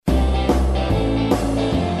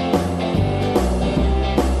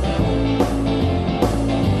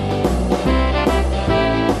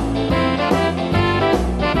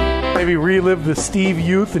maybe relive the Steve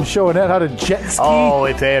youth and show Annette how to jet ski. Oh,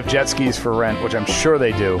 if they have jet skis for rent, which I'm sure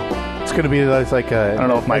they do. It's going to be like a... I don't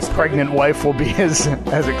know if my pregnant wife will be as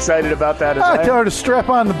excited about that as I tell her to strap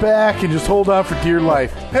on the back and just hold on for dear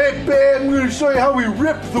life. Hey, babe, I'm going to show you how we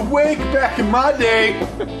ripped the wake back in my day.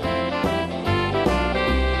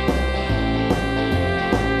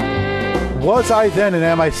 Was I then and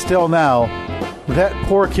am I still now that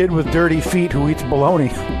poor kid with dirty feet who eats bologna?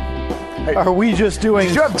 Hey, are we just doing...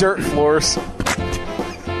 Did you have dirt floors?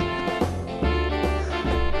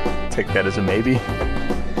 Take that as a maybe.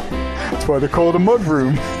 That's why they're called a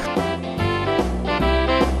mudroom.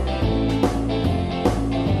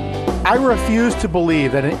 I refuse to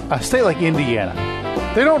believe that in a state like Indiana,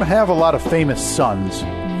 they don't have a lot of famous sons.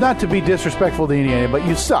 Not to be disrespectful to Indiana, but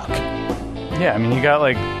you suck. Yeah, I mean, you got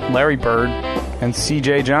like Larry Bird and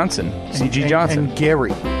C.J. Johnson. C.G. Johnson. And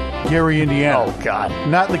Gary, Indiana. Oh, God.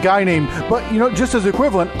 Not the guy named, but, just as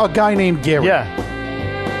equivalent, a guy named Gary. Yeah.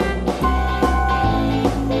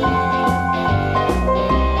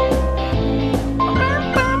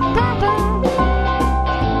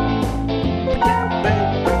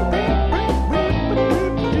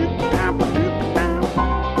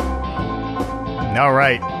 All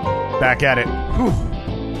right. Back at it. Whew.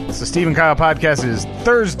 It's the Steve and Kyle podcast. It is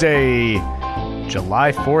Thursday,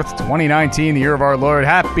 July 4th, 2019, the year of our Lord.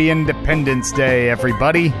 Happy Independence Day,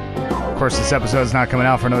 everybody. Of course, this episode is not coming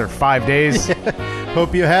out for another 5 days.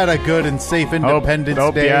 Hope you had a good and safe Independence Day.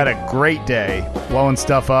 Hope you had a great day. Blowing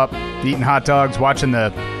stuff up, eating hot dogs, watching the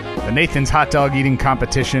Nathan's hot dog eating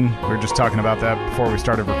competition. We were just talking about that before we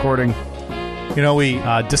started recording.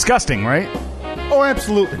 Disgusting, right? Oh,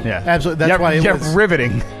 absolutely. Yeah. Absolutely. That's why it was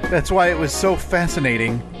riveting. That's why it was so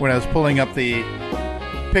fascinating when I was pulling up the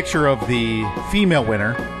picture of the female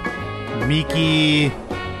winner, Miki.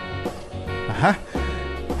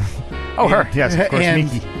 Oh, her. Yes, of course,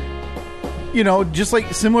 and, Miki. Just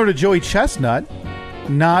like similar to Joey Chestnut,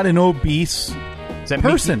 not an obese Is that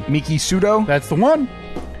person. Miki Sudo? That's the one.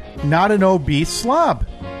 Not an obese slob.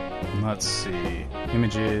 Let's see.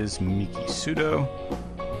 Images, Miki Sudo.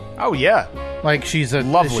 Oh, yeah. Like she's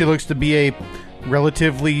lovely. She looks to be a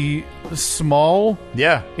relatively small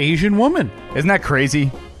Asian woman. Isn't that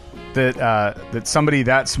crazy that somebody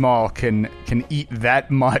that small can eat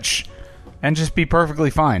that much and just be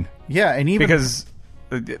perfectly fine? Yeah, and even because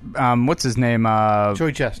what's his name?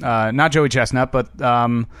 Joey Chestnut. Not Joey Chestnut, but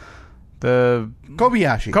the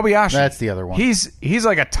Kobayashi. That's the other one. He's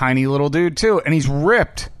like a tiny little dude too, and he's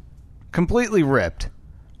ripped, completely ripped.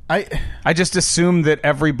 I just assume that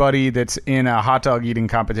everybody that's in a hot dog eating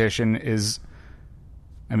competition is,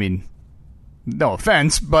 I mean, no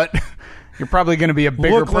offense, but you're probably going to be a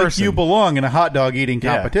bigger person. Like you belong in a hot dog eating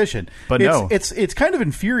competition. Yeah, but no. It's kind of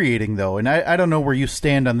infuriating, though, and I don't know where you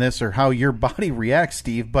stand on this or how your body reacts,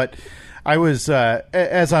 Steve, but I was,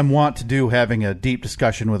 as I'm wont to do, having a deep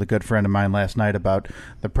discussion with a good friend of mine last night about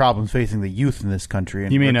the problems facing the youth in this country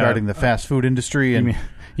and regarding the fast food industry. And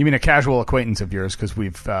You mean a casual acquaintance of yours, because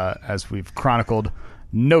we've, as we've chronicled,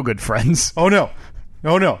 no good friends. Oh,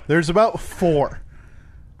 no. There's about 4.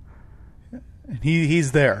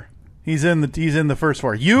 He's there. He's in the first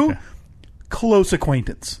 4. You, close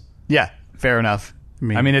acquaintance. Yeah, fair enough.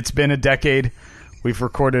 I mean, it's been a decade. We've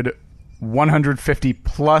recorded 150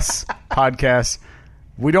 plus podcasts.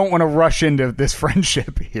 We don't want to rush into this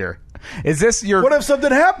friendship here. Is this your... What if something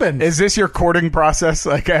happened? Is this your courting process?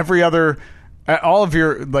 Like every other... all of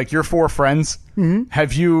your, like your 4 friends,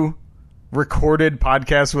 have you recorded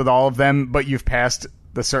podcasts with all of them, but you've passed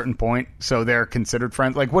the certain point, so they're considered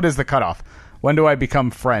friends? Like, what is the cutoff? When do I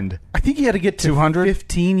become friend? I think you had to get to 200?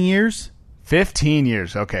 15 years. 15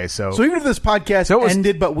 years. Okay, so even if this podcast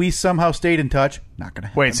ended, but we somehow stayed in touch, not going to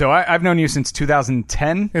happen. Wait, so I've known you since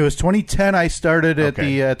 2010? It was 2010 I started at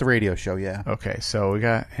the radio show, yeah. Okay, so we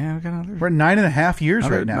got another... We're at 9.5 years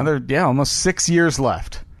right now. Almost 6 years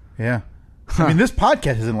left. Yeah. I mean, this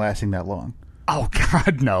podcast isn't lasting that long. Oh,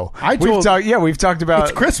 God, no. We've talked about...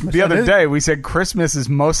 It's Christmas. The other day, we said Christmas is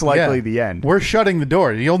most likely the end. We're shutting the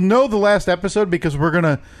door. You'll know the last episode because you're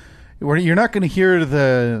not going to hear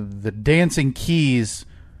the dancing keys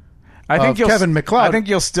of Kevin MacLeod. I think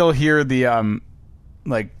you'll still hear the,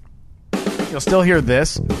 you'll still hear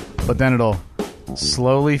this, but then it'll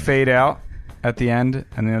slowly fade out at the end,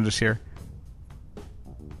 and then you'll just hear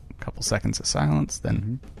a couple seconds of silence,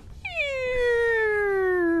 then...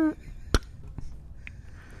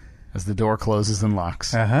 as the door closes and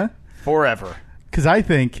locks. Forever. Because I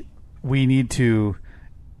think we need to,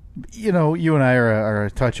 you and I are a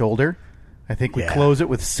touch older. I think we close it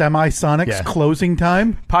with Semisonics closing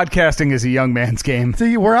time. Podcasting is a young man's game.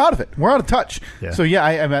 See, we're out of it. We're out of touch. Yeah. So,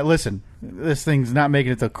 I listen, this thing's not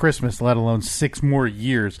making it to Christmas, let alone 6 more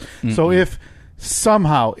years. Mm-mm. So if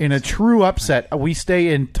somehow, in a true upset, we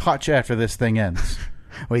stay in touch after this thing ends.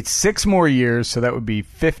 Wait, 6 more years, so that would be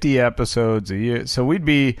 50 episodes a year. So we'd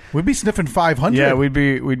be sniffing 500. Yeah, we'd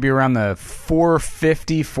be around the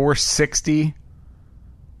 450, 460.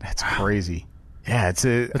 That's crazy. Yeah, that's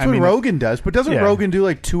what Rogan does. But doesn't Rogan do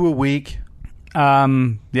like 2 a week? Yeah,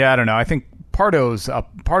 I don't know. I think Pardo's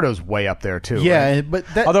way up there too. Yeah, right? but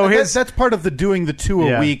that's part of the doing the 2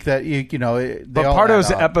 a week that you know. But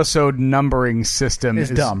Pardo's episode numbering system is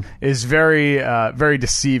dumb. Is very very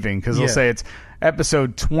deceiving because they'll say it's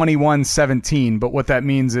episode 2117, but what that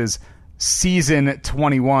means is season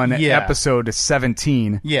 21, episode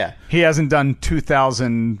 17. Yeah. He hasn't done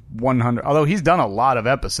 2,100, although he's done a lot of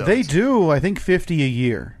episodes. They do, I think, 50 a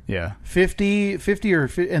year. Yeah. 50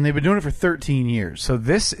 and they've been doing it for 13 years. So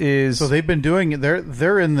this is... So they've been doing it,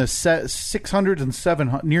 they're in the 600 and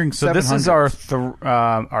 700, nearing 700. So this is our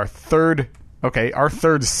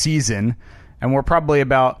third season, and we're probably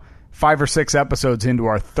about 5 or 6 episodes into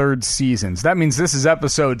our third season. So that means this is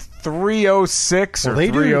episode 306 or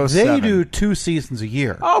 307. They do 2 seasons a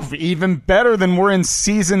year. Oh, even better than we're in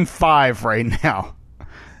season 5 right now.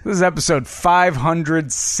 This is episode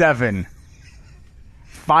 507.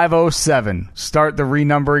 507. Start the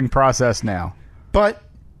renumbering process now. But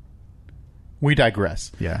we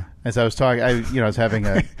digress. Yeah. As I was talking, I was having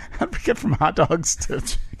a... How did we get from hot dogs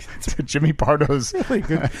to Jimmy Pardo's? Really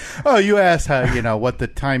good. Oh, you asked how, what the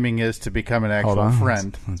timing is to become an actual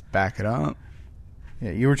friend. Let's back it up.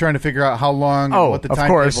 Yeah, you were trying to figure out how long and what the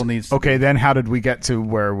timetable needs to be. Okay, then how did we get to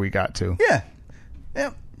where we got to? Yeah.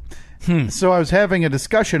 So I was having a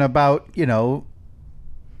discussion about,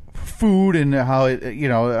 food and how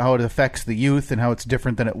it affects the youth and how it's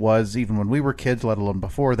different than it was even when we were kids, let alone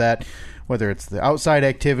before that. Whether it's the outside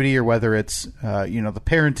activity or whether it's the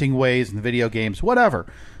parenting ways and the video games, whatever.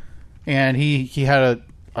 And he had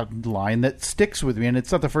a line that sticks with me, and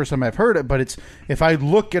it's not the first time I've heard it, but it's, if I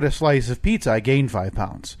look at a slice of pizza, I gain 5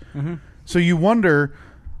 pounds. Mm-hmm. So you wonder,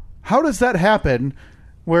 how does that happen?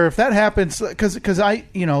 Where if that happens, because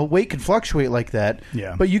weight can fluctuate like that.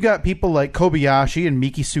 Yeah. But you got people like Kobayashi and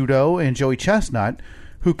Miki Sudo and Joey Chestnut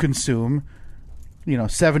who consume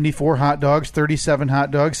 74 hot dogs, 37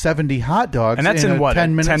 hot dogs, 70 hot dogs. And that's in what?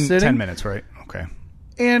 10-minute sitting? 10 minutes, right? Okay.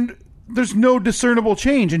 And there's no discernible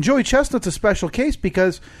change. And Joey Chestnut's a special case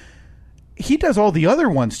because he does all the other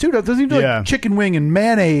ones, too. Doesn't he do like chicken wing and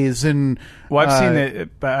mayonnaise? And well, I've seen it.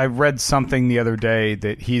 I read something the other day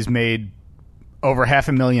that he's made over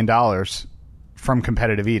 $500,000 from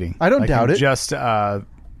competitive eating. I don't doubt it.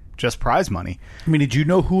 Just prize money. I mean, did you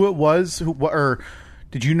know who it was? Or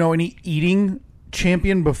did you know any eating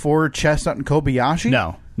champion before Chestnut and Kobayashi?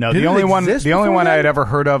 No. The only one I had ever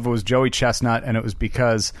heard of was Joey Chestnut, and it was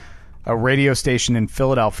because a radio station in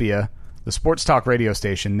Philadelphia, the sports talk radio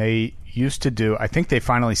station, they used to do, I think they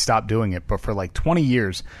finally stopped doing it, but for like 20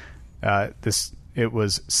 years, it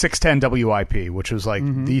was 610 WIP, which was like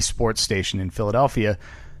the sports station in Philadelphia.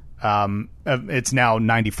 It's now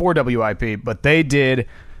 94 WIP, but they did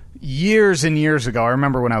years and years ago. I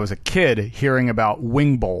remember when I was a kid hearing about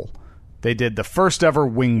Wing Bowl. They did the first ever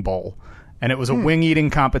Wing Bowl, and it was a wing eating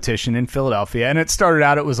competition in Philadelphia. And it started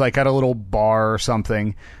out, it was like at a little bar or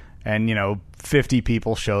something, and 50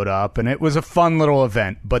 people showed up, and it was a fun little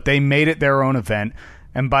event. But they made it their own event,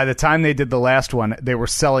 and by the time they did the last one, they were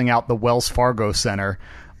selling out the Wells Fargo Center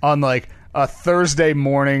on like a Thursday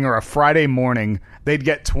morning or a Friday morning. They'd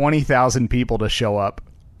get 20,000 people to show up,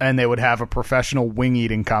 and they would have a professional wing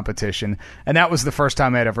eating competition. And that was the first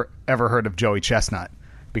time I'd ever heard of Joey Chestnut,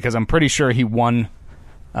 because I'm pretty sure he won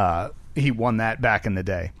that back in the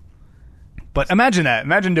day. But imagine that.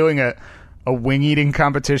 Imagine doing a wing eating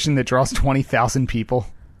competition that draws 20,000 people.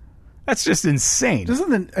 That's just insane.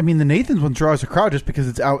 The Nathan's one draws a crowd just because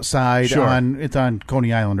it's outside. Sure. It's on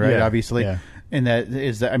Coney Island, right? Yeah. Obviously. Yeah. And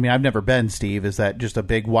I've never been, Steve. Is that just a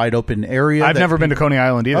big wide open area? I've never been to Coney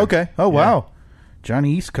Island either. Okay. Oh, wow.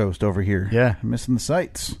 Johnny East Coast over here. Yeah. Missing the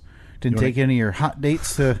sights. Didn't take any of your hot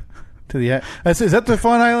dates to the... Is that the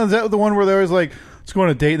fun island? Is that the one where there was like, let's go on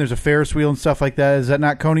a date and there's a Ferris wheel and stuff like that? Is that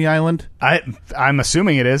not Coney Island? I'm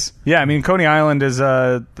assuming it is. Yeah, I mean, Coney Island is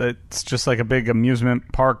it's just like a big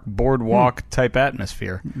amusement park, boardwalk type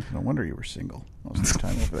atmosphere. No wonder you were single most of the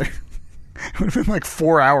time over there. It would have been like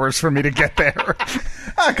 4 hours for me to get there.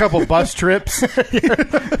 A couple bus trips.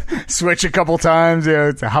 Switch a couple times,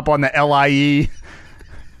 to hop on the LIE.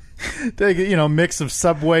 Take mix of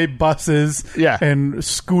subway, buses, and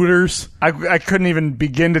scooters. I couldn't even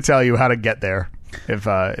begin to tell you how to get there.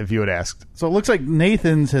 if you had asked. So it looks like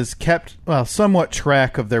Nathan's has kept somewhat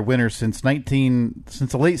track of their winners since the late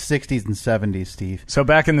 60s and 70s, Steve. So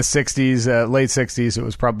back in the 60s, late 60s, it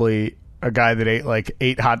was probably a guy that ate like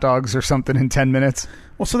 8 hot dogs or something in 10 minutes.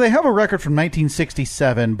 Well, so they have a record from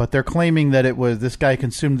 1967, but they're claiming that this guy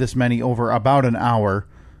consumed this many over about an hour.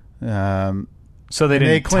 So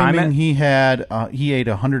they claiming time it? He ate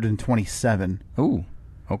 127. Ooh,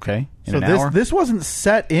 okay. In so an hour? This wasn't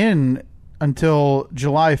set in until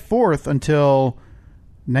July 4th until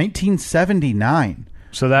 1979.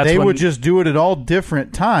 So they would just do it at all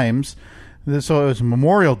different times. So it was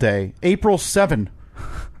Memorial Day, April 7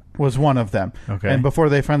 was one of them. Okay. And before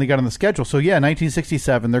they finally got on the schedule. So yeah,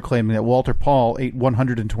 1967, they're claiming that Walter Paul ate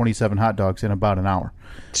 127 hot dogs in about an hour.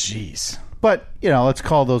 Jeez. But, let's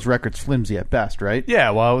call those records flimsy at best, right? Yeah,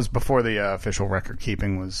 well, it was before the official record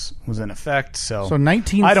keeping was in effect, so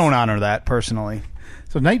I don't honor that personally.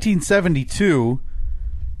 So 1972,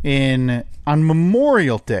 on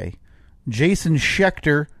Memorial Day, Jason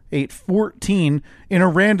Schechter ate 14 in a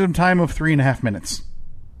random time of 3.5 minutes.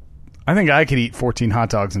 I think I could eat 14 hot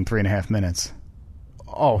dogs in 3.5 minutes.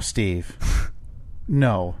 Oh, Steve.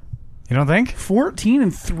 No. You don't think? 14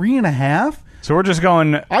 and 3.5? So we're just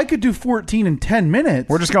going... I could do 14 in 10 minutes.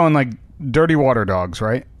 We're just going like dirty water dogs,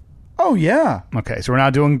 right? Oh, yeah. Okay, so we're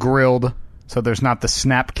not doing grilled, so there's not the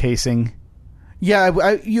snap casing. Yeah,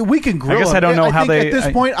 we can grill them. I guess I don't know how they... At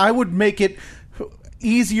this point, I would make it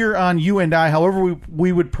easier on you and I. However,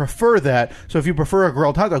 we would prefer that. So if you prefer a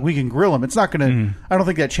grilled hot dog, we can grill them. It's not going to... I don't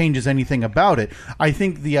think that changes anything about it. I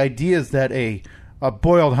think the idea is that a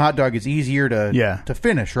boiled hot dog is easier to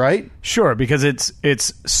finish, right? Sure, because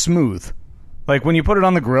it's smooth. Like when you put it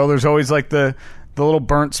on the grill, there's always like the little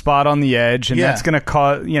burnt spot on the edge, and that's going to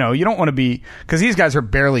cause, you don't want to be, because these guys are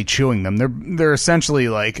barely chewing them. They're essentially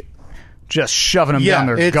like just shoving them down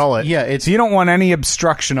their gullet. Yeah, so you don't want any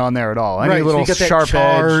obstruction on there at all. Any little so sharp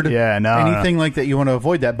charred, edge. Yeah, anything like that, you want to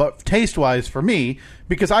avoid that. But taste wise, for me,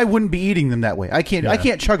 because I wouldn't be eating them that way. I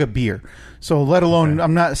can't chug a beer. So let alone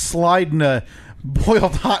I'm not sliding a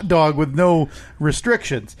boiled hot dog with no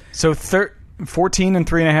restrictions. So 14 and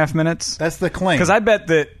 3.5 minutes? That's the claim. Because I bet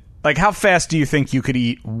that, like, how fast do you think you could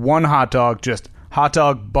eat one hot dog, just hot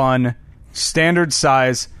dog bun, standard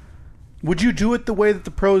size? Would you do it the way that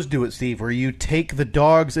the pros do it, Steve, where you take the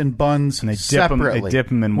dogs and buns and separately? They dip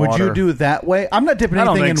them in water. Would you do it that way? I'm not dipping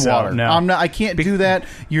anything in water. No. I'm not. I can't do that.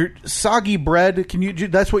 Your soggy bread. Can you?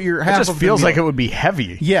 That's what you're. Half it just feels like it would be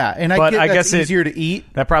heavy. Yeah, and I guess it's easier to eat.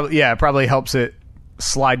 That probably it probably helps it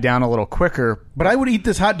slide down a little quicker. But I would eat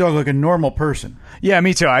this hot dog like a normal person. Yeah,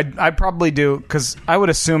 me too. I'd probably do, because I would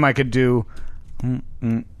assume I could do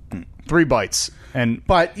 3 bites.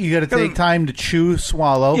 But you got to take time to chew,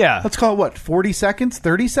 swallow. Yeah. Let's call it, what, 40 seconds,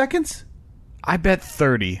 30 seconds? I bet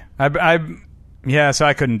 30. So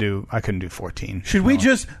I couldn't do 14. Should we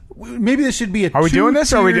just, maybe this should be a Are we doing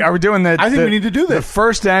this? Or are we doing the... I think we need to do this. The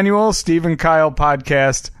first annual Steve and Kyle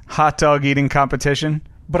podcast hot dog eating competition.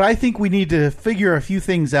 But I think we need to figure a few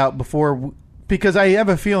things out before... Because I have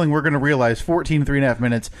a feeling we're going to realize 14 3.5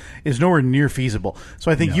 minutes is nowhere near feasible. So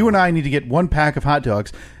I think you and I need to get one pack of hot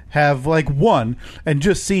dogs, have like one, and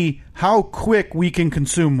just see how quick we can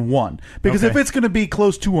consume one. Because if it's going to be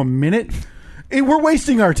close to a minute, we're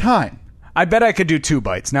wasting our time. I bet I could do 2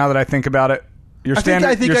 bites now that I think about it. Your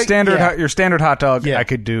standard hot dog, I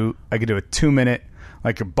could do a 2-minute,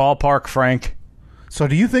 like a ballpark Frank. So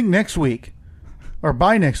do you think next week, or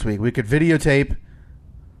by next week, we could videotape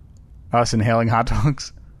us inhaling hot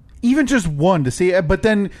dogs? Even just one to see. But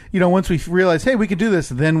then, once we realize, hey, we can do this,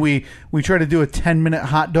 then we try to do a 10-minute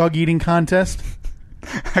hot dog eating contest.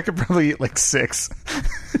 I could probably eat like 6.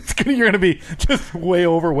 You're going to be just way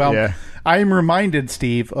overwhelmed. Yeah. I'm reminded,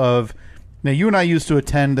 Steve, of... Now, you and I used to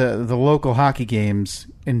attend the local hockey games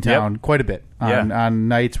in town quite a bit on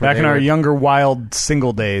nights. Back in our younger, wild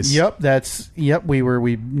single days. Yep,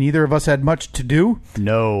 we neither of us had much to do.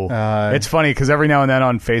 No. It's funny because every now and then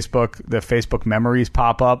on Facebook, the Facebook memories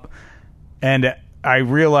pop up, and I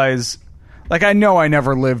realize, like, I know I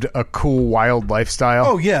never lived a cool, wild lifestyle.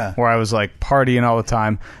 Oh, yeah. Where I was, like, partying all the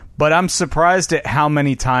time. But I'm surprised at how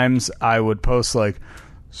many times I would post, like,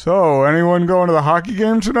 so, anyone going to the hockey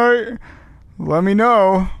game tonight? Let me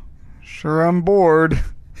know. Sure, I'm bored.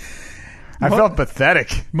 I felt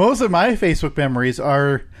pathetic. Most of my Facebook memories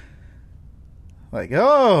are like,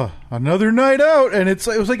 oh, another night out. And it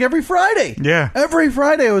was like every Friday. Yeah. Every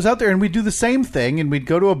Friday I was out there, and we'd do the same thing, and we'd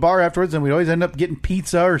go to a bar afterwards, and we'd always end up getting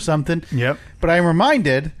pizza or something. Yep. But I'm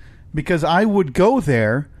reminded, because I would go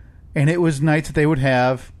there, and it was nights that they would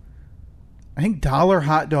have I think dollar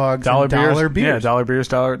hot dogs, dollar and beers, dollar beers. Yeah, dollar beers,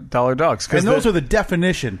 dollar dogs. And those are the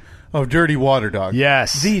definition of dirty water dog.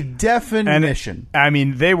 Yes. The definition. And, I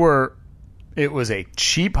mean, it was a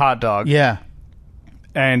cheap hot dog. Yeah.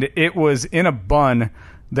 And it was in a bun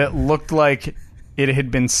that looked like it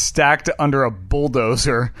had been stacked under a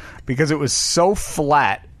bulldozer because it was so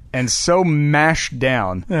flat and so mashed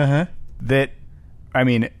down that, I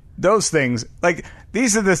mean, those things, like,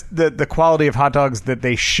 these are the quality of hot dogs that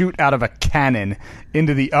they shoot out of a cannon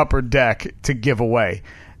into the upper deck to give away.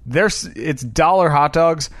 It's dollar hot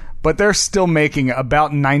dogs, but they're still making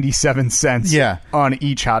about 97 cents on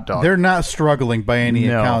each hot dog. They're not struggling by any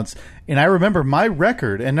accounts. And I remember my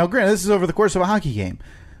record, and now granted, this is over the course of a hockey game.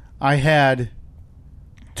 I had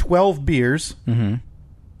 12 beers and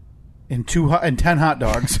 10 hot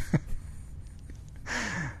dogs.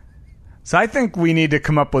 So I think we need to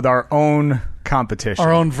come up with our own competition.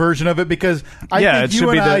 Our own version of it, because I think you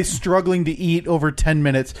and I struggling to eat over 10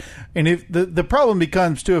 minutes. And if the problem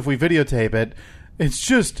becomes, too, if we videotape it, it's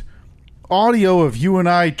just audio of you and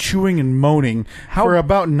I chewing and moaning for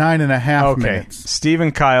about 9.5 minutes. Steve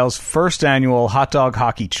and Kyle's first annual hot dog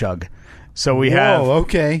hockey chug. So we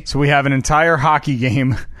So we have an entire hockey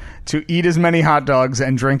game to eat as many hot dogs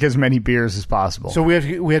and drink as many beers as possible. So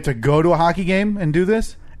we have to go to a hockey game and do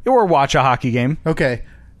this? Or watch a hockey game. Okay.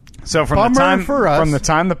 So from the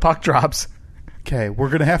time the puck drops. Okay, we're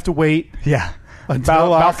going to have to wait. Yeah.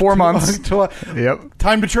 About 4 months.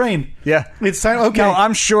 Time to train. Yeah. It's time. Okay. Now,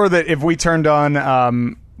 I'm sure that if we turned on,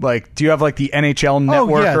 do you have like the NHL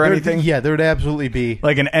network or anything? Yeah, there would absolutely be.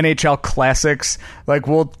 Like an NHL Classics. Like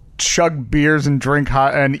we'll chug beers and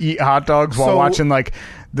eat hot dogs while watching like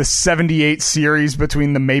the 78 series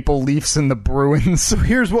between the Maple Leafs and the Bruins. So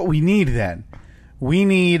here's what we need then. We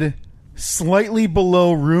need slightly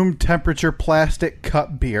below room temperature plastic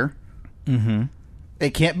cup beer. Mm-hmm.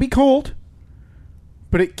 It can't be cold,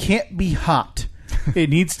 but it can't be hot.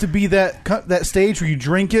 It needs to be that stage where you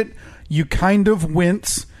drink it, you kind of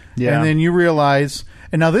wince, and then you realize.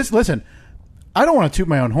 And now listen, I don't want to toot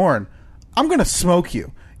my own horn. I'm going to smoke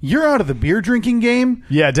you. You're out of the beer drinking game.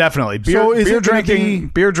 Yeah, definitely. Beer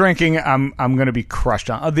drinking. I'm going to be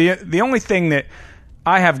crushed on. The only thing that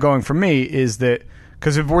I have going for me is that,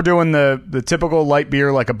 because if we're doing the typical light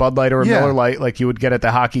beer like a Bud Light or a Miller Lite like you would get at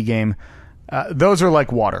the hockey game, those are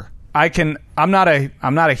like water. I'm not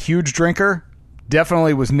a huge drinker.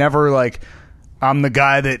 Definitely was never like I'm the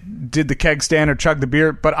guy that did the keg stand or chugged the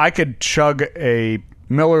beer, but I could chug a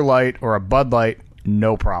Miller Lite or a Bud Light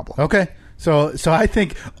no problem. Okay. So I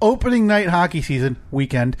think opening night hockey season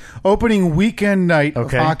opening weekend night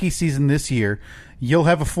of hockey season this year, you'll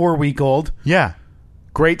have a 4-week-old. Yeah.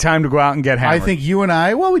 Great time to go out and get hammered. I think you and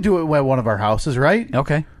I, we do it at one of our houses, right?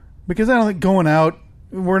 Okay. Because I don't think going out,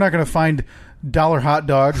 we're not going to find dollar hot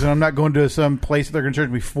dogs, and I'm not going to some place that they're going to charge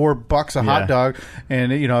me $4 a hot dog.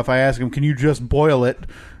 And, if I ask them, can you just boil it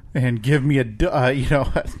and give me a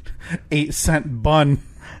 8-cent bun?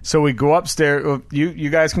 So we go upstairs. You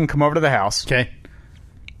guys can come over to the house. Okay.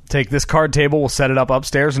 Take this card table. We'll set it up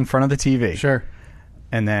upstairs in front of the TV. Sure.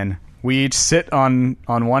 And then we each sit on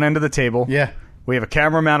one end of the table. Yeah. We have a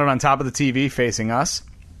camera mounted on top of the TV facing us,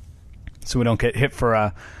 so we don't get hit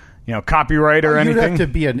for copyright or anything. You'd have to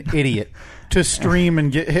be an idiot to stream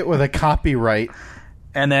and get hit with a copyright.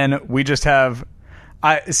 And then we just have,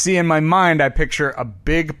 in my mind, I picture a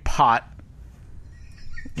big pot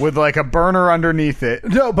with like a burner underneath it.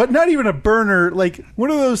 No, but not even a burner. Like one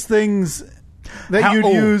of those things that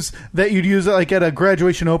you'd use like at a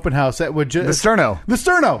graduation open house. That would just the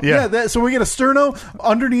sterno. Yeah. So we get a sterno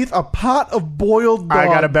underneath a pot of boiled dogs. I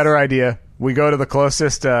got a better idea. We go to the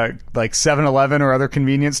closest like 7-Eleven or other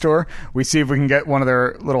convenience store. We see if we can get one of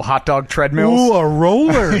their little hot dog treadmills. Ooh, a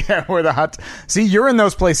roller. Yeah, where the See, you're in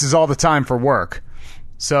those places all the time for work.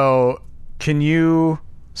 So can you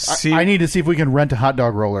see? I need to see if we can rent a hot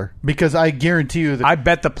dog roller, because I guarantee you that I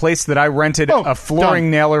bet the place that I rented a flooring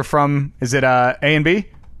nailer from, is it A&B?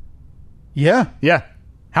 Yeah. Yeah.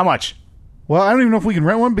 How much? Well, I don't even know if we can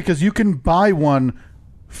rent one, because you can buy one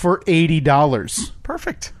for $80.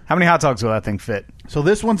 Perfect. How many hot dogs will that thing fit? So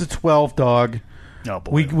this one's a 12 dog. Oh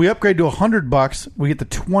boy. We upgrade to $100. We get the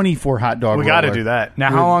 24 hot dog. We got to do that.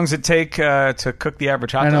 Now, how long does it take to cook the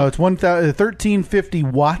average hot dog? I know it's 1350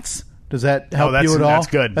 watts. Does that help you at all? That's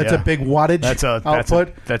good. That's a big wattage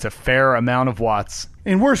output. That's a fair amount of watts.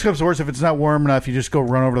 In worst comes to worst, if it's not warm enough, you just go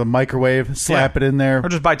run over to the microwave, slap it in there, or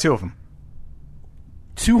just buy 2 of them.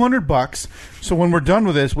 $200. So when we're done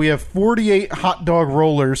with this, we have 48 hot dog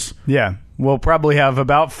rollers. Yeah, we'll probably have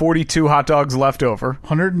about 42 hot dogs left over.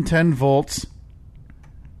 110 volts.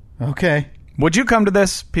 Okay. Would you come to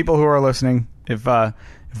this, people who are listening? If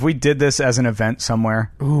If we did this as an event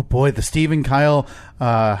somewhere. Oh, boy, the Steve and Kyle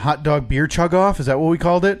hot dog beer chug-off. Is that what we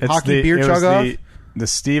called it? Hockey beer chug-off? The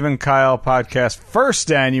Steve and Kyle podcast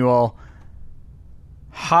first annual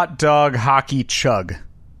hot dog hockey chug.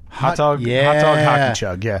 Hot dog hockey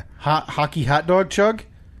chug, yeah. Hockey hot dog chug?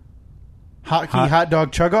 Hot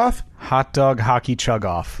dog chug-off? Hot dog hockey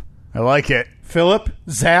chug-off. I like it. Philip,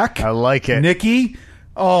 Zach. I like it. Nikki.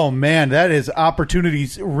 Oh, man, that is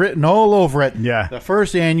opportunities written all over it. Yeah. The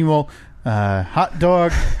first annual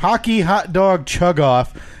hockey hot dog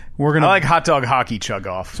chug-off. I like hot dog hockey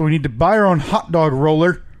chug-off. So we need to buy our own hot dog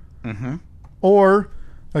roller. Mm-hmm. Or,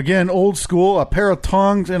 again, old school, a pair of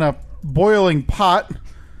tongs in a boiling pot.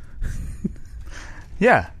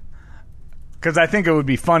 Yeah. Because I think it would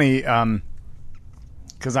be funny,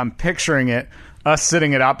 because I'm picturing it, us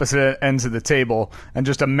sitting at opposite ends of the table and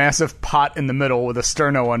just a massive pot in the middle with a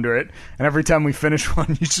sterno under it. And every time we finish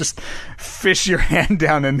one, you just fish your hand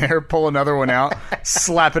down in there, pull another one out,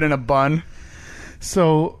 slap it in a bun.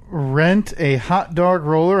 So rent a hot dog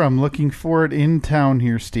roller. I'm looking for it in town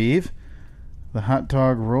here, Steve. The hot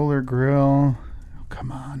dog roller grill. Oh,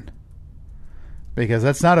 come on. Because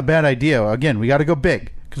that's not a bad idea. Again, we got to go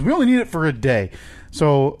big because we only need it for a day.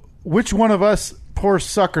 So which one of us poor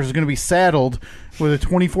suckers is going to be saddled with a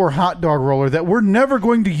 24 hot dog roller that we're never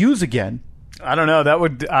going to use again? I don't know. That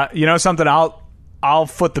would, something. I'll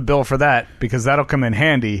foot the bill for that because that'll come in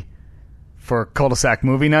handy for cul-de-sac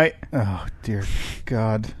movie night. Oh dear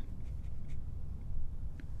God!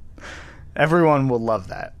 Everyone will love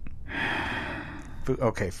that.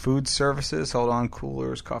 Okay, food services. Hold on,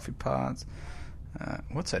 coolers, coffee pots.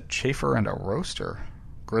 What's a chafer and a roaster?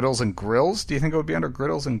 Griddles and grills. Do you think it would be under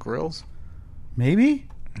griddles and grills? Maybe.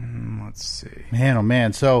 Let's see. Man, oh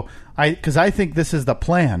man. So because I think this is the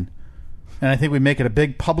plan, and I think we make it a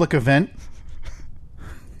big public event.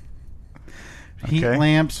 Heat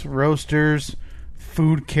lamps, roasters,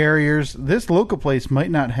 food carriers. This local place might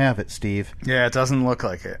not have it, Steve. Yeah, it doesn't look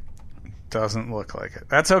like it. Doesn't look like it.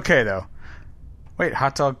 That's okay though. Wait,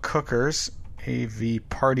 hot dog cookers, AV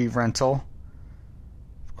party rental.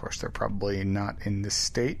 Of course, they're probably not in this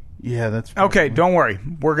state. Yeah, that's okay. Don't worry.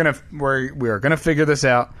 We are gonna figure this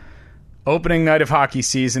out. Opening night of hockey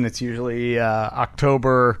season. It's usually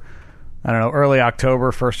October. I don't know, early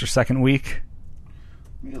October, first or second week.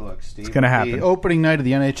 Let me look, Steve. It's gonna happen. The opening night of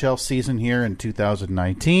the NHL season here in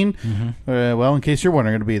 2019. Mm-hmm. Well, in case you're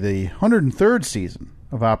wondering, it'll be the 103rd season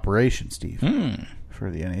of operation, Steve,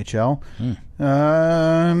 for the NHL.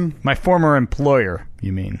 My former employer,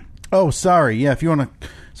 you mean? Oh, sorry. Yeah, if you want to.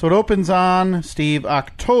 So it opens on, Steve,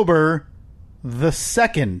 October the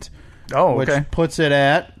 2nd. Oh, okay. Which puts it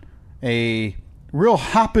at a real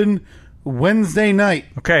hopping Wednesday night.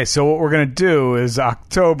 Okay, so what we're going to do is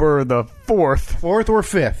October the 4th. 4th or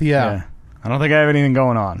 5th, yeah. I don't think I have anything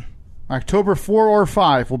going on. October 4 or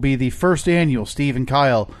 5 will be the first annual Steve and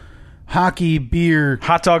Kyle hockey beer.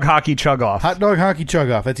 Hot dog hockey chug-off. Hot dog hockey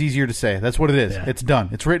chug-off. That's easier to say. That's what it is. Yeah. It's done.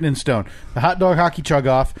 It's written in stone. The hot dog hockey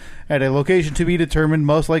chug-off at a location to be determined,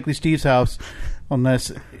 most likely Steve's house,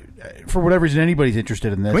 unless, for whatever reason, anybody's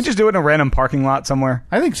interested in this. Can we just do it in a random parking lot somewhere?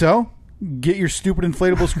 I think so. Get your stupid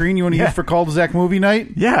inflatable screen you want to use for cul-de-sac movie night.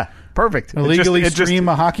 Yeah, perfect. Illegally stream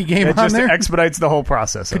a hockey game on there. It just expedites the whole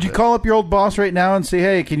process. Could you call up your old boss right now and say,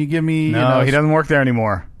 hey, can you give me... No, he doesn't work there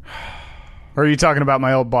anymore. Or are you talking about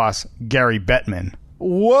my old boss, Gary Bettman?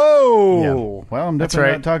 Whoa! Yeah. Well, I'm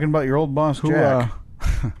definitely not talking about your old boss, Jack.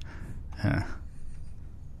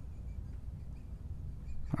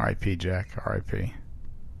 R.I.P. Jack. R.I.P.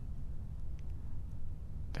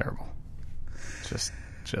 Terrible.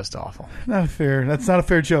 Just awful. Not fair. That's not a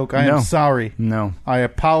fair joke. I am sorry. No. I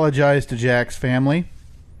apologize to Jack's family.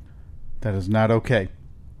 That is not okay.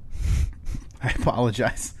 I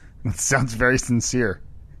apologize. That sounds very sincere.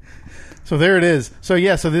 So there it is. So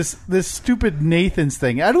yeah, so this stupid Nathan's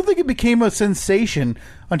thing, I don't think it became a sensation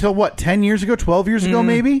until, 10 years ago, 12 years ago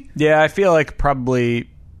maybe? Yeah, I feel like probably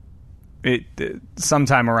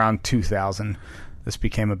sometime around 2000 this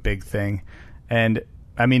became a big thing. And,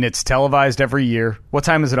 I mean, it's televised every year. What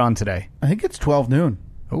time is it on today? I think it's 12 noon.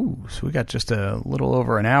 Oh, so we got just a little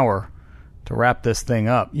over an hour to wrap this thing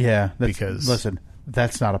up. Yeah, listen,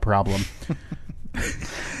 that's not a problem.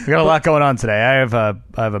 We got a lot going on today. I have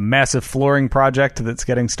a massive flooring project that's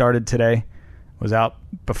getting started today. Was out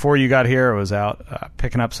before you got here. I was out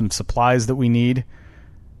picking up some supplies that we need.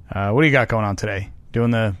 What do you got going on today?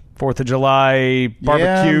 Doing the 4th of July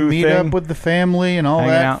barbecue meet thing? Up with the family and all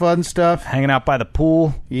that fun stuff. Hanging out by the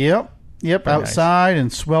pool. Yep. Very outside nice. In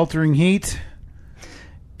sweltering heat.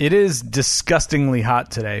 It is disgustingly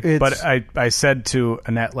hot today. But I said to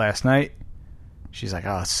Annette last night, she's like,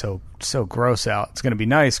 oh, it's so gross out. It's going to be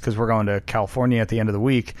nice because we're going to California at the end of the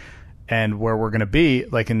week, and where we're going to be,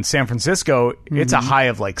 like in San Francisco, it's a high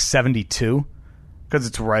of like 72 because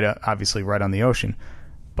it's obviously right on the ocean.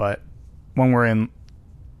 But when we're in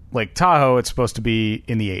Lake Tahoe, it's supposed to be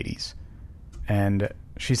in the 80s. And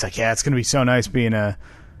she's like, yeah, it's going to be so nice being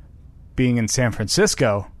in San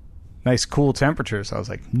Francisco. Nice, cool temperatures. I was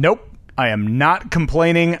like, nope, I am not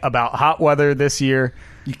complaining about hot weather this year.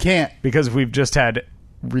 You can't. Because we've just had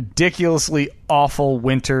ridiculously awful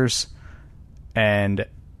winters, and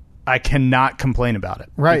I cannot complain about it.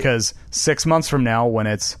 Right. Because 6 months from now, when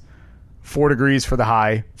it's 4 degrees for the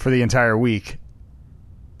high for the entire week,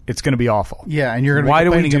 it's going to be awful. Yeah, and you're going to be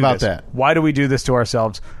complaining about that. Why do we do this to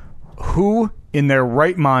ourselves? Who in their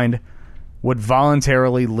right mind would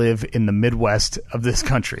voluntarily live in the Midwest of this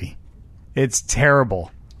country? It's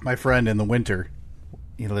terrible. My friend in the winter,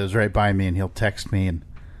 he lives right by me, and he'll text me, and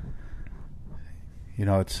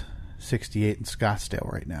it's 68 in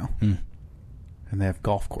Scottsdale right now, and they have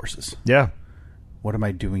golf courses. Yeah. What am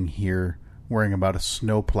I doing here worrying about a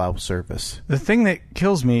snowplow service? The thing that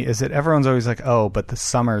kills me is that everyone's always like, oh, but the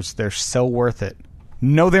summers, they're so worth it.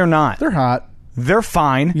 No, they're not. They're hot. They're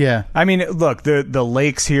fine. Yeah. I mean, look, the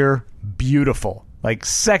lakes here, beautiful. Like,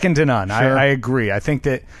 second to none. Sure. I agree. I think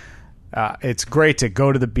that it's great to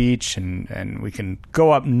go to the beach, and we can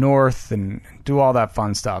go up north and do all that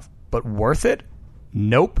fun stuff. But worth it?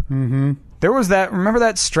 Nope. Mm-hmm. There was remember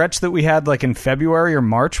that stretch that we had like in February or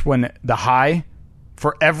March when the high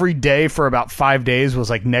for every day for about 5 days was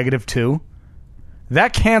like -2?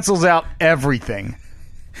 That cancels out everything.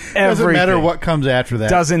 Doesn't matter what comes after that.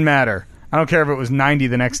 Doesn't matter. I don't care if it was 90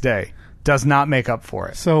 the next day. Does not make up for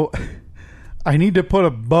it. So I need to put a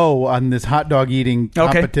bow on this hot dog eating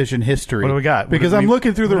competition history. What do we got? Because I'm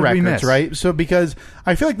looking through the records, right? So because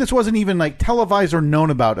I feel like this wasn't even like televised or known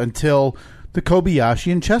about until the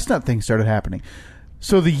Kobayashi and Chestnut thing started happening.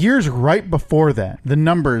 So the years right before that, the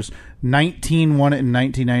numbers, 19 won it in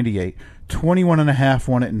 1998, 21.5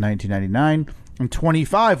 won it in 1999, and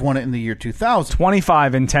 25 won it in the year 2000.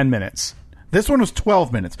 25 in 10 minutes. This one was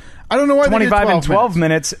 12 minutes. I don't know why 25 in 12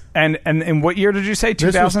 minutes. And in what year did you say?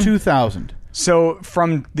 2000? This was 2000. So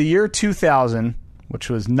from the year 2000, which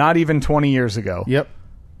was not even 20 years ago. Yep.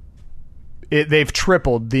 They've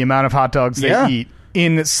tripled the amount of hot dogs they eat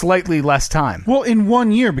in slightly less time. Well, in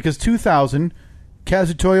 1 year, because 2000,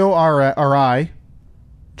 Kazutoyo Arai,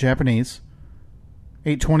 Japanese,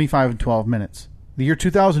 ate 25 in 12 minutes. The year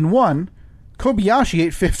 2001, Kobayashi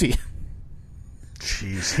ate 50.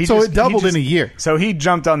 Jeez. So it doubled in a year. So he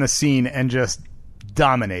jumped on the scene and just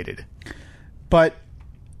dominated. But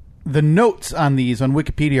the notes on these on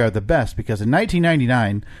Wikipedia are the best, because in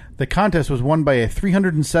 1999, the contest was won by a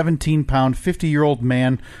 317-pound, 50-year-old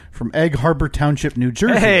man from Egg Harbor Township, New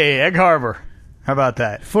Jersey. Hey, Egg Harbor. How about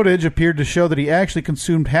that? Footage appeared to show that he actually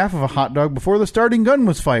consumed half of a hot dog before the starting gun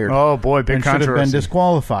was fired. Oh, boy, big and controversy. should have been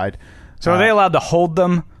disqualified. So are they allowed to hold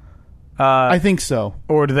them? I think so.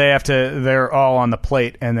 Or do they have to, they're all on the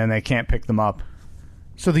plate and then they can't pick them up?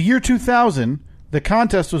 So the year 2000, the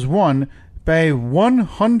contest was won by a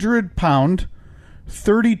 100-pound,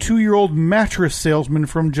 32-year-old mattress salesman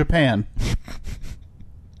from Japan.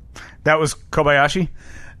 That was Kobayashi?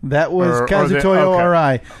 That was Kazutoyo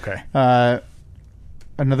Arai. Okay.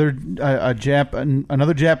 Another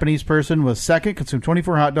Japanese person was second, consumed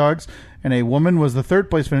 24 hot dogs, and a woman was the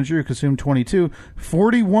third place finisher, who consumed 22.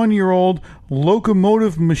 41-year-old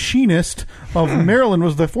locomotive machinist of Maryland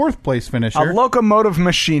was the fourth place finisher. A locomotive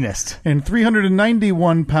machinist. And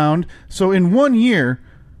 391-pound. So in 1 year,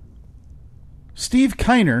 Steve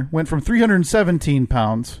Kiner went from 317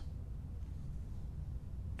 pounds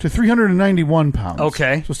to 391 pounds.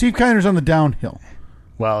 Okay. So Steve Kiner's on the downhill.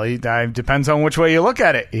 Well, it depends on which way you look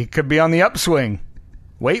at it. He could be on the upswing,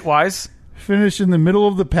 weight-wise. Finished in the middle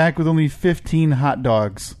of the pack with only 15 hot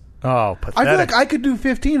dogs. Oh, pathetic. I feel like I could do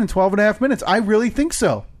 15 in 12 and a half minutes. I really think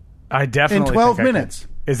so. I definitely in 12 think I minutes. Could.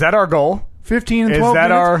 Is that our goal? 15 and 12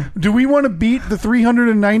 minutes? Do we want to beat the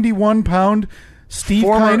 391-pound Steve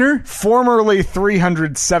Kiner? Formerly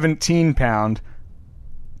 317-pound.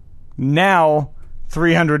 Now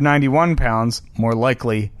 391 pounds, more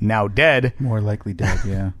likely now dead. More likely dead,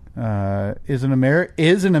 yeah. Is an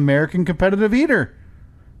American competitive eater.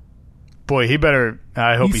 Boy, he better.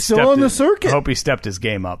 I hope he's still on the circuit. I hope he stepped his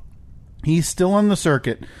game up. He's still on the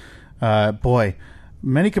circuit. Boy,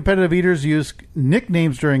 many competitive eaters use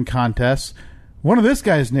nicknames during contests. One of this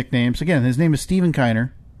guy's nicknames, again, his name is Steven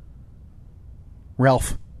Kiner.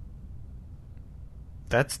 Ralph.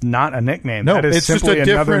 That's not a nickname. No, that is it's simply just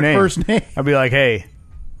a another different name. first name. I'd be like, hey,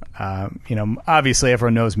 obviously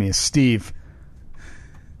everyone knows me as Steve.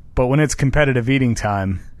 But when it's competitive eating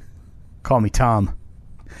time, call me Tom.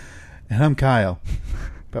 And I'm Kyle.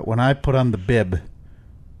 But when I put on the bib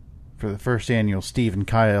for the first annual Steve and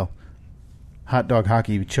Kyle Hot Dog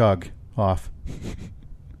Hockey Chug off,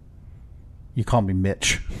 you call me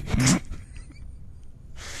Mitch.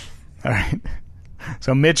 All right.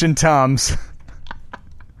 So Mitch and Tom's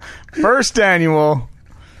first annual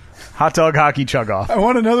Hot Dog Hockey Chug Off. I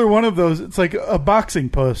want another one of those. It's like a boxing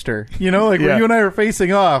poster, like where you and I are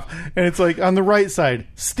facing off, and it's like on the right side,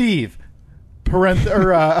 Steve,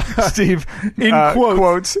 Steve in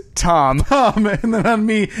quotes, Tom, and then on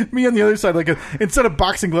me on the other side, like instead of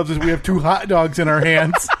boxing gloves, we have two hot dogs in our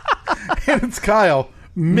hands, and it's Kyle,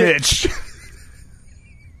 Mitch.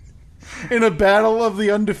 In a battle of the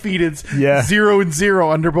undefeateds,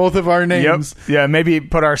 0-0 under both of our names. Yep. Yeah, maybe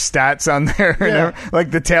put our stats on there,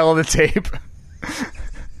 like the tail of the tape.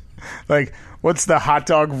 Like, what's the hot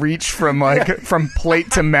dog reach from from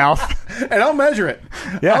plate to mouth? And I'll measure it.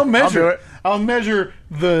 Yeah, I'll measure it. I'll measure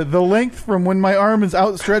the length from when my arm is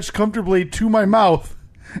outstretched comfortably to my mouth,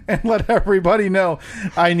 and let everybody know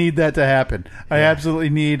I need that to happen. I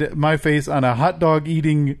absolutely need my face on a hot dog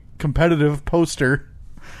eating competitive poster.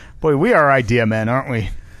 Boy, we are idea men, aren't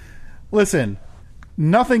we? Listen,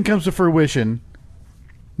 nothing comes to fruition.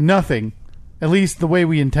 Nothing. At least the way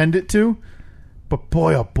we intend it to. But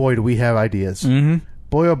boy, oh boy, do we have ideas. Mm-hmm.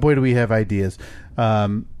 Boy, oh boy, do we have ideas.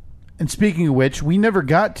 And speaking of which, we never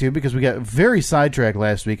got to because we got very sidetracked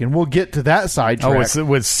last week, and we'll get to that sidetrack. Oh, it's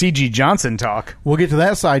with C.G. Johnson talk. We'll get to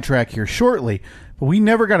that sidetrack here shortly. But we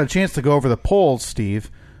never got a chance to go over the polls,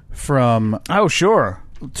 Steve, from... Oh, sure.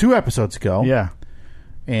 2 episodes ago. Yeah.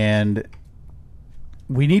 And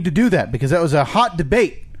we need to do that because that was a hot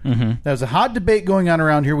debate. Mm-hmm. That was a hot debate going on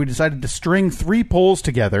around here. We decided to string 3 polls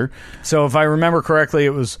together. So if I remember correctly,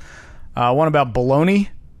 it was one about bologna.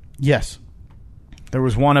 Yes. There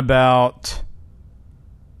was one about...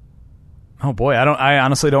 Oh, boy. I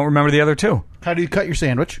honestly don't remember the other 2. How do you cut your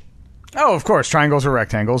sandwich? Oh, of course. Triangles or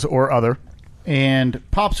rectangles or other. And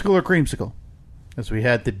popsicle or creamsicle. As we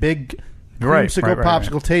had the big creamsicle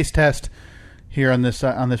popsicle taste test here on this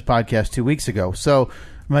podcast 2 weeks ago. So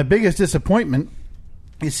my biggest disappointment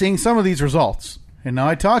is seeing some of these results. And now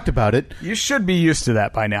I talked about it. You should be used to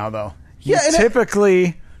that by now, though. Yeah,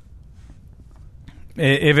 typically,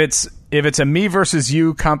 if it's a me versus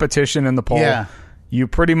you competition in the poll, you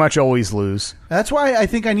pretty much always lose. That's why I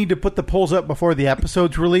think I need to put the polls up before the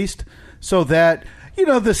episode's released, so that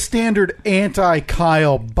the standard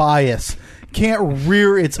anti-Kyle bias can't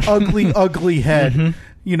rear its ugly, ugly head. Mm-hmm.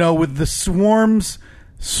 With the swarms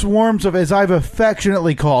of, as I've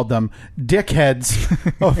affectionately called them, dickheads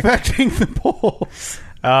affecting the polls.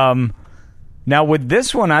 Now, with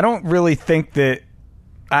this one, I don't really think that...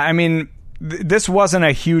 I mean, this wasn't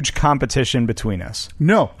a huge competition between us.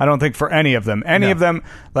 No. I don't think for any of them. Any of them,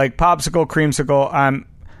 like popsicle, creamsicle,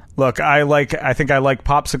 look, I think I like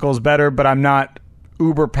popsicles better, but I'm not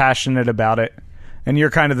uber passionate about it. And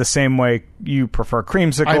you're kind of the same way. You prefer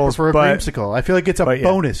creamsicles. I prefer a creamsicle. I feel like it's a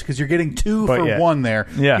bonus because you're getting 2 for 1 there.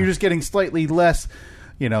 Yeah. You're just getting slightly less,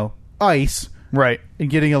 ice. Right. And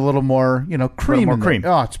getting a little more, cream. More cream.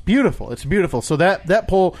 Oh, it's beautiful. It's beautiful. So that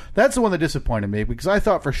poll, that's the one that disappointed me because I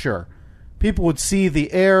thought for sure people would see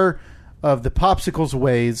the air of the popsicles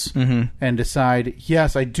ways and decide,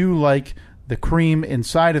 yes, I do like the cream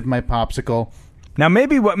inside of my popsicle. Now,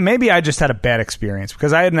 maybe I just had a bad experience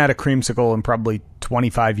because I hadn't had a creamsicle in probably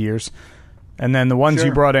 25 years. And then the ones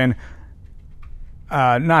you brought in,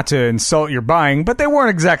 not to insult your buying, but they weren't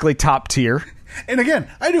exactly top tier. And again,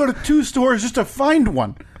 I had to go to 2 stores just to find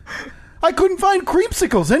one. I couldn't find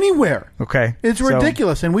creamsicles anywhere. Okay. It's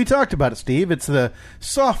ridiculous. And we talked about it, Steve. It's the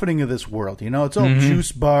softening of this world. It's all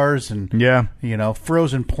juice bars and,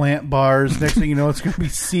 frozen plant bars. Next thing you know, it's going to be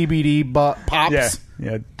CBD pops.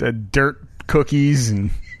 Yeah, dirt cookies and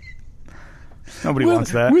nobody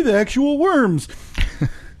wants that with actual worms.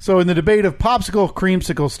 So in the debate of popsicle,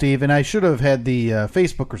 creamsicle, Steve, and I should have had the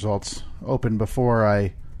Facebook results open before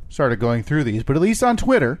I started going through these, but at least on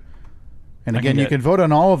Twitter, and again, you can vote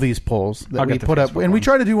on all of these polls that we put up, and we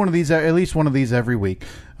try to do at least one of these every week.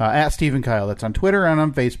 At Steve and Kyle, that's on Twitter and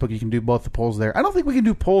on Facebook. You can do both the polls there. I don't think we can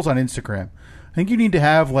do polls on Instagram. I think you need to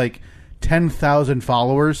have like 10,000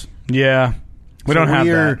 followers. Yeah, we don't have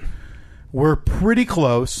that. We're pretty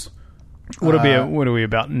close. What are we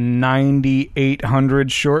about 9,800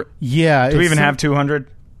 short? Yeah. Do we even have 200?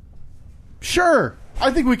 Sure.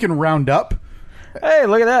 I think we can round up. Hey,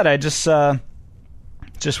 look at that. I just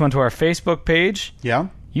went to our Facebook page. Yeah.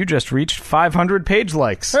 You just reached 500 page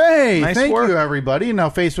likes. Hey, nice thank work. you, everybody. Now,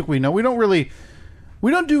 Facebook, we know we don't really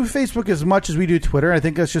We don't do Facebook as much as we do Twitter. I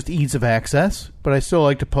think that's just ease of access. But I still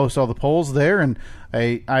like to post all the polls there, and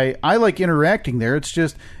I like interacting there. It's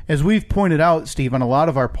just, as we've pointed out, Steve, on a lot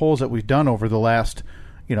of our polls that we've done over the last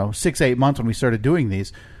 6-8 months when we started doing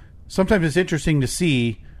these, sometimes it's interesting to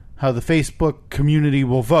see how the Facebook community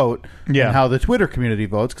will vote and how the Twitter community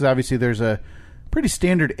votes, because obviously there's a pretty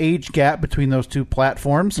standard age gap between those two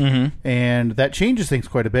platforms, and that changes things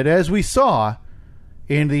quite a bit, as we saw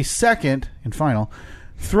in the second and final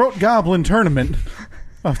Throat Goblin tournament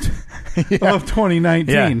of 2019.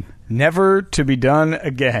 Yeah. Never to be done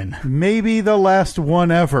again. Maybe the last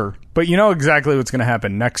one ever. But you know exactly what's going to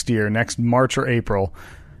happen next year, next March or April.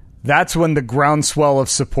 That's when the groundswell of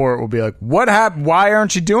support will be like, what happened? Why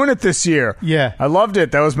aren't you doing it this year? Yeah. I loved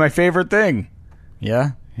it. That was my favorite thing.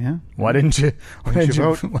 Yeah? Yeah. Why didn't you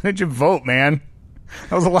vote? Why didn't you vote, man?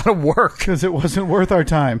 That was a lot of work. Because it wasn't worth our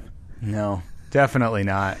time. No, definitely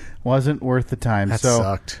not. Wasn't worth the time. That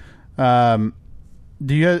sucked.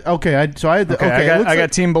 Do you? Okay, I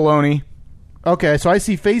got Team Baloney. Okay, so I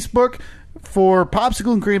see Facebook for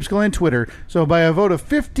Popsicle and Creamsicle and Twitter. So by a vote of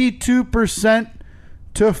 52%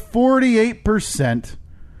 to 48%,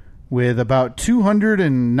 with about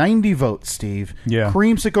 290 votes, Steve. Yeah.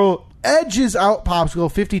 Creamsicle edges out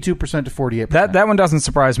Popsicle 52% to 48%. That one doesn't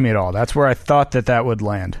surprise me at all. That's where I thought that would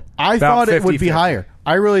land. I thought it would be higher.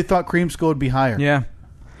 I really thought Creamsicle would be higher. Yeah.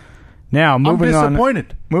 Now, I'm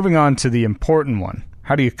disappointed. Moving on to the important one.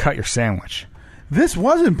 How do you cut your sandwich? This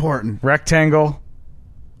was important. Rectangle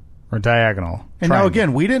or diagonal? And now,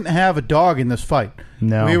 again, we didn't have a dog in this fight.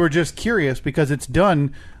 No. We were just curious because it's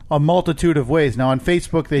done a multitude of ways. Now, on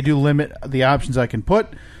Facebook, they do limit the options I can put,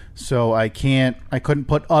 so I couldn't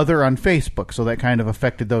put other on Facebook, so that kind of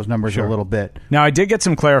affected those numbers a little bit. Now, I did get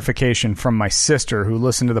some clarification from my sister who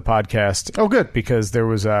listened to the podcast. Oh, good. Because there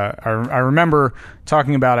was I remember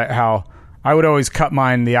talking about it, how I would always cut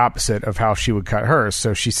mine the opposite of how she would cut hers.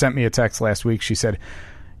 So she sent me a text last week. She said,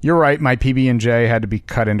 "You're right, my PB&J had to be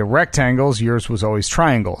cut into rectangles. Yours was always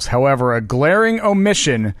triangles. However, a glaring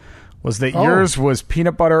omission was that yours was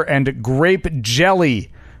peanut butter and grape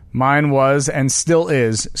jelly. Mine was, and still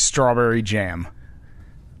is, strawberry jam."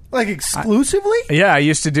 Like exclusively? I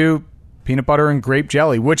used to do peanut butter and grape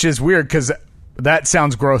jelly, which is weird because that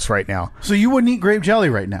sounds gross right now. So you wouldn't eat grape jelly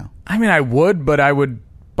right now? I mean, I would, but I would...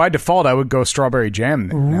 By default, I would go strawberry jam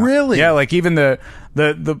now. Really? Yeah, like even the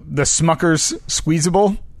Smucker's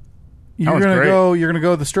squeezable. You're gonna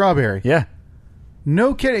go with the strawberry. Yeah.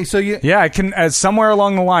 No kidding. So I can, as somewhere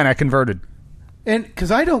along the line I converted. And because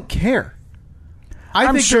I don't care.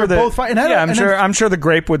 I'm think sure they're both fine. I'm sure the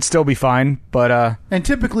grape would still be fine, but and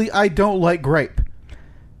typically I don't like grape.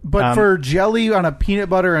 But for jelly on a peanut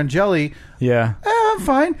butter and jelly, I'm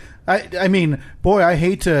fine. I mean, boy, I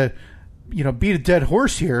hate to beat a dead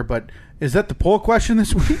horse here, but is that the poll question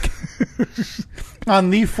this week? On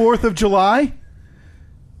the 4th of July?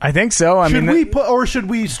 I think so. Should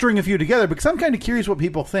we string a few together? Because I'm kind of curious what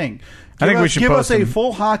people think. We should give post us a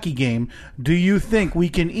full hockey game. Do you think we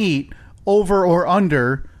can eat over or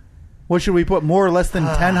under? What should we put? More or less than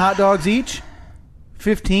 10 hot dogs each?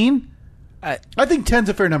 15? I think 10's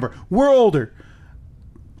a fair number. We're older.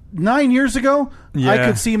 9 years ago, I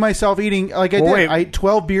could see myself eating like I did. Wait. I ate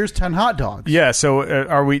 12 beers, 10 hot dogs. Yeah.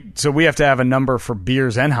 So we have to have a number for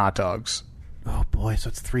beers and hot dogs. Oh boy, so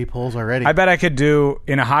it's 3 polls already. I bet I could do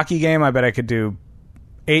in a hockey game. I bet I could do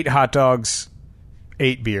 8 hot dogs,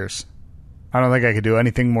 8 beers. I don't think I could do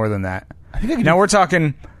anything more than that. I think I could. Now we're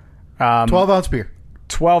talking 12-ounce beer.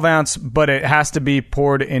 12-ounce, but it has to be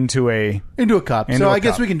poured into a cup. I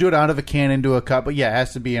guess we can do it out of a can into a cup, but it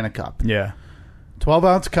has to be in a cup. Yeah.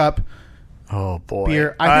 12-ounce cup. Oh boy!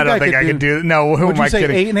 Beer. I don't think I could do. No, who am I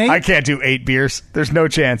kidding? 8 and 8? I can't do 8 beers. There's no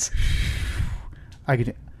chance. I could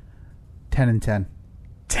do 10 and 10.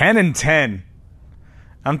 10 and 10.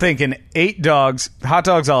 I'm thinking 8 dogs. Hot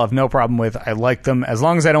dogs I'll have no problem with. I like them as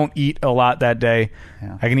long as I don't eat a lot that day.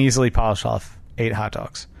 Yeah. I can easily polish off 8 hot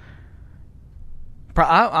dogs.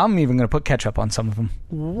 I'm even going to put ketchup on some of them.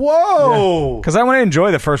 Whoa! Because I want to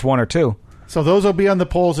enjoy the first 1 or 2. So those will be on the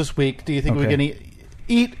polls this week. Do you think we can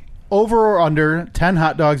eat over or under 10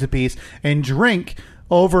 hot dogs apiece and drink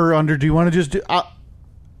over or under? Do you want to just do...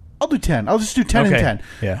 I'll do 10. I'll just do 10 and 10.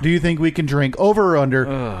 Yeah. Do you think we can drink over or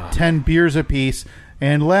under 10 beers apiece?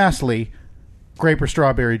 And lastly, grape or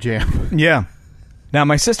strawberry jam. Yeah. Now,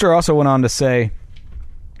 my sister also went on to say,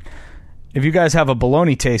 if you guys have a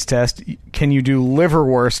bologna taste test, can you do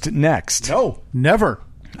liverwurst next? No, never.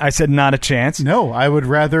 I said not a chance. No, I would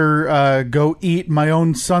rather go eat my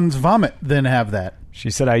own son's vomit than have that. She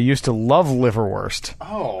said, I used to love liverwurst.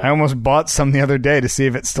 Oh. I almost bought some the other day to see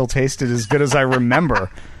if it still tasted as good as I remember.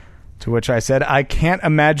 To which I said, I can't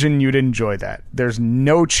imagine you'd enjoy that. There's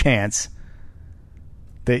no chance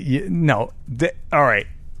that you... No. All right.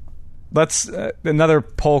 Let's... another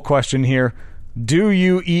poll question here. Do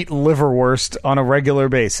you eat liverwurst on a regular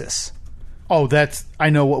basis? Oh, that's... I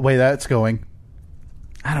know what way that's going.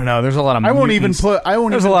 I don't know. There's a lot of...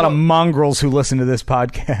 There's a lot of mongrels who listen to this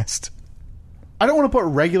podcast. I don't want to put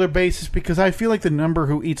regular basis because I feel like the number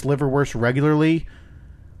who eats liverwurst regularly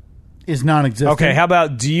is non-existent. Okay, how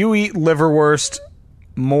about, do you eat liverwurst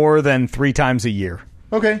more than 3 times a year?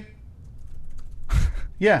 Okay.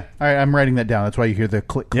 Yeah, I'm writing that down. That's why you hear the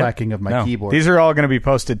clacking of my keyboard. These are all going to be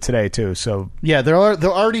posted today, too. So yeah, they'll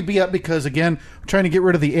already be up because, again, I'm trying to get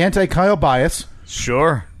rid of the anti-Kyle bias.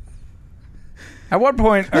 Sure. At what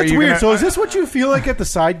point are you... That's weird. So is this what you feel like at the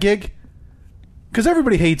side gig? Because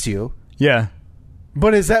everybody hates you. Yeah.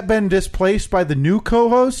 But has that been displaced by the new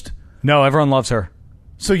co-host? No, everyone loves her.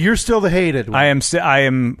 So you're still the hated one. I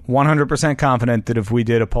am 100% confident that if we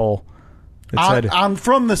did a poll that said... I'm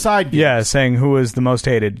from the side gig. Yeah, saying who is the most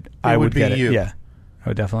hated, I would get you. it. Yeah, I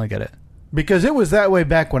would definitely get it. Because it was that way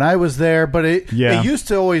back when I was there, but it used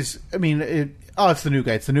to always... I mean, it's the new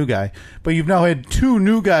guy. It's the new guy. But you've now had 2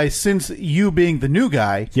 new guys since you being the new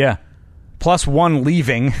guy. Yeah. Plus 1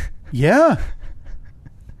 leaving. Yeah.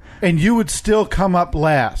 And you would still come up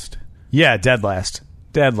last. Yeah, dead last.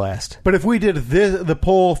 Dead last. But if we did the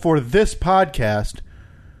poll for this podcast,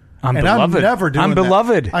 I'm beloved. I'm never doing I'm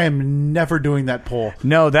beloved. I am never doing that poll.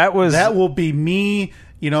 No, that will be me.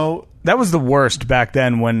 That was the worst back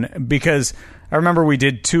then because I remember we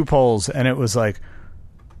did 2 polls and it was like,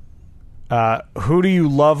 who do you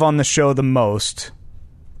love on the show the most?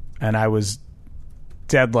 And I was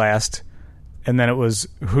dead last. And then it was,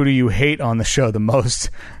 who do you hate on the show the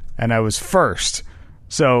most? And I was first.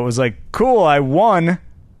 So it was like, cool, I won,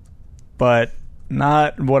 but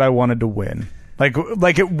not what I wanted to win.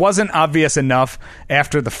 Like it wasn't obvious enough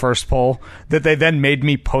after the first poll that they then made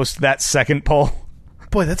me post that second poll.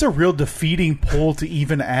 Boy, that's a real defeating poll to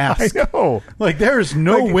even ask. I know. Like, there's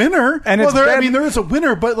no winner. And there is a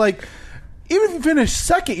winner, but like, even if you finish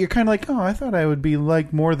second, you're kind of like, oh, I thought I would be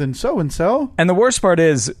like more than so-and-so. And the worst part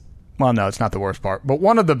is, well, no, it's not the worst part, but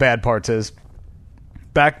one of the bad parts is,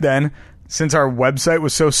 back then, since our website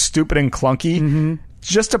was so stupid and clunky,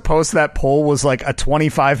 just to post that poll was like a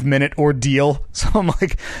 25-minute ordeal. So I'm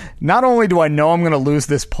like, not only do I know I'm going to lose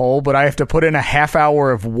this poll, but I have to put in a half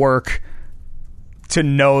hour of work to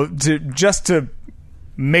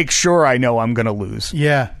make sure I know I'm going to lose.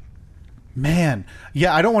 Yeah. Man.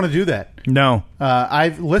 Yeah, I don't want to do that. No.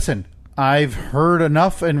 I've heard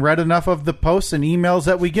enough and read enough of the posts and emails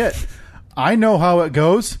that we get. I know how it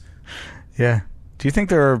goes. Yeah. Do you think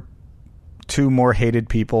there are 2 more hated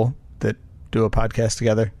people that do a podcast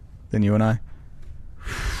together than you and I?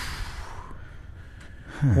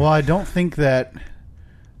 Well, I don't think that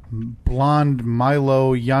blonde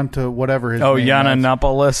Milo Yanta, whatever his name is.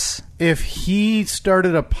 Yiannopoulos. If he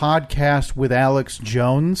started a podcast with Alex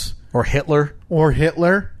Jones... Or Hitler.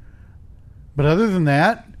 But other than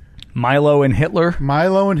that... Milo and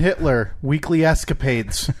Hitler, weekly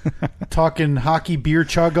escapades, talking hockey beer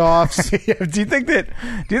chug-offs. Do you think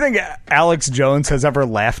Alex Jones has ever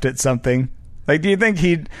laughed at something? Like, do you think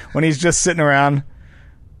when he's just sitting around,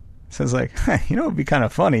 says like, it would be kind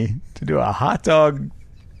of funny to do a hot dog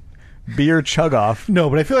beer chug-off? No,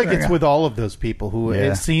 but I feel like it's with all of those people who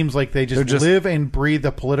it seems like they just live and breathe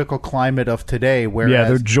the political climate of today. Whereas,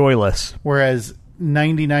 they're joyless. Whereas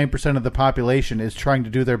 99% of the population is trying to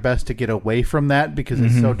do their best to get away from that because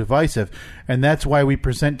it's so divisive. And that's why we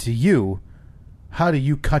present to you, how do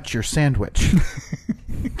you cut your sandwich?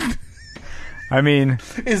 I mean...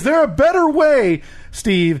 Is there a better way,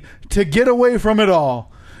 Steve, to get away from it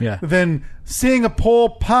all than seeing a poll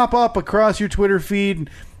pop up across your Twitter feed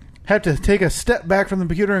and have to take a step back from the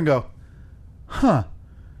computer and go,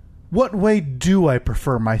 what way do I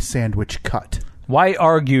prefer my sandwich cut? Why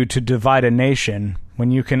argue to divide a nation when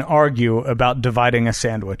you can argue about dividing a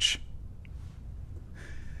sandwich?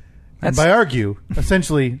 And by argue,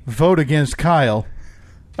 essentially vote against Kyle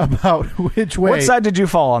about which way. What side did you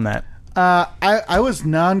fall on that? I was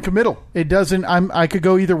non-committal. It doesn't. I could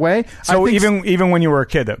go either way. So even when you were a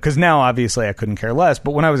kid, though, because now obviously I couldn't care less.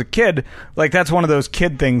 But when I was a kid, like that's one of those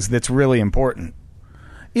kid things that's really important.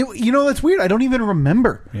 That's weird. I don't even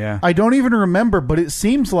remember. Yeah, I don't even remember. But it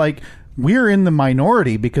seems like we're in the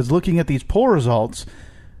minority because looking at these poll results,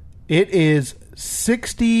 it is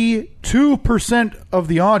 62% of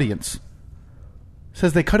the audience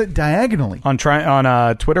says they cut it diagonally on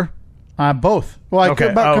Twitter. Both. Well,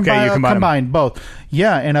 okay. You combined both.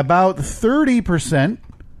 Yeah, and about 30%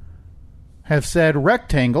 have said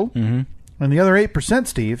rectangle, and the other 8%,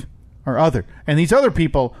 Steve, or other. And these other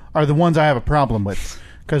people are the ones I have a problem with.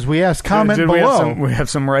 Because we asked comment Did below. We have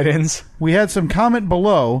some write-ins? We had some comment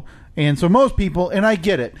below. And so most people, and I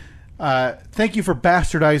get it, thank you for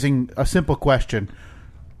bastardizing a simple question.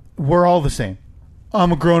 We're all the same.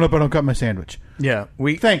 I'm a grown-up, I don't cut my sandwich. Yeah.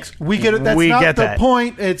 Thanks. We get it. That's not the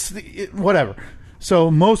point. It's whatever. So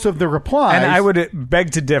most of the replies... And I would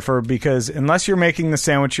beg to differ, because unless you're making the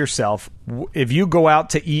sandwich yourself, if you go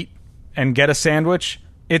out to eat and get a sandwich,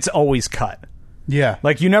 it's always cut. Yeah.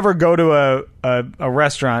 Like, you never go to a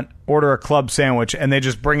restaurant, order a club sandwich, and they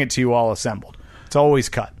just bring it to you all assembled. It's always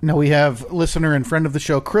cut. Now, we have listener and friend of the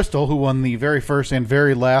show, Crystal, who won the very first and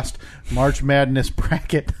very last March Madness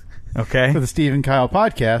bracket for the Steve and Kyle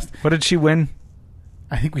podcast. What did she win?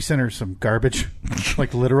 I think we sent her some garbage,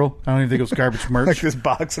 like literal. I don't even think it was garbage merch. Like this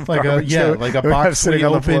box of like garbage. like a box we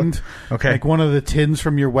opened. Okay. Like one of the tins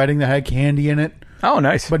from your wedding that had candy in it. Oh,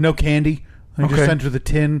 nice. But no candy. I just sent her the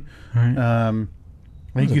tin. Right.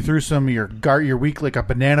 I think you threw some of your week, like a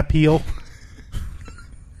banana peel.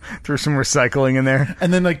 Threw some recycling in there.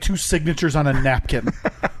 And then like 2 signatures on a napkin.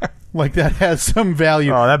 Like that has some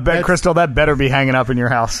value. Oh, Crystal, that better be hanging up in your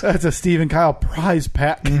house. That's a Steve and Kyle prize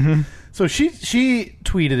pack. Mm-hmm. So she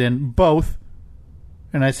tweeted in both,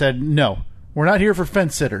 and I said, no, we're not here for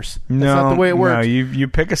fence sitters. That's not the way it works. No, you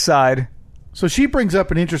pick a side. So she brings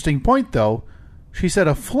up an interesting point, though. She said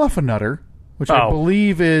a Fluffernutter, which I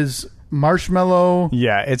believe is marshmallow.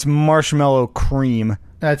 Yeah, it's marshmallow cream.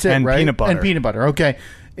 That's it, and right? Peanut butter. And peanut butter, okay.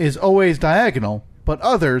 Is always diagonal, but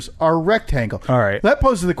others are rectangle. All right. That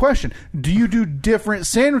poses the question, do you do different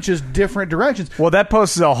sandwiches different directions? Well, that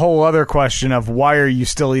poses a whole other question of why are you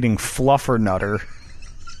still eating Fluffernutter?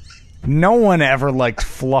 No one ever liked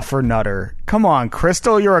Fluffernutter. Come on,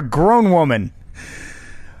 Crystal, you're a grown woman.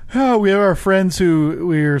 Oh, we have our friends who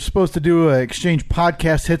we're supposed to do exchange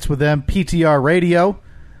podcast hits with them, PTR Radio.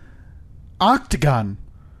 Octagon.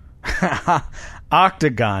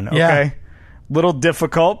 Octagon, okay. Yeah. Little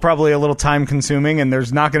difficult, probably a little time consuming, and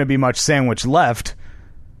there's not going to be much sandwich left.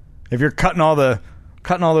 If you're cutting all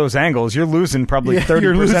those angles, you're losing probably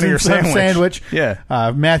 30% of your sandwich.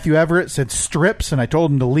 Yeah. Matthew Everett said strips, and I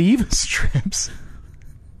told him to leave. Strips.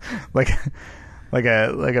 like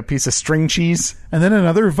a piece of string cheese. And then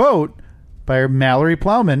another vote by Mallory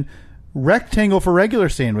Plowman: rectangle for regular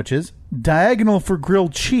sandwiches, diagonal for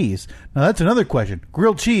grilled cheese. Now that's another question.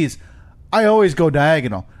 Grilled cheese, I always go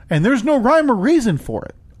diagonal. And there's no rhyme or reason for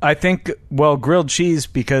it. I think, grilled cheese,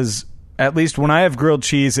 because at least when I have grilled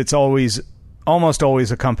cheese, it's almost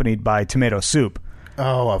always accompanied by tomato soup.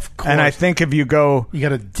 Oh, of course. And I think if you go... You got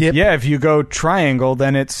to dip. Yeah, if you go triangle,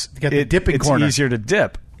 then it's corner. Easier to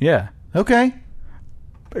dip. Yeah. Okay.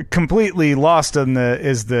 Completely lost on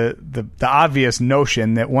the obvious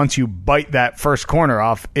notion that once you bite that first corner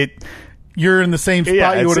off, you're in the same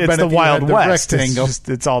spot you would have been at the Wild West. Rectangle.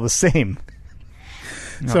 It's all the same.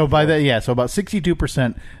 So about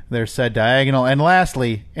 62% there said diagonal. And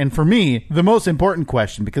lastly, and for me, the most important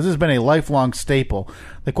question, because this has been a lifelong staple,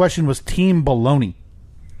 the question was team bologna.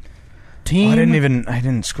 I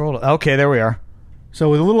didn't scroll. Okay, there we are.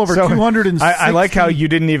 So with a little over 260. I like how you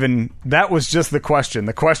didn't even... That was just the question.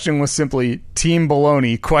 The question was simply team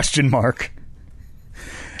bologna, ?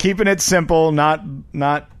 Keeping it simple, not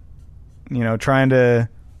trying to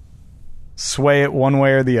sway it one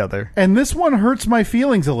way or the other. And this one hurts my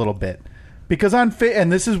feelings a little bit because and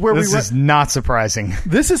this is where this is not surprising.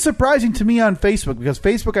 This is surprising to me on Facebook because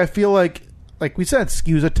Facebook, I feel like we said,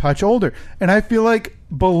 skews a touch older, and I feel like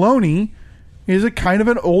bologna is a kind of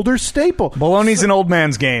an older staple. Bologna's an old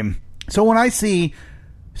man's game. So when I see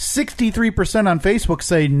 63% on Facebook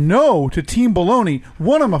say no to Team Bologna,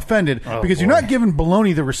 I'm offended because you're not giving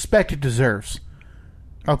bologna the respect it deserves.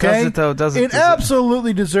 Okay? Does it, though? It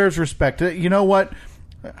absolutely deserves respect. You know what?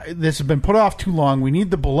 This has been put off too long. We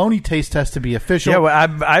need the bologna taste test to be official. Yeah,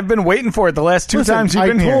 well, I've been waiting for it the last two times you've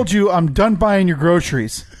been here. I told you I'm done buying your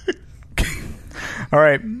groceries. All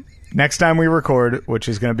right. Next time we record, which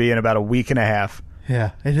is going to be in about a week and a half.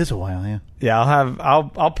 Yeah, it is a while, yeah. Yeah,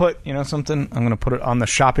 I'll put, something, I'm going to put it on the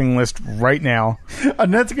shopping list right now.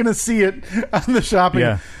 Annette's going to see it on the shopping.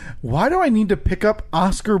 Yeah. Why do I need to pick up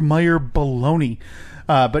Oscar Mayer bologna?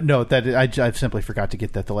 But no, that I simply forgot to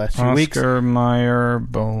get that the last 2 weeks. Oscar Mayer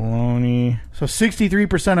bologna. So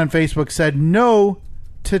 63% on Facebook said no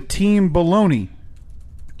to Team Bologna,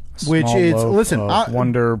 which is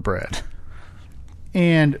Wonder Bread.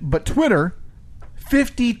 But Twitter,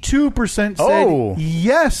 52% said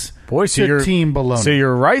yes to Team Bologna. So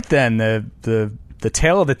you're right then. The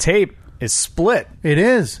tail of the tape is split. It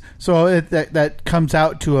is. So that comes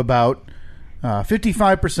out to about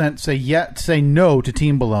 55% say no to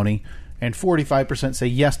Team Bologna, and 45% say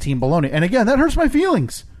yes, Team Bologna. And again, that hurts my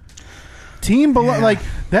feelings. Team Bologna, like,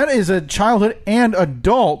 that is a childhood and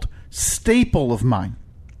adult staple of mine.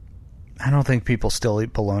 I don't think people still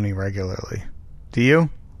eat bologna regularly. Do you?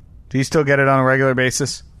 Do you still get it on a regular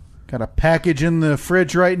basis? Got a package in the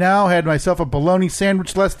fridge right now. Had myself a bologna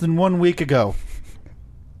sandwich less than 1 week ago.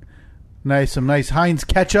 Some nice Heinz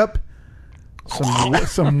ketchup.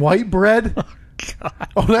 Some white bread.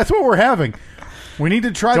 Oh, that's what we're having. We need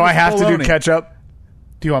to try. Do this I have bologna. to do ketchup?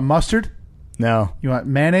 Do you want mustard? No. You want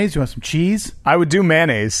mayonnaise? You want some cheese? I would do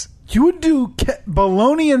mayonnaise. You would do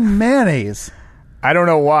bologna and mayonnaise. I don't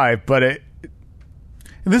know why, but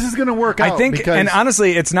this is going to work out. I think, because, and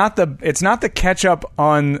honestly, it's not the ketchup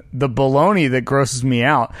on the bologna that grosses me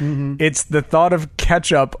out. Mm-hmm. It's the thought of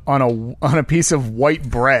ketchup on a piece of white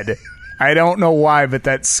bread. I don't know why, but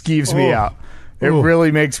that skeeves me out. It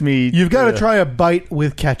really makes me... You've got to try a bite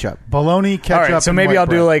with ketchup. Bologna, ketchup, all right, so maybe I'll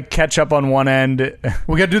do like ketchup on one end.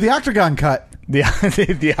 We got to do the octagon cut.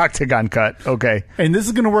 The octagon cut. Okay. And this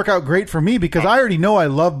is going to work out great for me because I already know I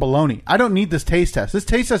love bologna. I don't need this taste test. This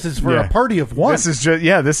taste test is for a party of one. This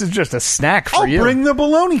is just a snack for you. I'll bring the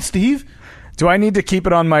bologna, Steve. Do I need to keep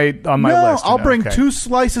it on my list? No, I'll bring 2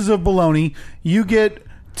 slices of bologna. You get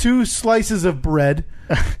 2 slices of bread.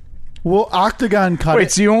 We'll octagon cut it.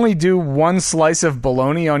 Wait, so you only do 1 slice of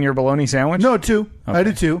bologna on your bologna sandwich? No, 2. Okay. I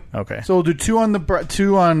do 2. Okay. So we'll do 2 on the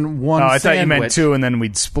 2 on one. Oh, I sandwich. thought you meant 2 and then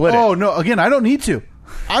we'd split it. Oh no! Again, I don't need to.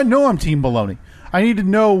 I know I'm Team Bologna. I need to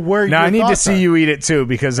know where. Now I need to see are. you eat it too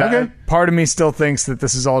because part of me still thinks that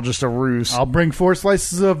this is all just a ruse. I'll bring 4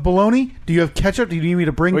 slices of bologna. Do you have ketchup? Do you need me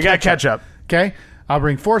to bring? We got ketchup. Okay. I'll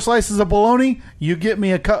bring 4 slices of bologna. You get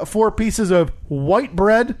me 4 pieces of white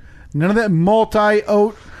bread. None of that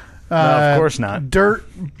multi-oat. No, of course not. Dirt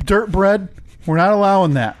bread. We're not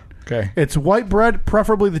allowing that. Okay. It's white bread,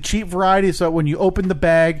 preferably the cheap variety, so that when you open the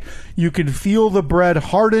bag, you can feel the bread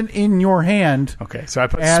harden in your hand. Okay, so I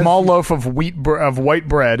put a small loaf of white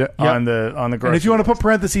bread on the grocery. And if you want to put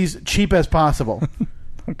parentheses, cheap as possible.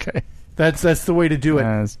 Okay. That's the way to do it.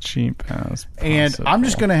 As cheap as possible. And I'm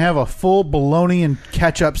just going to have a full bologna and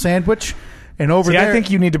ketchup sandwich. And over there, I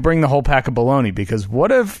think you need to bring the whole pack of bologna because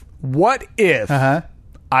what if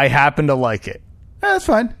I happen to like it? Yeah, that's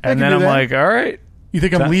fine. And then I'm like, all right. You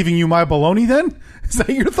think I'm leaving you my bologna then? Is that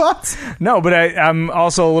your thoughts? No, but I'm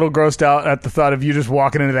also a little grossed out at the thought of you just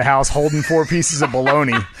walking into the house holding 4 pieces of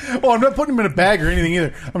bologna. Well, I'm not putting them in a bag or anything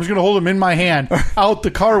either. I'm just going to hold them in my hand out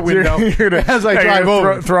the car window as I drive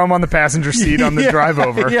over. Throw them on the passenger seat on the drive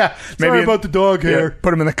over. Yeah. Sorry about the dog hair.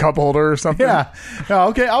 Put them in the cup holder or something. Yeah.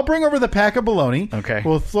 Okay, I'll bring over the pack of bologna. Okay.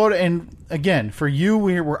 We'll float it. And again, for you,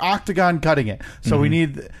 we're octagon cutting it. So we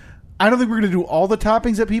need... I don't think we're going to do all the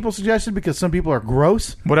toppings that people suggested because some people are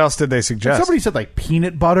gross. What else did they suggest? Somebody said like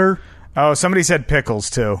peanut butter. Oh, somebody said pickles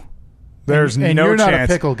too. There's and no you're chance. Not a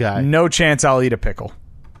pickle guy. No chance I'll eat a pickle.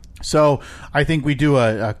 So I think we do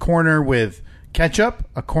a corner with ketchup,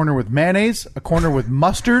 a corner with mayonnaise, a corner with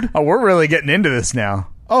mustard. Oh, we're really getting into this now.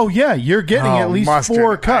 Oh yeah, you're getting at least mustard.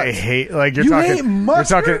 4 cuts. I hate hate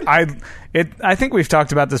mustard? You're talking. I think we've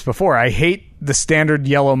talked about this before. I hate the standard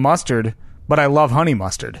yellow mustard, but I love honey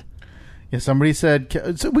mustard. Yeah, somebody said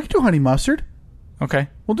so we can do honey mustard. Okay,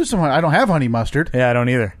 we'll do some. I don't have honey mustard. Yeah, I don't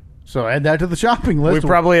either. So add that to the shopping list.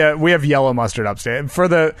 We have yellow mustard upstairs. For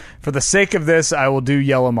the sake of this, I will do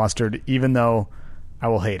yellow mustard, even though I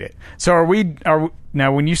will hate it. So are we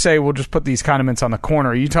now? When you say we'll just put these condiments on the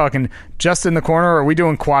corner, are you talking just in the corner, or are we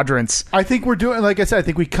doing quadrants? I think we're doing, like I said, I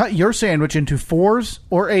think we cut your sandwich into 4s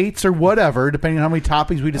or 8s or whatever, depending on how many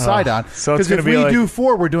toppings we decide on. So it's because if we do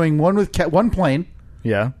 4, we're doing one with one plain.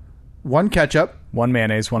 Yeah. 1 ketchup, 1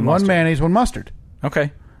 mayonnaise, 1 mustard. 1 mayonnaise, 1 mustard.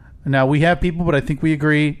 Okay. Now, we have people, but I think we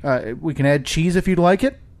agree. We can add cheese if you'd like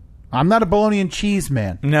it. I'm not a bologna and cheese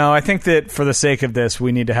man. No, I think that for the sake of this,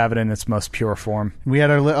 we need to have it in its most pure form. We had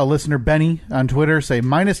a listener, Benny, on Twitter say,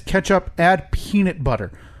 minus ketchup, add peanut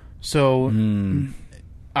butter. So,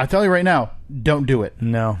 I'll tell you right now, don't do it.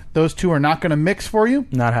 No. Those two are not going to mix for you.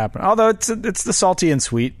 Not happening. Although it's the salty and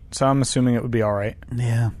sweet, so I'm assuming it would be all right.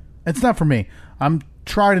 Yeah. It's not for me. I'm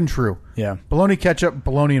tried and true. Yeah. Bologna ketchup,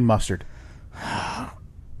 bologna and mustard. Oh,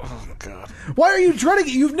 God. Why are you dreading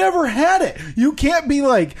it? You've never had it. You can't be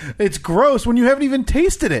like, it's gross when you haven't even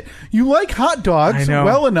tasted it. You like hot dogs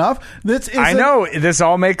well enough. I know. This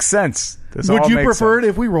all makes sense. Would you prefer it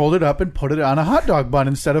if we rolled it up and put it on a hot dog bun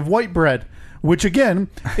instead of white bread? Which, again,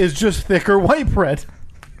 is just thicker white bread.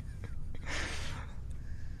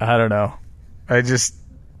 I don't know.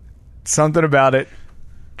 Something about it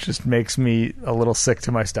just makes me a little sick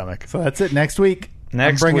to my stomach. So that's it. Next week,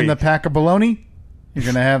 I'm bringing the pack of bologna. You're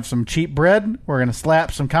going to have some cheap bread. We're going to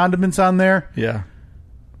slap some condiments on there. Yeah.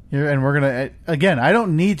 And we're gonna again. I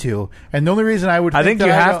don't need to, and the only reason I would, I think you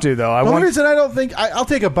have to though. The only reason I don't think I'll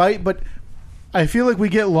take a bite, but I feel like we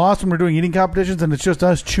get lost when we're doing eating competitions, and it's just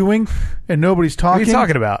us chewing and nobody's talking. What are you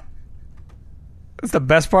talking about? That's the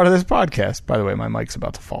best part of this podcast. By the way, my mic's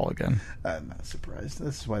about to fall again. I'm not surprised.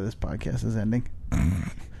 This is why this podcast is ending.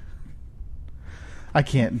 I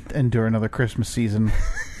can't endure another Christmas season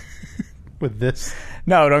with this.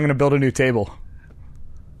 No, I'm going to build a new table.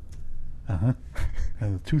 The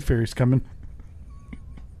Tooth Fairy's coming.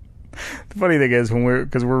 The funny thing is,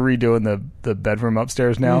 because we're redoing the bedroom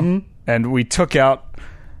upstairs now, and we took out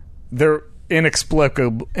their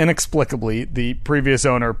inexplicably the previous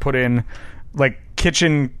owner put in like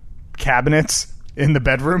kitchen cabinets in the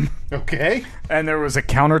bedroom. Okay, and there was a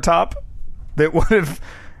countertop that would have,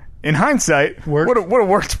 in hindsight, would have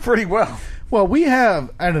worked pretty well. Well, we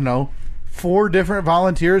have, I don't know, 4 different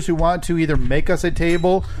volunteers who want to either make us a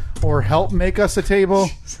table or help make us a table.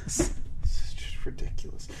 Jesus. This is just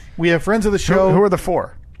ridiculous. We have friends of the show. Who are the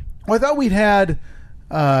 4? Well, I thought we'd had,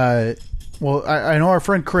 I know our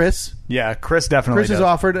friend Chris. Yeah, Chris definitely has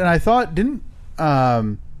offered, and I thought, didn't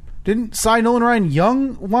Cy Nolan Ryan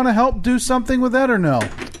Young want to help do something with that or no?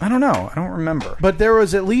 I don't know. I don't remember. But there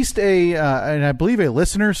was at least and I believe a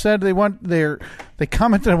listener said they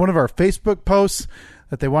commented on one of our Facebook posts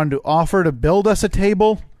that they wanted to offer to build us a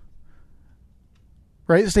table.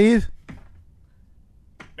 Right, Steve?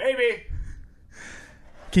 Maybe.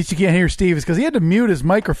 In case you can't hear Steve, it's because he had to mute his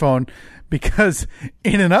microphone because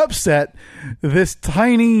in an upset, this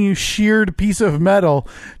tiny sheared piece of metal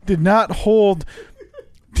did not hold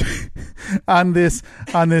on this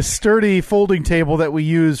sturdy folding table that we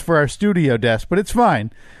use for our studio desk. But it's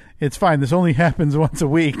fine. It's fine. This only happens once a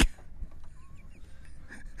week.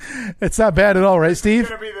 It's not bad at all, right, Steve? It's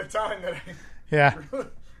going to be the time that I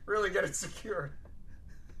really get it secured.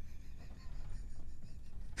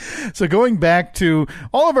 So going back to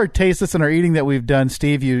all of our taste lists and our eating that we've done,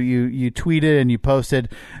 Steve, you tweeted and you posted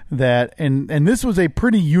that, and this was a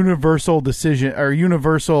pretty universal decision or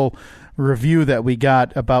universal review that we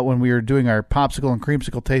got about when we were doing our popsicle and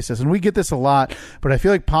creamsicle taste test. And we get this a lot, but I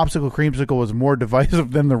feel like popsicle creamsicle was more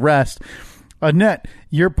divisive than the rest. Annette,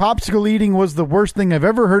 your popsicle eating was the worst thing I've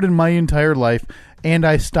ever heard in my entire life, and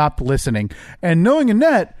I stopped listening. And knowing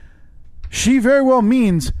Annette, she very well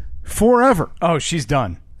means forever. Oh, she's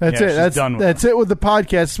done. That's it. That's it with the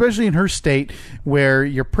podcast, especially in her state where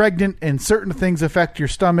you're pregnant and certain things affect your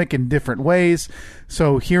stomach in different ways.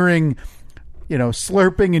 So hearing,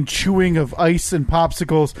 slurping and chewing of ice and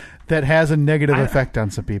popsicles, that has a negative effect on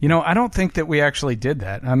some people. I don't think that we actually did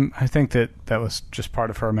that. I think that was just part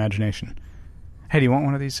of her imagination. Hey, do you want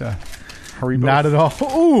one of these Haribo? Not at all.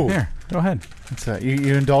 Ooh. Here, go ahead.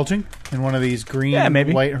 You indulging in one of these green,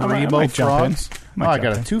 white Haribo frogs? I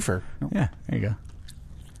got a twofer. Nope. Yeah, there you go.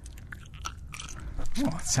 Oh,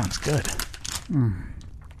 that sounds good.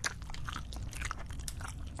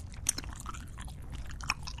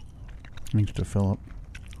 Thanks to Philip.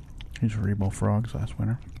 These Haribo frogs last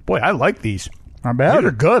winter. Boy, I like these. Not bad.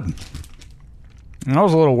 They're good. And I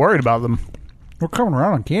was a little worried about them. We're coming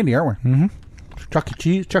around on candy, aren't we? Mm-hmm. Chuck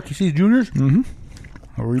E. Cheese Juniors? Mm-hmm.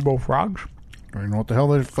 Haribo frogs. I don't know what the hell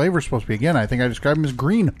the flavor's supposed to be. Again, I think I described them as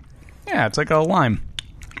green. Yeah, it's like a lime.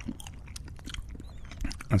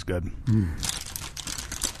 That's good.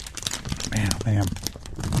 Man.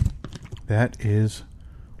 That is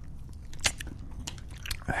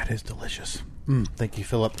delicious. Thank you,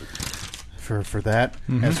 Philip, for that.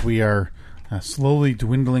 Mm-hmm. As we are slowly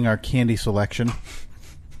dwindling our candy selection.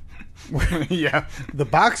 Yeah. The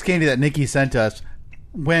box candy that Nikki sent us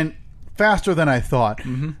went faster than I thought.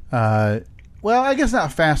 Mm-hmm. Well, I guess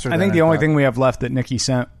not faster than I think the only thing we have left that Nikki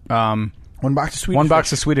sent... one box of Swedish One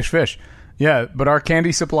box of Swedish fish. Yeah, but our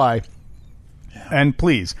candy supply... Yeah. And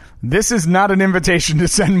please, this is not an invitation to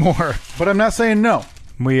send more. But I'm not saying no.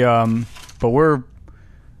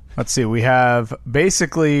 Let's see, we have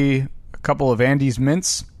basically a couple of Andy's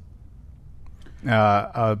mints,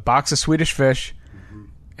 a box of Swedish fish,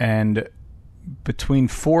 and between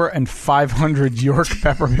 400 and 500 York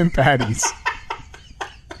peppermint patties.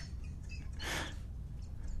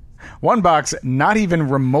 One box not even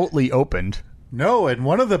remotely opened. No, and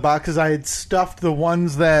one of the boxes I had stuffed the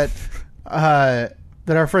ones that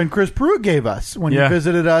our friend Chris Pruitt gave us when he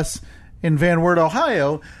visited us in Van Wert,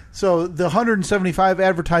 Ohio. So the 175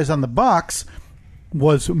 advertised on the box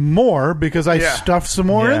was more because I stuffed some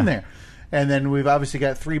more in there. And then we've obviously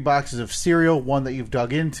got 3 boxes of cereal, one that you've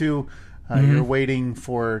dug into. You're waiting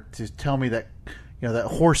to tell me that that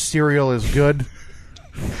horse cereal is good.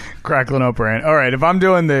 Crackling up, Rand. All right, if I'm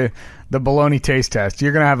doing the The bologna taste test.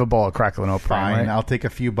 You're going to have a bowl of Crackling Oat Bran, Fine, right? I'll take a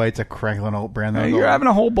few bites of Crackling Oat Bran. You're having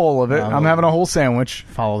a whole bowl of it. I'm having a whole sandwich.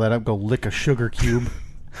 Follow that up. Go lick a sugar cube.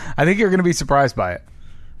 I think you're going to be surprised by it.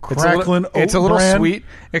 Crackling Oat Bran. It's a little sweet.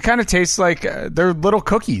 It kind of tastes like they're little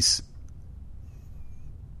cookies.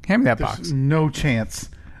 Hand me that box. No chance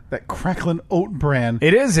that Crackling Oat Bran.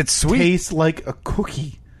 It is. It's sweet. Tastes like a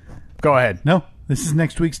cookie. Go ahead. No, this is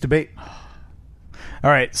next week's debate. All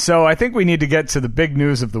right, so I think we need to get to the big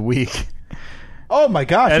news of the week. Oh my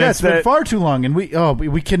gosh, it's been far too long, and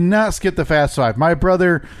we cannot skip the Fast Five. My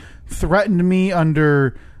brother threatened me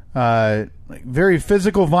under very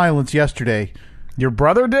physical violence yesterday. Your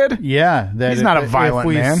brother did? Yeah, that he's not a violent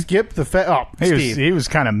man. Skip the he was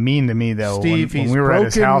kind of mean to me though. Steve, when we were at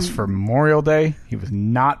his house for Memorial Day, he was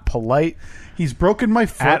not polite. He's broken my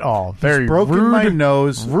foot at all. Very he's broken rude, my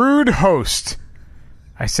nose. Rude host.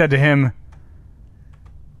 I said to him,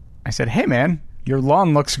 "Hey man, your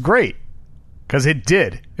lawn looks great." Because it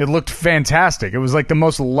did. It looked fantastic. It was like the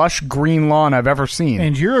most lush green lawn I've ever seen.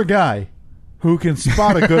 And you're a guy who can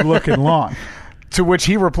spot a good-looking lawn. To which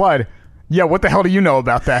he replied, "Yeah, what the hell do you know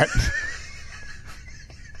about that?"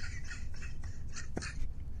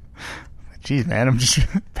 Jeez, man, I'm just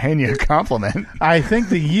paying you a compliment. I think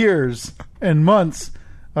the years and months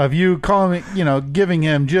of you calling it, giving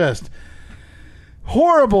him just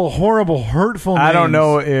horrible, hurtful names. I don't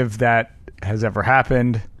know if that has ever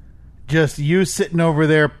happened. Just you sitting over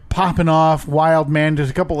there popping off, wild man. There's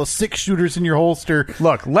a couple of 6-shooters in your holster.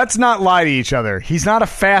 Look, let's not lie to each other. He's not a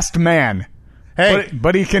fast man. Hey.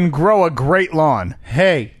 But he can grow a great lawn.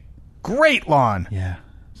 Hey. Great lawn. Yeah.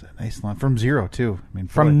 It's a nice lawn. From zero, too. I mean,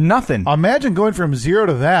 from nothing. Imagine going from 0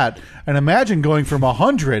 to that, and imagine going from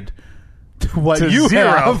 100 to what to you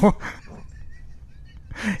 0. have.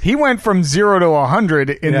 He went from 0 to 100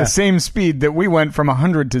 in the same speed that we went from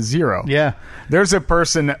 100 to 0. Yeah. There's a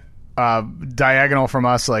person diagonal from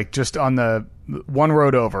us, like just on the one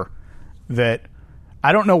road over, that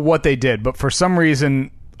I don't know what they did, but for some reason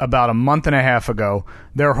about a month and a half ago,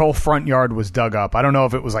 their whole front yard was dug up. I don't know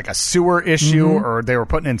if it was like a sewer issue or they were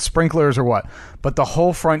putting in sprinklers or what, but the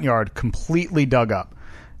whole front yard completely dug up.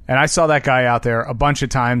 And I saw that guy out there a bunch of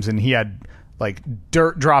times, and he had like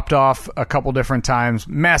dirt dropped off a couple different times,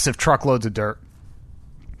 massive truckloads of dirt.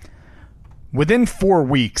 Within 4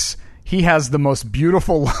 weeks, he has the most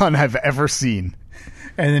beautiful lawn I've ever seen.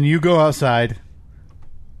 And then you go outside,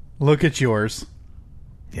 look at yours.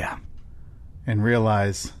 Yeah. And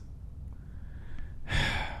realize...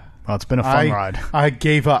 Well, it's been a fun ride. I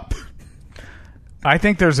gave up. I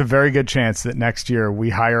think there's a very good chance that next year we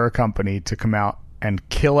hire a company to come out and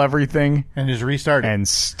kill everything. And just restart it. And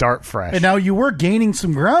start fresh. And now you were gaining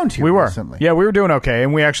some ground here recently. Yeah, we were doing okay.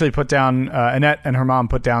 And we actually put down, Annette and her mom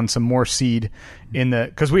put down some more seed in the,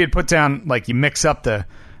 because we had put down, like, you mix up the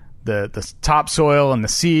topsoil and the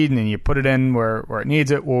seed, and then you put it in where it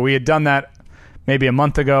needs it. Well, we had done that maybe a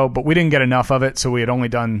month ago, but we didn't get enough of it, so we had only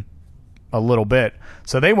done a little bit.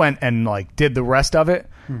 So they went and, like, did the rest of it.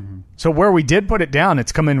 Mm-hmm. So where we did put it down,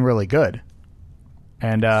 it's come in really good.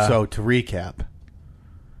 And so to recap,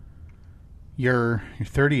 you're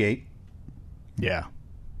 38. Yeah.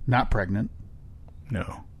 Not pregnant.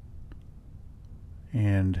 No.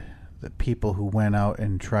 And the people who went out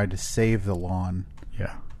and tried to save the lawn.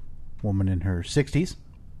 Yeah. Woman in her 60s.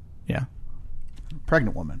 Yeah.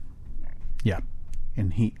 Pregnant woman. Yeah.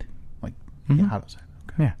 In heat. Like, how does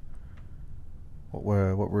that? Okay. Yeah. What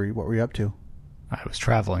were you up to? I was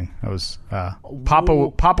traveling. I was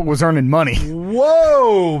Papa was earning money.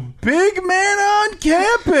 Whoa, big man on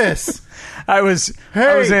campus. I was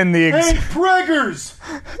in the Hey, preggers.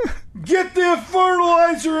 Get the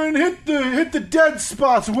fertilizer and hit the dead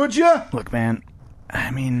spots, would you? Look, man.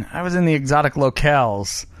 I mean, I was in the exotic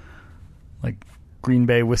locales, like Green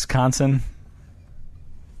Bay, Wisconsin,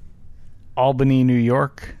 Albany, New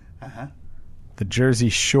York, the Jersey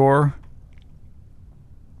Shore,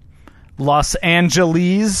 Los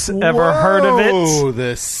Angeles. Ever heard of it?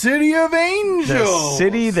 The city of angels. The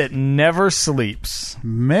city that never sleeps.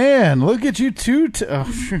 Man, look at you two.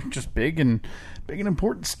 Just big and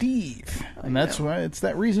important Steve. And that's why it's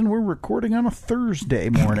that reason we're recording on a Thursday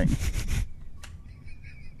morning.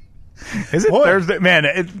 Is it Thursday?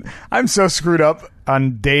 Man, I'm so screwed up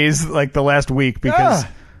on days like the last week because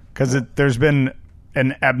there's been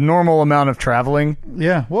an abnormal amount of traveling.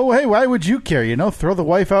 Yeah. Well, hey, why would you care? Throw the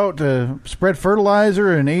wife out to spread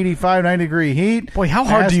fertilizer in 85, 90 degree heat. Boy, how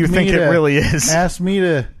hard do you think it really is? Ask me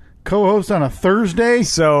to co-host on a Thursday.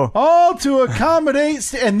 So all to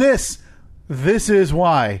accommodate. And this is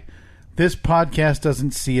why this podcast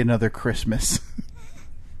doesn't see another Christmas.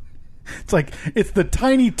 It's like, it's the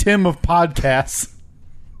Tiny Tim of podcasts.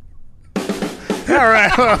 All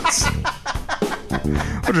right.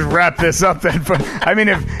 We'll just wrap this up then. I mean,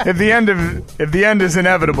 if the end is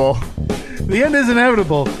inevitable. The end is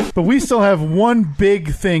inevitable, but we still have one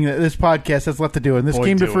big thing that this podcast has left to do, and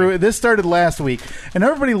this started last week, and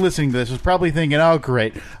everybody listening to this was probably thinking, oh,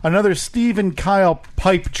 great, another Steve and Kyle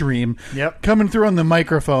pipe dream coming through on the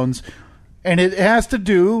microphones, and it has to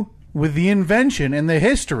do with the invention and the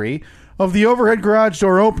history of the overhead garage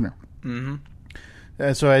door opener. Mm-hmm.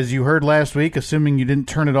 So as you heard last week, assuming you didn't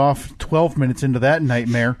turn it off 12 minutes into that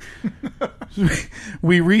nightmare,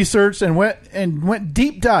 we researched and went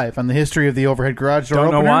deep dive on the history of the overhead garage door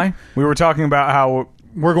opener. Don't know why. We were talking about how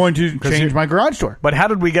we're going to change my garage door. But how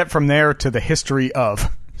did we get from there to the history of?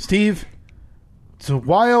 Steve, it's a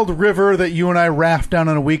wild river that you and I raft down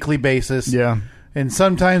on a weekly basis. Yeah. And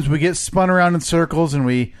sometimes we get spun around in circles and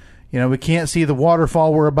we can't see the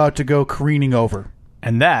waterfall we're about to go careening over.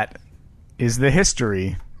 And that is the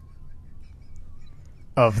history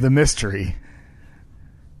of the mystery.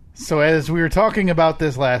 So as we were talking about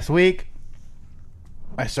this last week,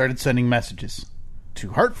 I started sending messages to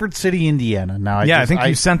Hartford City, Indiana. Now, I think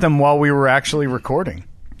you sent them while we were actually recording.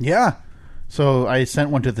 Yeah. So I sent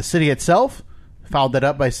one to the city itself, followed that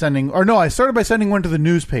up by I started by sending one to the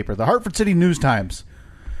newspaper, the Hartford City News-Times.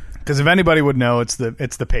 Because if anybody would know, it's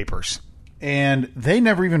the papers. And they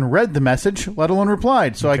never even read the message, let alone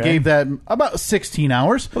replied. So I gave that about 16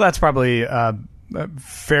 hours. Well, that's probably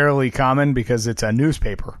fairly common because it's a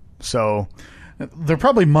newspaper. So they're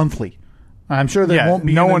probably monthly. I'm sure they won't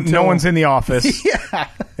be. No one's in the office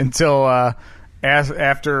until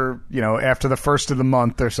after the first of the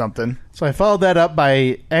month or something. So I followed that up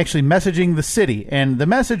by actually messaging the city, and the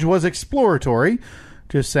message was exploratory,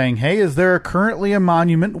 just saying, "Hey, is there currently a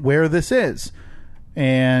monument where this is?"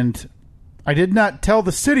 And I did not tell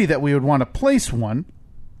the city that we would want to place one.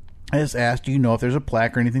 I just asked, do you know if there's a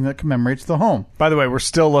plaque or anything that commemorates the home? By the way, we're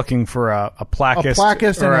still looking for a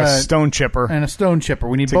plaquist or a stone chipper. And a stone chipper.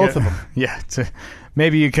 We need both of them. Yeah.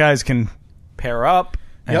 Maybe you guys can pair up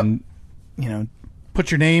and, put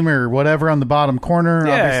your name or whatever on the bottom corner.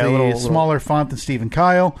 Yeah, obviously, a smaller font than Steve and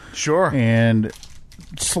Kyle. Sure. And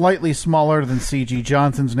slightly smaller than C.G.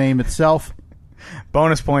 Johnson's name itself.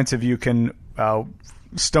 Bonus points if you can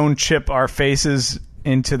stone chip our faces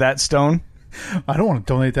into that stone. I don't want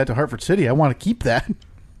to donate that to Hartford City. I want to keep that.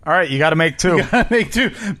 All right, you got to make two. You got to make two.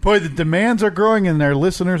 Boy, the demands are growing and their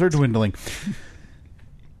listeners are dwindling.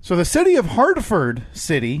 So the city of Hartford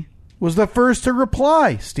City was the first to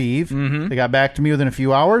reply, Steve. Mm-hmm. They got back to me within a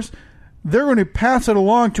few hours. They're going to pass it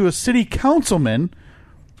along to a city councilman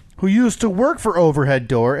who used to work for Overhead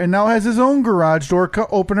Door and now has his own garage door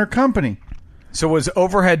opener company. So was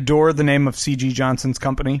Overhead Door the name of C.G. Johnson's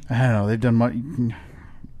company? I don't know. They've done much.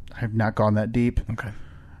 I have not gone that deep. Okay.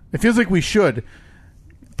 It feels like we should.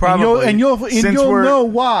 Probably. And you'll know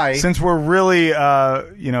why. Since we're really,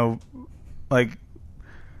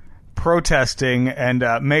 protesting and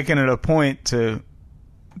making it a point to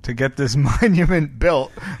get this monument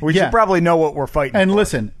built, we should probably know what we're fighting for. And for.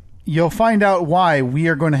 Listen, you'll find out why we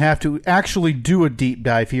are going to have to actually do a deep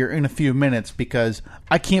dive here in a few minutes because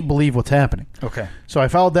I can't believe what's happening. Okay. So I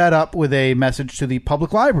followed that up with a message to the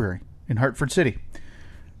public library in Hartford City.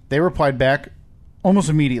 They replied back almost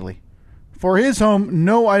immediately. For his home,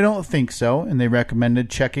 no, I don't think so, and they recommended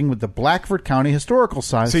checking with the Blackford County Historical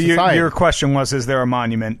Society. So your question was, is there a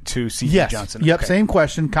monument to C.G. Johnson? Yep, same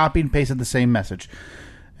question, copied and pasted the same message.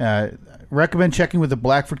 Recommend checking with the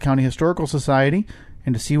Blackford County Historical Society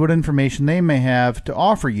and to see what information they may have to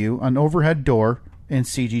offer you on Overhead Door and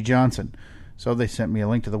C.G. Johnson. So they sent me a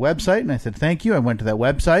link to the website, and I said, thank you. I went to that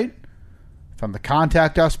website, found the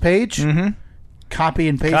Contact Us page, copy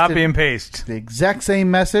and paste the exact same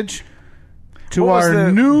message to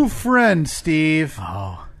our new friend, Steve.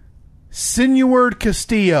 Oh. Sinuard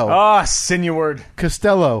Castillo. Oh, Sinuard.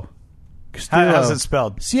 Costello. How's it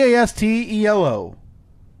spelled? Castelo.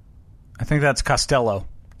 I think that's Costello.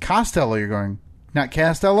 Costello, you're going. Not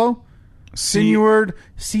Castello? Sinuard,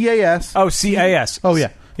 C-A-S. Oh, C-A-S. Oh,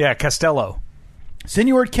 yeah. Yeah, Costello.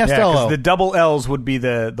 Sinuard Costello. Yeah, the double L's would be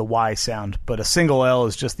the Y sound, but a single L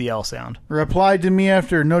is just the L sound. Replied to me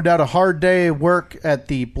after no doubt a hard day of work at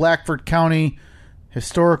the Blackford County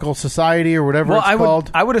Historical Society or whatever it's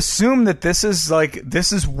called. I would assume that this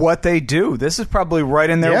is what they do. This is probably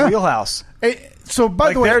right in their wheelhouse. So,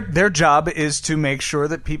 by the way, their job is to make sure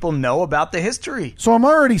that people know about the history. So I'm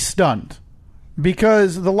already stunned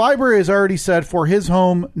because the library has already said for his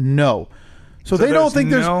home, no. So they don't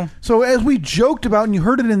think there's... So as we joked about, and you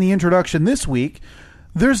heard it in the introduction this week,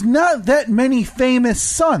 there's not that many famous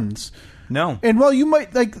sons. No. And while you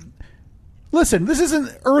might, listen, this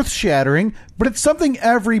isn't earth-shattering, but it's something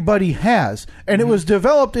everybody has. And it was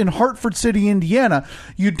developed in Hartford City, Indiana.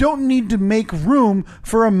 You don't need to make room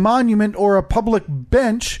for a monument or a public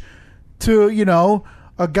bench to,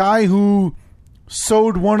 a guy who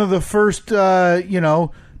sewed one of the first,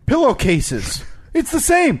 pillowcases. It's the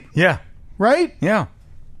same. Yeah. Right? Yeah.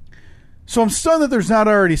 So I'm stunned that there's not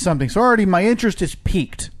already something. So already my interest is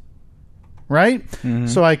piqued. Right? Mm-hmm.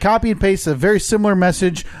 So I copy and paste a very similar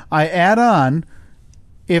message. I add on,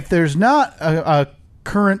 if there's not a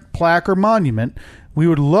current plaque or monument, we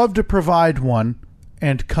would love to provide one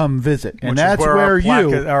and come visit. And that's where our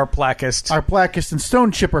plaquist and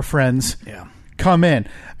stone chipper friends come in.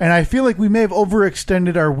 And I feel like we may have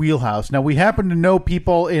overextended our wheelhouse. Now, we happen to know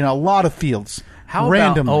people in a lot of fields.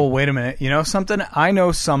 Randomly. Oh, wait a minute. You know something? I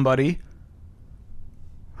know somebody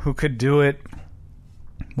who could do it.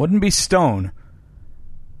 Wouldn't be stone,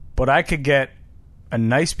 but I could get a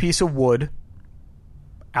nice piece of wood,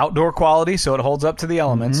 outdoor quality, so it holds up to the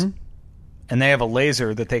elements, and they have a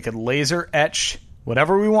laser that they could laser etch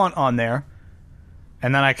whatever we want on there,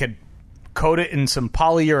 and then I could coat it in some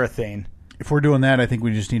polyurethane. If we're doing that, I think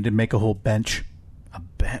we just need to make a whole bench. A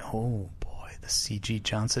bench? Oh, boy, the C.G.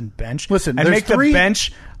 Johnson bench. Listen, and make the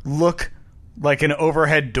bench look like an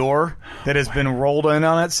overhead door that has been rolled in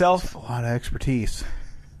on itself. That's a lot of expertise.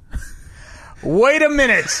 Wait a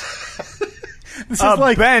minute. This is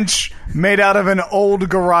like bench made out of an old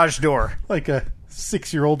garage door. Like a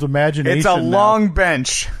 6-year-old's imagination. It's a long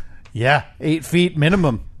bench. Yeah, 8 feet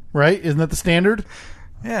minimum, right? Isn't that the standard?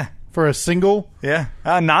 Yeah. For a single? Yeah.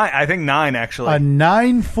 9. I think 9, actually. A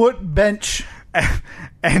 9-foot bench.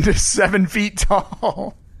 And 7 feet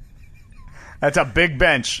tall. That's a big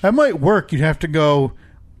bench. That might work. You'd have to go,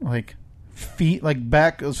 feet,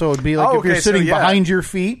 back. So it'd be like if you're sitting behind your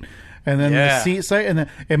feet. And then the seat side, and then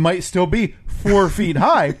it might still be 4 feet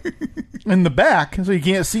high in the back, so you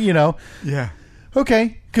can't see, Yeah.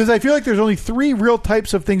 Okay, because I feel like there's only 3 real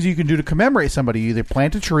types of things you can do to commemorate somebody. You either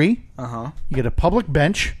plant a tree, you get a public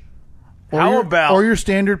bench, or your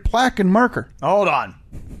standard plaque and marker. Hold on.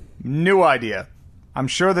 New idea. I'm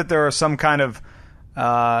sure that there are some kind of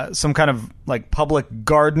public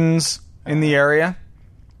gardens in the area.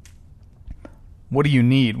 What do you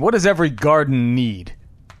need? What does every garden need?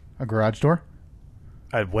 A garage door?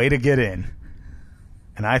 A way to get in.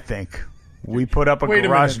 And I think we put up a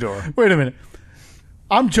garage door. Wait a minute.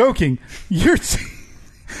 I'm joking. You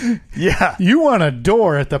want a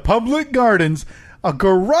door at the public gardens, a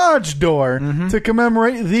garage door to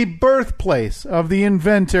commemorate the birthplace of the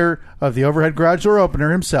inventor of the overhead garage door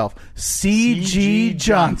opener himself, C.G.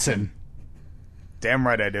 Johnson. Damn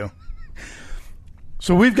right I do.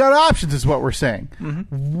 So we've got options, is what we're saying.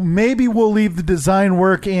 Maybe we'll leave the design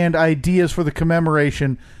work and ideas for the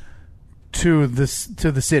commemoration to the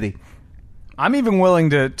city. I'm even willing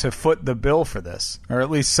to foot the bill for this, or at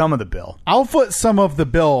least some of the bill. I'll foot some of the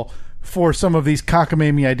bill for some of these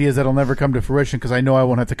cockamamie ideas that'll never come to fruition because I know I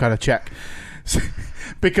won't have to cut a check.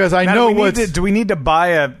 Because I know do we need to buy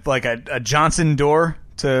a Johnson door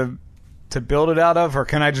to build it out of, or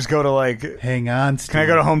can I just go to hang on, Steve. Can I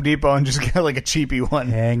go to Home Depot and just get a cheapy one?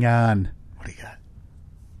 Hang on. What do you got?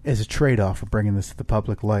 As a trade-off for bringing this to the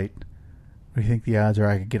public light, what do you think the odds are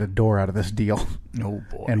I could get a door out of this deal? Oh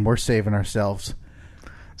boy. And we're saving ourselves.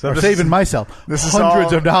 So myself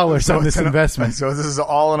hundreds of dollars on this investment. So this is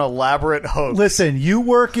all an elaborate hoax. Listen, you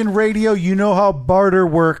work in radio. You know how barter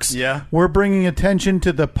works. Yeah. We're bringing attention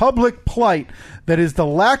to the public plight that is the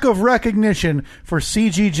lack of recognition for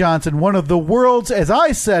C.G. Johnson, one of the world's, as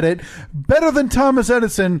I said it, better than Thomas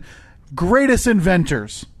Edison, greatest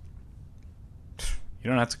inventors. You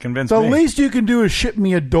don't have to convince me. The least you can do is ship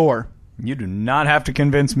me a door. You do not have to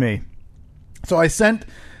convince me. So I sent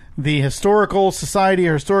the Historical Society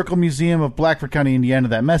or Historical Museum of Blackford County, Indiana,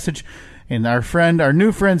 that message. And our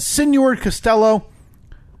new friend, Senor Costello,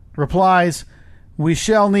 replies, "We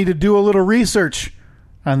shall need to do a little research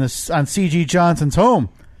on C.G. Johnson's home."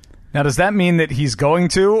 Now, does that mean that he's going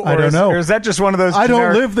to? Or I don't know. Or is that just one of those I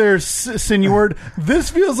don't live there, Senor.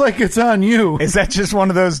 This feels like it's on you. Is that just one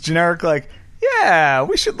of those generic, yeah,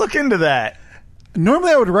 we should look into that?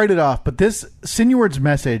 Normally I would write it off, but this Senor's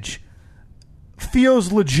message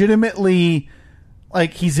feels legitimately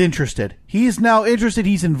like he's interested. He's now interested.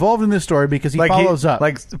 He's involved in this story because he follows up.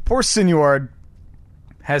 Poor Senor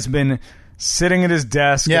has been sitting at his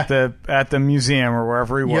desk at the museum or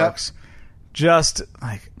wherever he works, just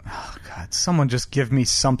oh God, someone just give me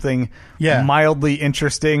something mildly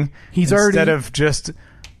interesting. Instead of just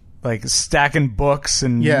stacking books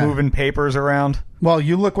and moving papers around. Well,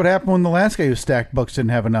 you look what happened when the last guy who stacked books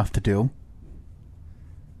didn't have enough to do.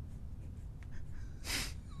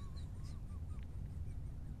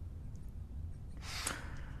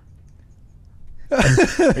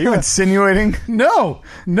 Are you insinuating? No,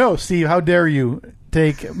 Steve. How dare you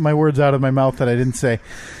take my words out of my mouth that I didn't say?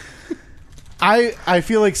 I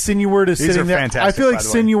feel like Sinuward is sitting there. I feel like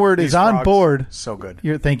Sinuward is on board. So good.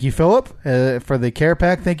 Thank you, Philip, for the care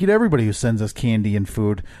pack. Thank you to everybody who sends us candy and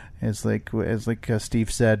food. As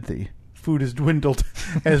Steve said, the food has dwindled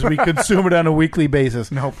as we consume it on a weekly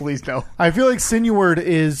basis. No, please no. I feel like Sinuward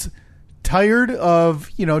is tired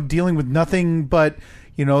of dealing with nothing but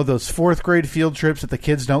those fourth grade field trips that the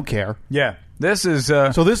kids don't care. Yeah. This is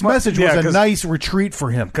so this message was a nice retreat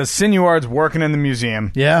for him because Sinuward's working in the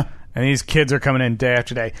museum. Yeah. And these kids are coming in day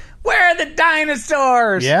after day. Where are the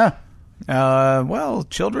dinosaurs? Yeah. Well,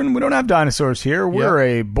 children, we don't have dinosaurs here. We're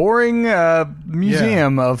a boring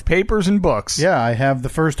museum of papers and books. Yeah, I have the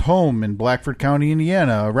first home in Blackford County,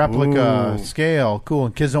 Indiana, a replica scale. Cool,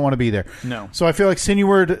 and kids don't want to be there. No. So I feel like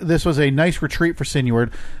Sinuward, this was a nice retreat for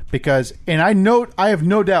Sinuward because, and I have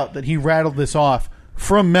no doubt that he rattled this off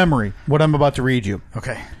from memory, what I'm about to read you.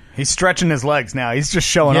 Okay. He's stretching his legs now. He's just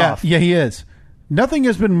showing off. Yeah, he is. Nothing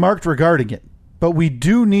has been marked regarding it, but we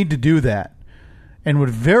do need to do that and would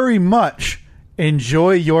very much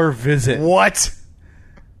enjoy your visit. What?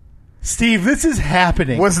 Steve, this is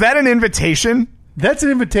happening. Was that an invitation? That's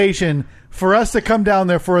an invitation for us to come down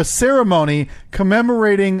there for a ceremony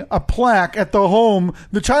commemorating a plaque at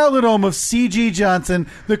the childhood home of C.G. Johnson,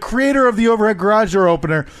 the creator of the overhead garage door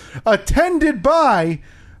opener, attended by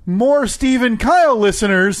more Steve and Kyle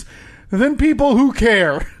listeners than people who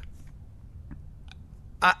care.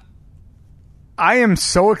 I am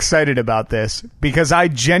so excited about this because I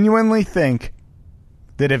genuinely think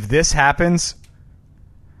that if this happens,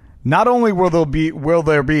 not only will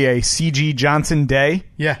there be a C.G. Johnson Day,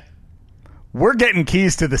 we're getting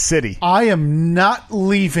keys to the city. I am not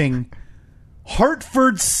leaving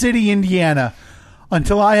Hartford City, Indiana,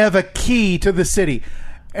 until I have a key to the city.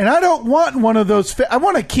 And I don't want one of those. I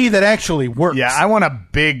want a key that actually works. Yeah, I want a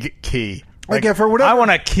big key. Like for whatever. I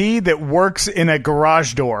want a key that works in a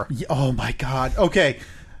garage door. Oh my God. Okay.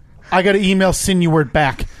 I got to email Sinuward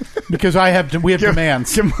back because we have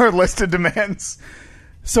demands. Give him our list of demands.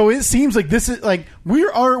 So it seems like this is like we've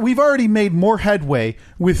already made more headway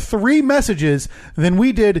with 3 messages than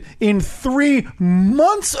we did in 3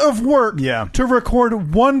 months of work to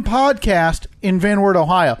record one podcast in Van Wert,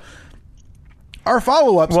 Ohio. Our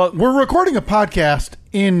follow-ups, we're recording a podcast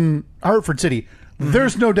in Hartford City. Mm-hmm.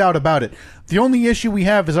 There's no doubt about it. The only issue we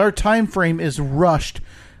have is our time frame is rushed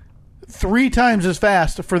 3 times as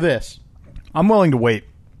fast for this. I'm willing to wait.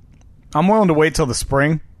 I'm willing to wait till the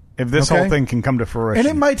spring if this whole thing can come to fruition.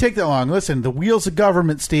 And it might take that long. Listen, the wheels of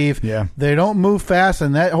government, Steve, they don't move fast,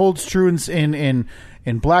 and that holds true in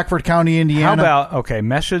Blackford County, Indiana. How about,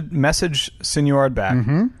 message Sinuward back.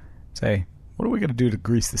 Mm-hmm. Say, what are we going to do to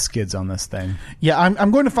grease the skids on this thing? Yeah,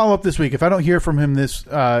 I'm going to follow up this week. If I don't hear from him this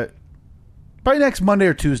by next Monday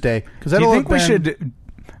or Tuesday. Do you think we should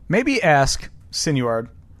maybe ask Sinuward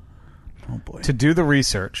to do the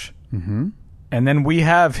research, and then we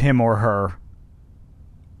have him or her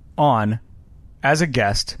on as a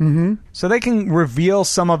guest, so they can reveal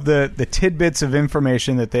some of the tidbits of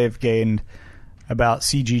information that they've gained about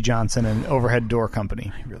C.G. Johnson and Overhead Door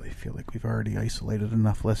Company. I really feel like we've already isolated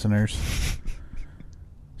enough listeners.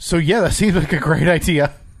 So yeah, that seems like a great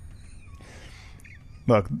idea.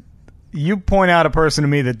 Look, you point out a person to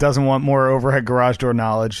me that doesn't want more overhead garage door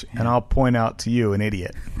knowledge, and I'll point out to you an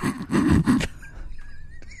idiot.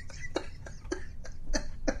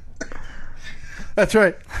 That's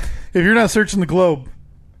right. If you're not searching the globe,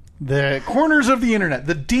 the corners of the internet,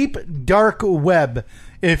 the deep, dark web,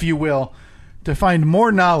 if you will, to find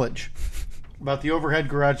more knowledge about the overhead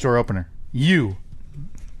garage door opener, you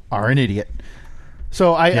are an idiot.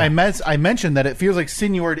 So I mentioned that it feels like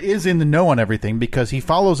Sinuward is in the know on everything because he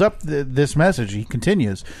follows up this message. He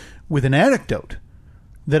continues with an anecdote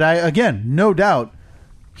that again, no doubt,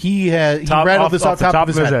 he rattled this off the top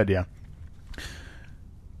of his head. Yeah.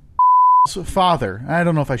 Father, I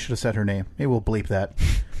don't know if I should have said her name. Maybe we'll bleep that.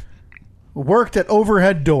 Worked at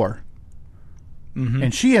Overhead Door. Mm-hmm.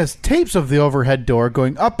 And she has tapes of the overhead door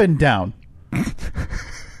going up and down.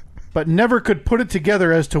 But never could put it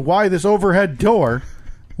together as to why this overhead door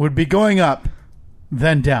would be going up,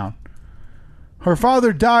 then down. Her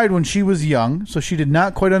father died when she was young, so she did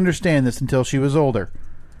not quite understand this until she was older.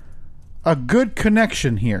 A good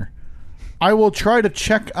connection here. I will try to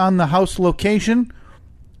check on the house location.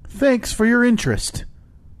 Thanks for your interest.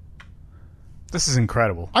 This is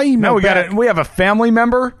incredible. We have a family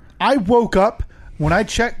member. I woke up when I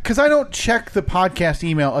checked, because I don't check the podcast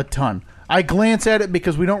email a ton. I glance at it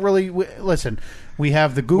because we don't really listen. We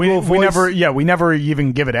have the Google Voice. We never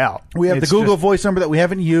even give it out. We have the Google Voice number that we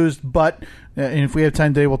haven't used, but and if we have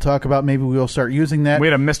time today, we'll talk about maybe we'll start using that. We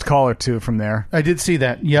had a missed call or two from there. I did see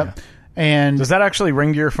that. Yep. Yeah. And does that actually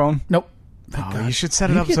ring to your phone? Nope. Oh, you should set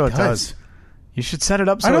it up so it does. You should set it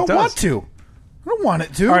up so it does. I don't want to. I don't want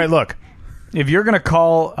it to. All right, look. If you're going to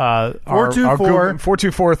call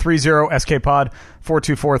 424-30-SK-POD,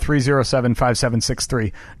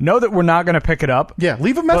 424-307-5763, know that we're not going to pick it up. Yeah,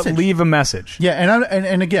 leave a message. But leave a message. Yeah,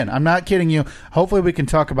 and again, I'm not kidding you. Hopefully we can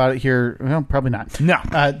talk about it here. Well, probably not. No.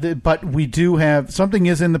 But we do have, something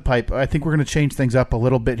is in the pipe. I think we're going to change things up a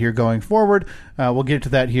little bit here going forward. We'll get to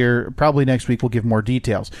that here. Probably next week we'll give more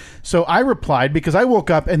details. So I replied because I woke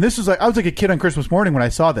up, and this is like, I was like a kid on Christmas morning when I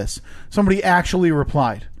saw this. Somebody actually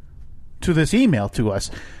replied to this email to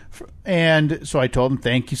us. And so I told him,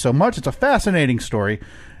 thank you so much. It's a fascinating story.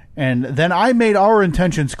 And then I made our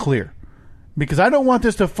intentions clear because I don't want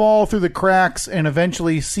this to fall through the cracks and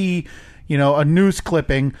eventually see, a news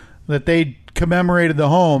clipping that they commemorated the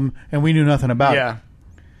home and we knew nothing about it.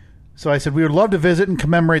 So I said, we would love to visit and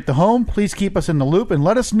commemorate the home. Please keep us in the loop and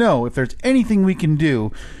let us know if there's anything we can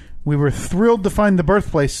do. We were thrilled to find the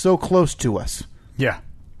birthplace so close to us. Yeah.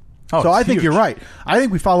 So I think you're right. I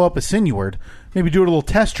think we follow up with Sinuard. Maybe do a little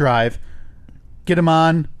test drive, get him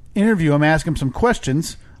on, interview him, ask him some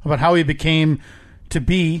questions about how he became to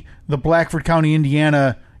be the Blackford County,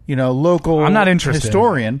 Indiana, local I'm not interested.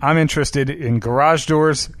 Historian. I'm interested in garage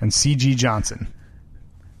doors and C.G. Johnson.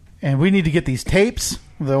 And we need to get these tapes,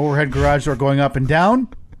 the overhead garage door going up and down.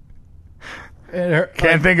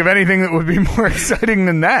 Can't think of anything that would be more exciting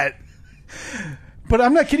than that. But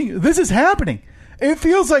I'm not kidding. This is happening. It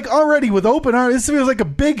feels like already with open arms. This feels like a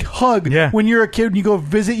big hug when you're a kid and you go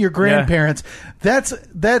visit your grandparents. Yeah.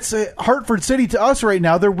 That's Hartford City to us right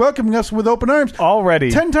now. They're welcoming us with open arms.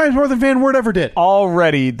 Already. 10 times more than Van Wert ever did.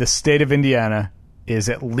 Already the state of Indiana is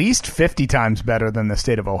at least 50 times better than the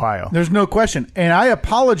state of Ohio. There's no question. And I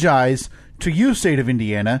apologize to you, state of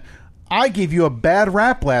Indiana. I gave you a bad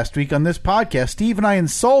rap last week on this podcast. Steve and I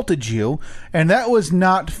insulted you, and that was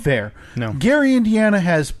not fair. No. Gary, Indiana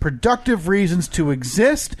has productive reasons to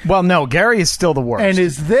exist. Well, no, Gary is still the worst. And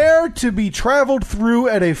is there to be traveled through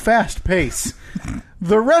at a fast pace.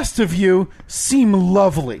 The rest of you seem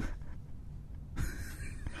lovely.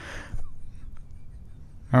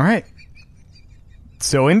 All right.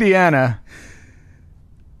 So, Indiana,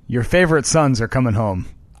 your favorite sons are coming home.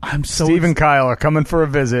 Steve and Kyle are coming for a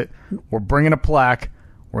visit. We're bringing a plaque.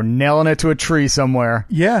 We're nailing it to a tree somewhere.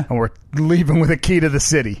 Yeah. And we're leaving with a key to the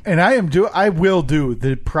city. And I will do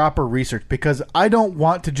the proper research because I don't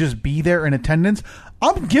want to just be there in attendance.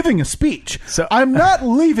 I'm giving a speech. So I'm not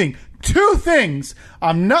leaving. Two things.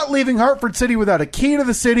 I'm not leaving Hartford City without a key to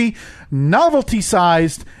the city, novelty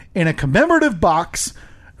sized, in a commemorative box.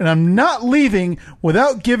 And I'm not leaving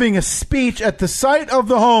without giving a speech at the site of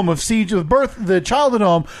the home of the childhood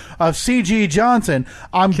home of C.G. Johnson.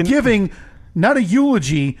 I'm giving not a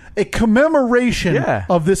eulogy, a commemoration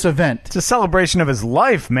of this event. It's a celebration of his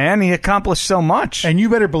life, man. He accomplished so much. And you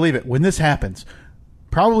better believe it. When this happens,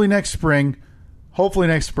 probably next spring, hopefully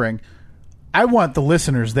next spring, I want the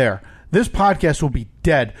listeners there. This podcast will be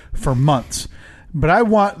dead for months, but I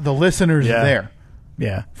want the listeners there.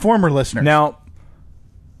 Yeah. Former listeners. Now,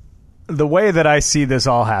 the way that I see this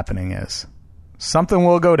all happening is something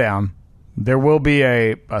will go down. There will be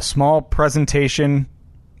a small presentation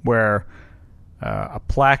where a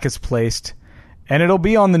plaque is placed, and it'll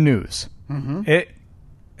be on the news. Mm-hmm.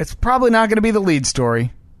 It's probably not going to be the lead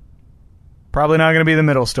story. Probably not going to be the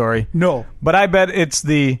middle story. No. But I bet it's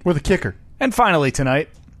or the kicker. And finally tonight.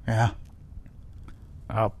 Yeah.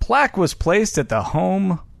 A plaque was placed at the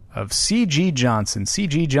home of C.G. Johnson.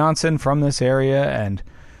 C.G. Johnson from this area and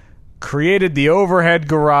created the Overhead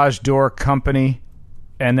Garage Door Company.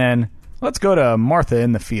 And then let's go to Martha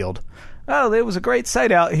in the Field. Oh, it was a great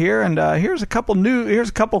sight out here, and here's a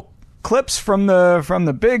couple clips from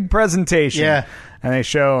the big presentation. Yeah. And they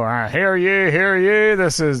show, hear ye,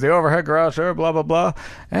 this is the Overhead Garage Door, blah, blah, blah.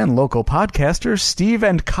 And local podcasters Steve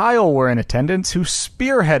and Kyle were in attendance who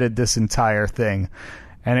spearheaded this entire thing.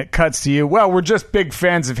 And it cuts to you, well, we're just big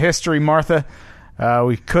fans of history, Martha.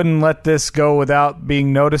 We couldn't let this go without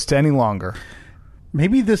being noticed any longer.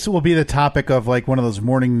 Maybe this will be the topic of like one of those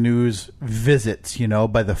morning news visits,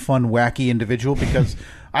 by the fun, wacky individual, because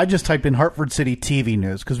I just typed in Hartford City TV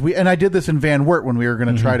news and I did this in Van Wert when we were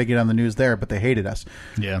going to try to get on the news there, but they hated us.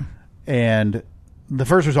 Yeah. And the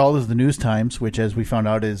first result is the News Times, which, as we found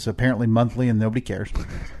out, is apparently monthly and nobody cares.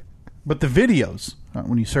 But the videos,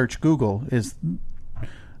 when you search Google, is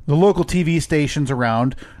the local TV stations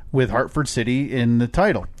around with Hartford City in the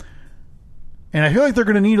title. And I feel like they're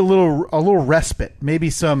going to need a little respite, maybe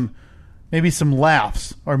some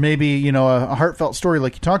laughs, or maybe a heartfelt story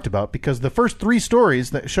like you talked about. Because the first 3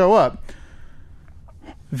 stories that show up,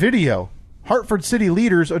 video, Hartford City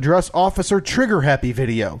leaders address officer trigger happy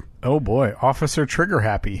video. Oh boy, officer trigger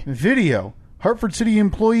happy Video, Hartford City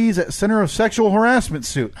employees at center of sexual harassment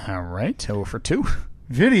suit. All right, 0 for 2.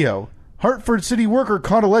 Video, Hartford City worker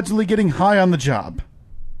caught allegedly getting high on the job.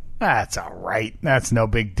 That's all right. That's no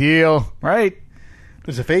big deal, right?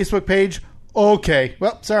 There's a Facebook page. Okay,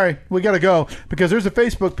 well, sorry, we got to go, because there's a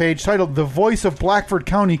Facebook page titled The Voice of Blackford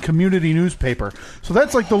County Community Newspaper. So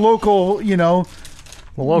that's like the local, the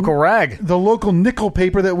local rag. The local nickel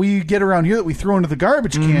paper that we get around here that we throw into the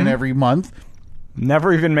garbage can every month.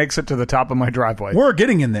 Never even makes it to the top of my driveway. We're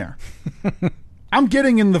getting in there. I'm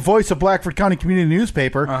getting in the Voice of Blackford County Community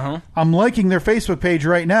Newspaper. Uh-huh. I'm liking their Facebook page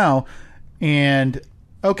right now, and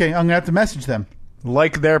okay, I'm going to have to message them.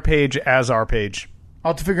 Like their page as our page.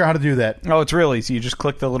 I'll have to figure out how to do that. Oh, it's real easy. You just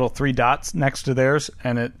click the little 3 dots next to theirs,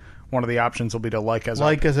 and one of the options will be to like as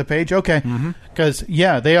a page. Okay, because they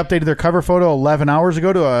updated their cover photo 11 hours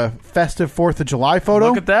ago to a festive 4th of July photo.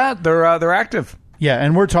 Look at that. They're active. Yeah,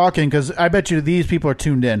 and we're talking, because I bet you these people are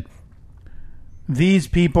tuned in. These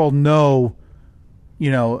people know,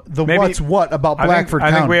 maybe, what's what about Blackford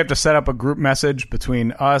County. I think we have to set up a group message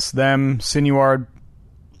between us, them, Sinuard.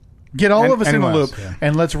 Get all of us in the loop, yeah.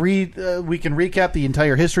 And let's read. We can recap the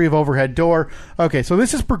entire history of Overhead Door. Okay, so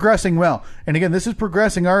this is progressing well. And again, this is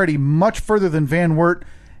progressing already much further than Van Wert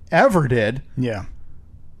ever did. Yeah.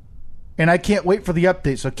 And I can't wait for the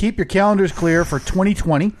update. So keep your calendars clear for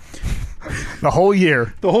 2020. The whole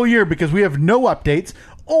year. The whole year, because we have no updates.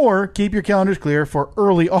 Or keep your calendars clear for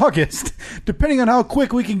early August, depending on how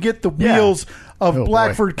quick we can get the wheels of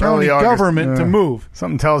Blackford County government to move.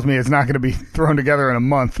 Something tells me it's not going to be thrown together in a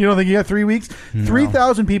month. You don't think you got 3 weeks? No.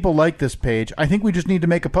 3,000 people like this page. I think we just need to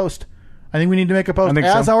make a post. I think we need to make a post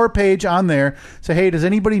as our page on there. Say, hey, does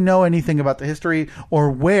anybody know anything about the history or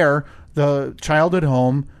where the childhood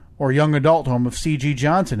home or young adult home of C.G.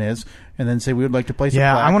 Johnson is? And then say we would like to place a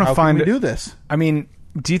plaque. I want to find. How can we do this? I mean,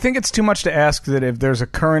 do you think it's too much to ask that if there's a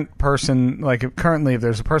current person, like if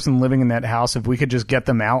there's a person living in that house, if we could just get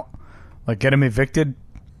them out, like get them evicted?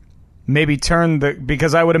 Maybe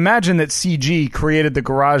because I would imagine that CG created the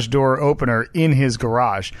garage door opener in his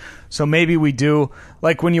garage. So maybe we do,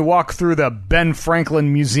 like when you walk through the Ben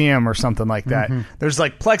Franklin Museum or something like that, there's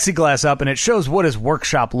like plexiglass up and it shows what his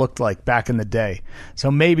workshop looked like back in the day.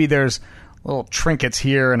 So maybe there's little trinkets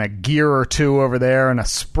here and a gear or 2 over there and a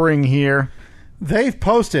spring here. They've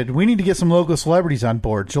posted, we need to get some local celebrities on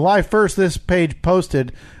board. July 1st, this page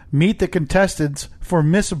posted, meet the contestants for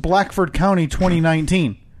Miss Blackford County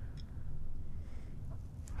 2019.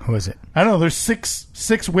 Who is it? I don't know. There's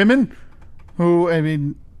six women who, I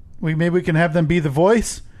mean, maybe we can have them be the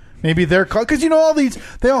voice. Maybe their cause, because all these,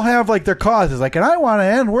 they all have like their causes. Like, and I want to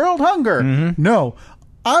end world hunger. No,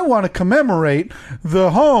 I want to commemorate the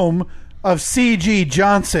home of C.G.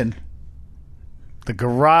 Johnson, the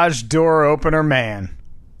garage door opener man.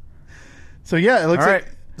 So yeah, it looks like.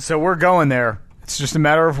 So we're going there. It's just a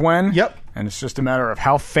matter of when. Yep. And it's just a matter of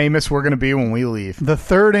how famous we're going to be when we leave. The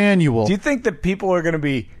 3rd annual. Do you think that people are going to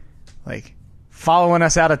be, like, following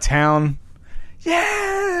us out of town?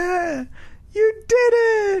 Yeah! You did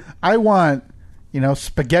it! I want,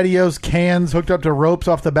 SpaghettiOs cans hooked up to ropes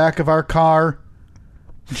off the back of our car.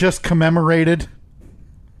 Just commemorated.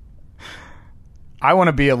 I want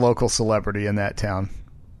to be a local celebrity in that town.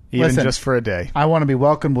 Even just for a day. I want to be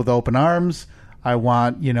welcomed with open arms. I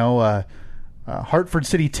want, a Hartford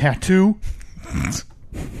City tattoo.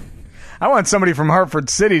 I want somebody from Hartford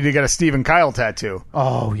City to get a Stephen Kyle tattoo.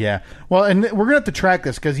 Oh, yeah. Well, and we're going to have to track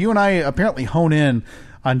this because you and I apparently hone in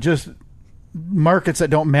on just markets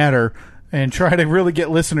that don't matter and try to really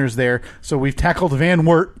get listeners there. So we've tackled Van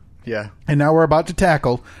Wert. Yeah. And now we're about to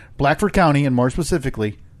tackle Blackford County and more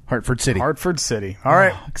specifically, Hartford City. Hartford City. All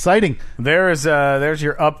right. Exciting. There's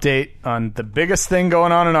your update on the biggest thing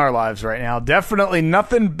going on in our lives right now. Definitely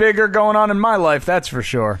nothing bigger going on in my life, that's for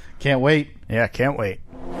sure. Can't wait. Yeah, can't wait.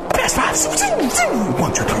 Fast 5,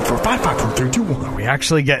 1, 2, 3, 4, 5, 5, 4, 3, 2, 1. Are we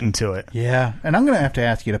actually getting to it? Yeah. And I'm going to have to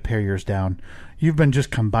ask you to pare yours down. You've been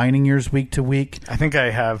just combining yours week to week. I think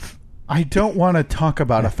I have. I don't want to talk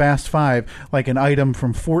about a Fast Five like an item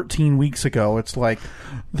from 14 weeks ago. It's like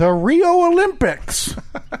the Rio Olympics.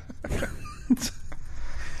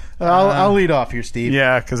 I'll lead off here, Steve.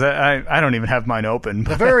 Yeah, because I don't even have mine open.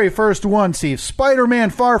 The very first one, Steve. Spider-Man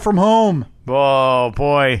Far From Home. Oh,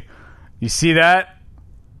 boy. You see that?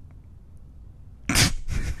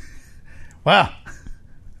 Wow.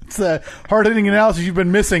 It's a hard-hitting analysis you've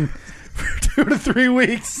been missing for 2 to 3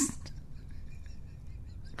 weeks.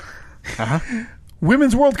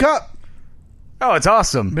 Women's World Cup. Oh, it's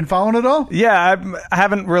awesome. Been following it all? Yeah, I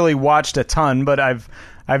haven't really watched a ton, but I've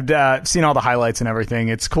seen all the highlights and everything.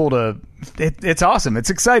 It's cool to. It's awesome. It's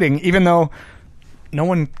exciting, even though no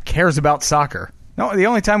one cares about soccer. No, the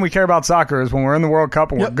only time we care about soccer is when we're in the World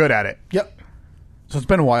Cup and we're good at it. Yep. So it's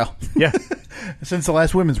been a while. Yeah. Since the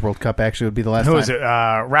last Women's World Cup, actually, would be the last Who time. is it?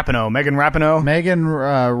 Rapinoe. Megan Rapinoe? Megan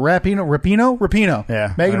Rapinoe?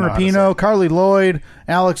 Yeah. Megan Rapinoe, Carly Lloyd,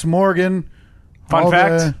 Alex Morgan. Fun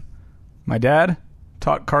fact, my dad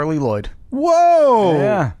taught Carly Lloyd. Whoa!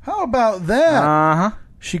 Yeah. How about that? Uh-huh.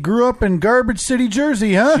 She grew up in Garbage City,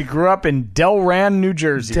 Jersey, huh? She grew up in Delran, New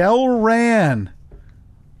Jersey. Delran.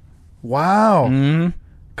 Wow. Mm-hmm.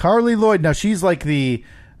 Carly Lloyd. Now, she's like the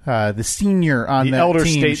senior on the that elder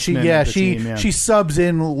team. statesman of the team, She subs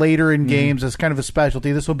in later in games as kind of a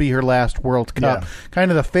specialty. This will be her last World Cup. Yeah. Kind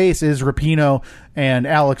of the face is Rapinoe and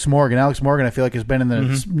Alex Morgan. Alex Morgan, I feel like, has been in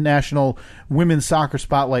the national women's soccer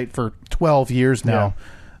spotlight for 12 years now.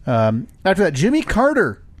 After that, Jimmy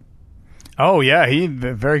Carter. Oh, yeah. He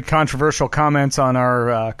very controversial comments on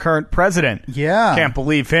our current president. Yeah. Can't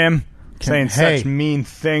believe him saying such mean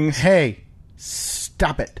things. Hey,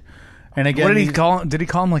 stop it. And again, what did he call him? Did he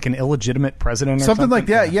call him like an illegitimate president or something like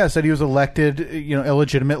that? Yeah. Yeah, said he was elected,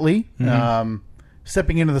 illegitimately,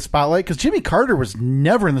 stepping into the spotlight. Because Jimmy Carter was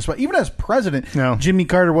never in the spotlight. Even as president, No. Jimmy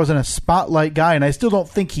Carter wasn't a spotlight guy, and I still don't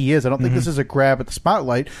think he is. I don't think this is a grab at the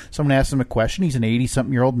spotlight. Someone asked him a question. He's an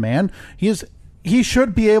 80-something-year-old man. He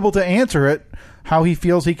should be able to answer it how he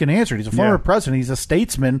feels he can answer it. He's a former president. He's a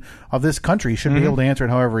statesman of this country. He should be able to answer it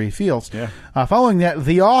however he feels. Yeah. Following that,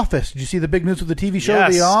 The Office. Did you see the big news with the TV show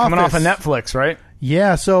Yes, The Office? coming off of Netflix, right?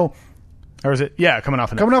 Yeah, so... Or is it? Yeah, coming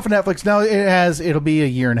off of Netflix. Coming off of Netflix. Now, it'll be a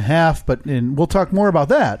year and a half, and we'll talk more about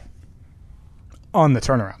that. On the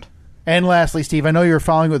turnaround. And lastly, Steve, I know you were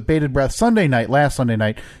following with bated breath last Sunday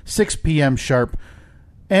night, 6 p.m. sharp,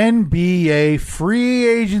 NBA free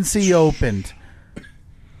agency opened.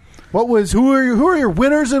 Who are your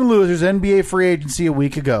winners and losers NBA free agency a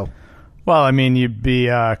week ago? Well, I mean, you'd be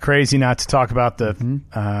crazy not to talk about the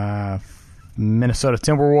Minnesota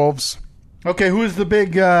Timberwolves. Okay, who is the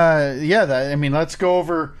big? Let's go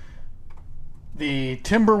over the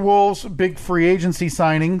Timberwolves big free agency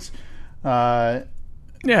signings.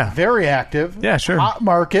 Very active. Yeah, sure. Hot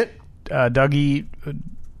market. Dougie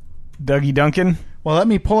Duncan. Well, let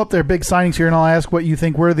me pull up their big signings here, and I'll ask what you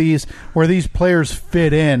think where these players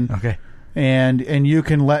fit in. Okay. And you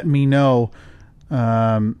can let me know.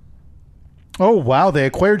 Oh, wow. They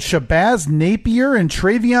acquired Shabazz Napier and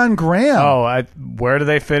Travion Graham. Oh, where do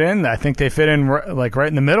they fit in? I think they fit in right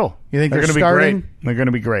in the middle. You think they're going to be starting? great? They're going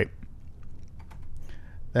to be great.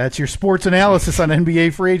 That's your sports analysis on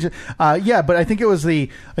NBA free agent. But I think it was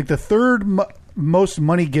the third most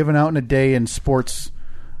money given out in a day in sports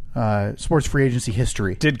free agency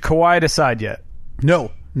history. Did Kawhi decide yet?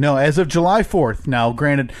 No. As of July 4th. Now,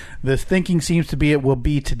 granted, the thinking seems to be it will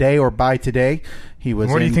be today or by today.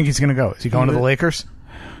 Where do you think he's going to go? Is he going to the Lakers?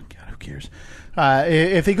 God, who cares?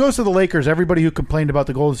 If he goes to the Lakers, everybody who complained about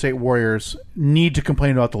the Golden State Warriors need to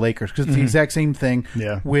complain about the Lakers because it's the exact same thing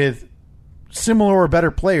with similar or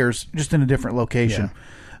better players, just in a different location.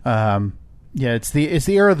 It's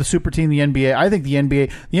the era of the super team, the NBA. I think the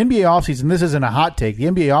NBA offseason, this isn't a hot take, the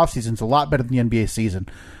NBA offseason is a lot better than the NBA season.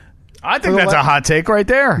 I think that's a hot take right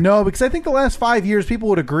there. No, because I think the last 5 years, people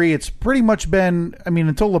would agree, it's pretty much been,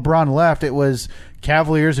 until LeBron left, it was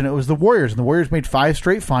Cavaliers and it was the Warriors. And the Warriors made 5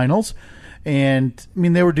 straight finals. And,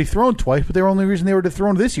 they were dethroned twice, but the only reason they were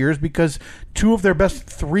dethroned this year is because 2 of their best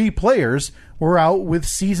 3 players were out with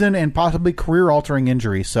season and possibly career-altering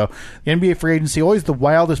injuries. So the NBA free agency, always the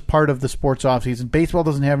wildest part of the sports offseason. Baseball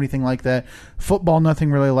doesn't have anything like that. Football,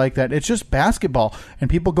 nothing really like that. It's just basketball.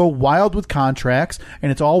 And people go wild with contracts,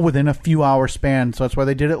 and it's all within a few hour span. So that's why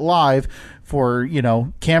they did it live for,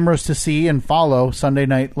 cameras to see and follow Sunday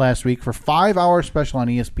night last week for 5-hour special on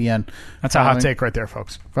ESPN. That's a hot take right there,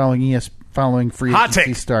 folks. Following free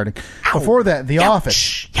agency starting. Ow. Before that, The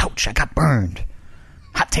Office. Ouch, I got burned.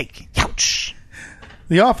 Hot take. Ouch.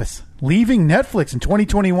 The Office. Leaving Netflix in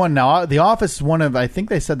 2021. Now, The Office is one of, I think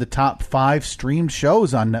they said, the top 5 streamed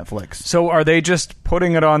shows on Netflix. So are they just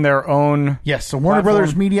putting it on their own? Yes. So Warner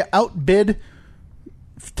Brothers Media outbid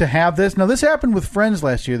to have this. Now, this happened with Friends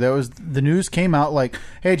last year. The news came out like,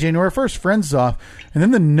 hey, January 1st, Friends is off. And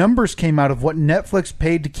then the numbers came out of what Netflix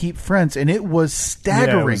paid to keep Friends, and it was staggering.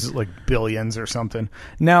 Yeah, it was like billions or something.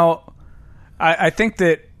 Now, I think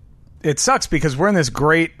that it sucks because we're in this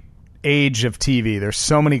great age of TV. There's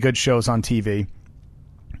so many good shows on TV,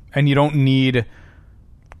 and you don't need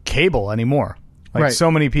cable anymore. So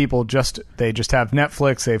many people just have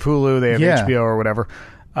Netflix, they have Hulu, they have HBO or whatever.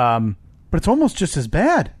 But it's almost just as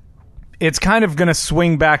bad. It's kind of going to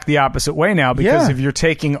swing back the opposite way now, because if you're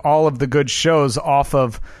taking all of the good shows off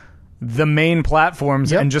of the main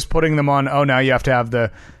platforms and just putting them on, now you have to have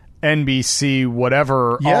the NBC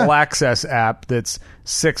whatever all access app that's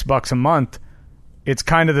 $6 a month. It's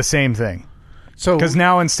kind of the same thing. So because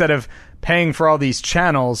now instead of paying for all these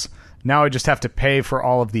channels, now I just have to pay for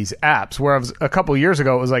all of these apps. Whereas a couple years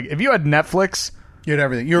ago, it was like, if you had Netflix, you had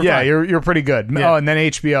everything. You're pretty good. Yeah. Oh, and then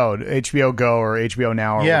HBO Go or HBO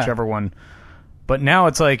Now or whichever one. But now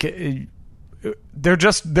it's like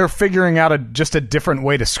they're figuring out just a different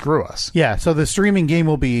way to screw us. Yeah, so the streaming game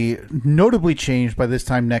will be notably changed by this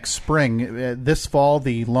time next spring. This fall,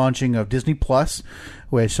 the launching of Disney Plus,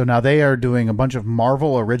 so now they are doing a bunch of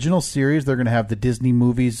Marvel original series. They're going to have the Disney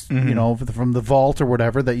movies, from the vault or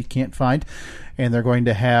whatever that you can't find, and they're going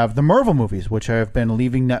to have the Marvel movies, which have been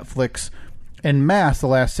leaving Netflix en masse the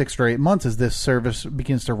last 6 or 8 months as this service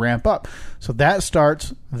begins to ramp up. So that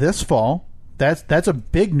starts this fall. That's a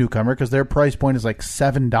big newcomer because their price point is like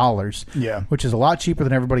 $7, which is a lot cheaper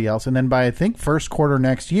than everybody else. And then by, I think, first quarter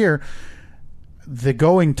next year, the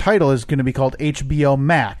going title is going to be called HBO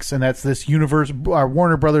Max, and that's this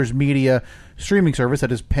Warner Brothers Media streaming service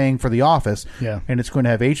that is paying for The Office. Yeah. And it's going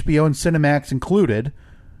to have HBO and Cinemax included,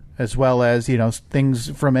 as well as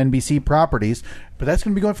things from NBC properties. But that's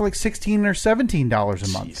going to be going for like $16 or $17 a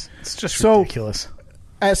month. It's just ridiculous.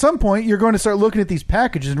 At some point, you're going to start looking at these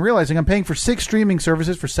packages and realizing I'm paying for 6 streaming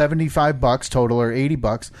services for $75 total or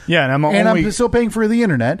 $80. Yeah, and I'm still paying for the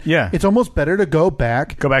internet. Yeah, it's almost better to go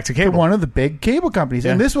back to cable, to one of the big cable companies.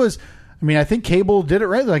 Yeah. And this was, I think cable did it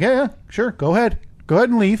right. They're like, yeah, sure, go ahead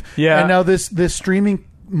and leave. Yeah, and now this streaming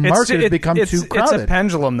market has become too crowded. It's a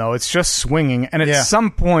pendulum, though. It's just swinging, and at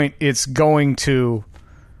some point, it's going to.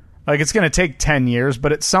 It's going to take 10 years,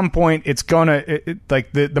 but at some point, it's going to...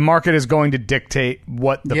 the market is going to dictate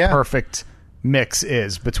what the perfect mix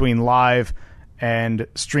is between live and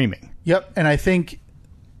streaming. Yep, and I think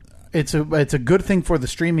it's a good thing for the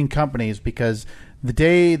streaming companies, because the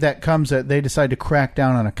day that comes that they decide to crack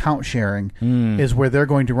down on account sharing is where they're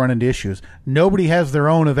going to run into issues. Nobody has their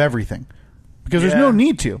own of everything, because there's no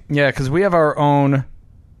need to. Yeah, because we have our own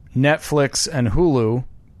Netflix and Hulu...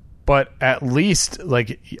 But at least,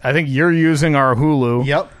 I think you're using our Hulu.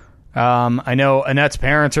 Yep. I know Annette's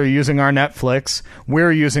parents are using our Netflix.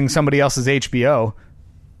 We're using somebody else's HBO.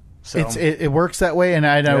 So it works that way, and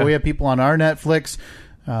I know we have people on our Netflix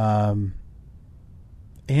and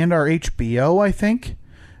our HBO, I think.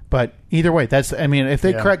 But either way, if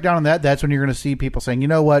they crack down on that, that's when you're going to see people saying, you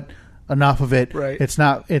know what, enough of it. Right. It's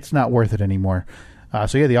not worth it anymore.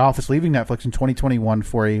 The Office leaving Netflix in 2021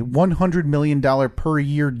 for a $100 million per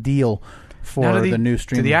year deal for the new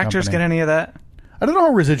streaming. Do the actors company. get any of that? I don't know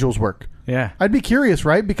how residuals work. Yeah, I'd be curious,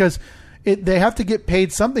 right? Because they have to get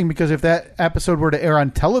paid something. Because if that episode were to air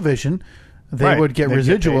on television, they would get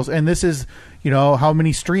residuals. And this is, how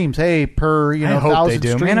many streams? Hey, per I hope 1,000 they do.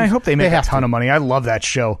 streams. Man, I hope they make a ton of money. I love that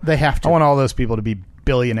show. They have to. I want all those people to be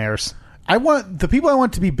billionaires. The people I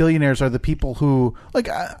want to be billionaires are the people who,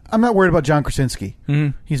 I'm not worried about John Krasinski.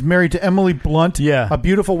 Mm-hmm. He's married to Emily Blunt, a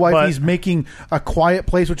beautiful wife. But, he's making A Quiet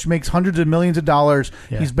Place, which makes hundreds of millions of dollars.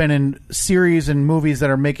 Yeah. He's been in series and movies that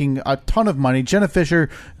are making a ton of money. Jenna Fisher,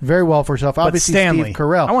 very well for herself. Obviously, Stanley. Steve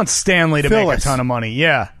Carell. I want Stanley to make a ton of money.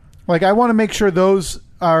 Yeah. I want to make sure those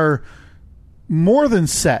are more than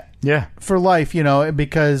set for life,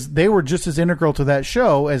 because they were just as integral to that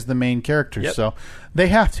show as the main characters. Yep. So they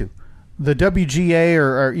have to. The WGA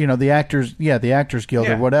or the Actors Guild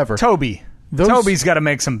or whatever. Toby's got to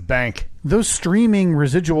make some bank. Those streaming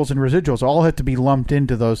residuals all have to be lumped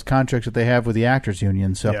into those contracts that they have with the Actors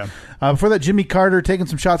Union. So before that, Jimmy Carter taking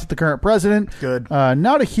some shots at the current president. Good.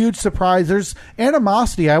 Not a huge surprise. There's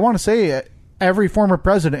animosity, I want to say, every former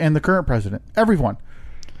president and the current president. Everyone.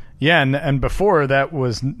 Yeah, and before that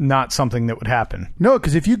was not something that would happen. No,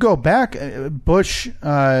 because if you go back, Bush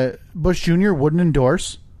Jr. wouldn't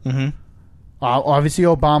endorse. Mm-hmm. Obviously,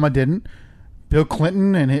 Obama didn't. Bill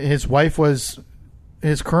Clinton and his wife was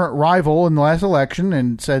his current rival in the last election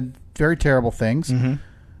and said very terrible things. Mm-hmm.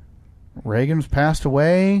 Reagan's passed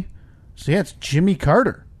away. So, it's Jimmy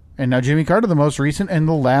Carter. And now Jimmy Carter, the most recent and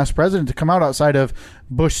the last president to come out outside of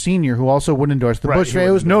Bush Sr., who also wouldn't endorse.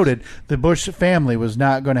 It was noted the Bush family was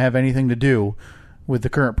not going to have anything to do with the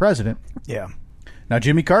current president. Yeah. Now,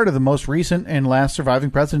 Jimmy Carter, the most recent and last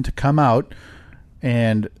surviving president to come out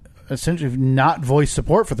and essentially not voice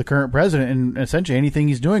support for the current president, and essentially anything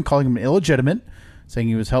he's doing, calling him illegitimate, saying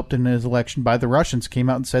he was helped in his election by the Russians, came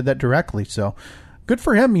out and said that directly. So good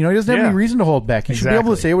for him. He doesn't have any reason to hold back. He should be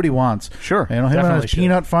able to say what he wants. Sure. Him on his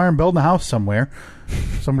peanut farm building a house somewhere.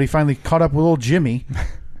 Somebody finally caught up with old Jimmy.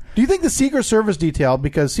 Do you think the Secret Service detail,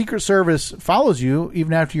 because Secret Service follows you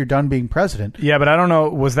even after you're done being president? Yeah, but I don't know.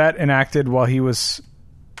 Was that enacted while he was,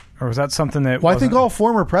 or was that something that? Well, I think all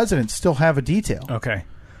former presidents still have a detail. Okay.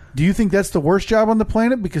 Do you think that's the worst job on the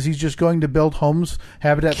planet because he's just going to build homes,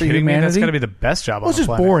 habitat for humanity? That's got to be the best job on the planet. It's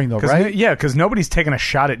just boring, though, right? Yeah, because nobody's taking a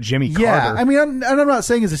shot at Jimmy Carter. Yeah, I mean, I'm not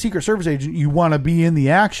saying as a Secret Service agent you want to be in the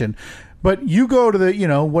action, but you go to the,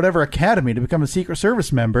 whatever academy to become a Secret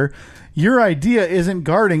Service member, your idea isn't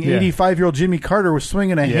guarding 85-year-old Jimmy Carter with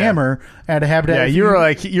swinging a hammer at a habitat.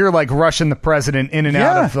 Yeah, you're like rushing the president in and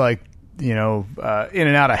out of in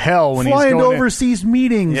and out of hell when flying he's going to overseas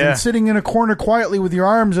meetings and sitting in a corner quietly with your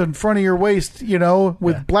arms in front of your waist,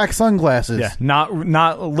 with black sunglasses. Yeah,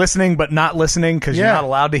 not listening, but not listening because you're not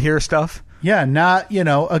allowed to hear stuff. Yeah, not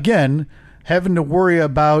again having to worry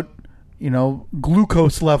about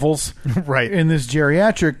glucose levels right in this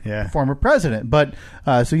geriatric former president. But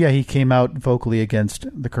he came out vocally against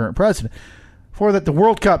the current president. For that, the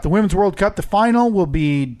World Cup, the Women's World Cup, the final will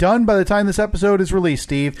be done by the time this episode is released,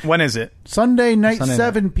 Steve. When is it? Sunday night,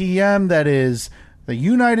 7 p.m. That is the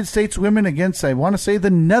United States women against, I want to say, the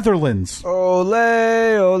Netherlands. Ole,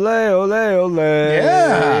 ole, ole, ole.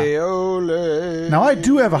 Yeah. Ole. Now, I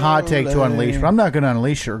do have a hot take to unleash, but I'm not going to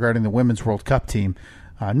unleash it regarding the Women's World Cup team.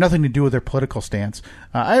 Nothing to do with their political stance.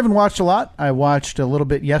 I haven't watched a lot. I watched a little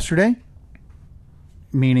bit yesterday,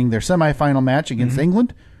 meaning their semifinal match against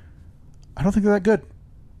England. I don't think they're that good.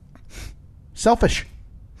 Selfish.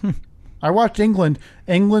 I watched England.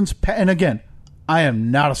 And again, I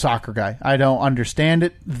am not a soccer guy. I don't understand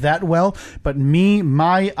it that well. But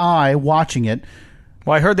my eye watching it.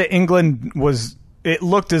 Well, I heard that England it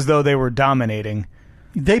looked as though they were dominating.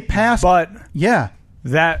 They passed. But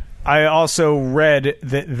that I also read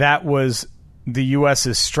that was the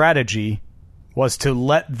U.S.'s strategy was to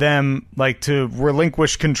let them, to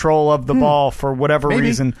relinquish control of the ball for whatever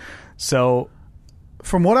reason. So,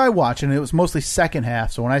 from what I watched, and it was mostly second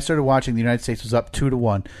half, so when I started watching, the United States was up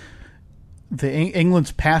 2-1.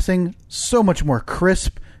 England's passing so much more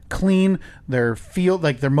crisp, clean. Their field,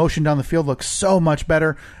 their motion down the field, looks so much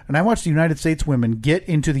better. And I watched the United States women get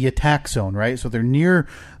into the attack zone, right? So they're near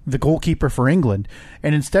the goalkeeper for England,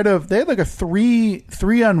 and instead of they had a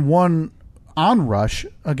 3-on-1 onrush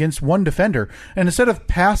against one defender, and instead of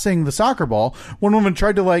passing the soccer ball, one woman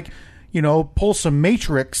tried to pull some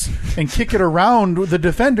matrix and kick it around the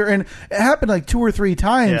defender. And it happened 2 or 3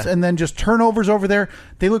 times, and then just turnovers over there.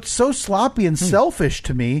 They looked so sloppy and selfish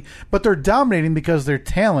to me, but they're dominating because their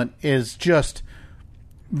talent is just...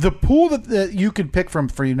 The pool that you can pick from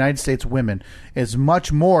for United States women is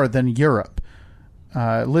much more than Europe.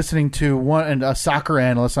 Listening to a soccer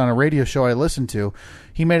analyst on a radio show I listened to,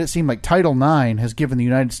 he made it seem like Title IX has given the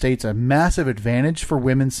United States a massive advantage for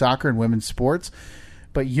women's soccer and women's sports.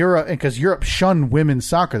 But Europe, because Europe shunned women's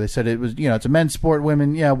soccer, they said it was, it's a men's sport,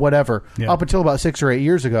 women, whatever, up until about 6 or 8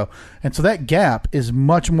 years ago. And so that gap is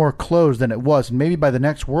much more closed than it was. And maybe by the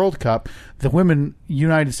next World Cup, the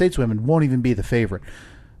United States women won't even be the favorite.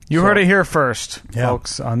 You heard it here first,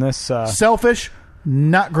 folks, on this. Selfish,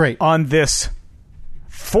 not great. On this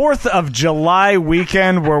 4th of July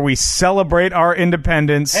weekend where we celebrate our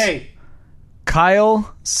independence. Hey.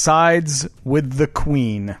 Kyle sides with the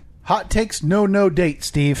Queen. Hot takes, no date,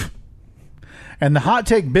 Steve. And the hot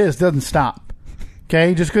take biz doesn't stop.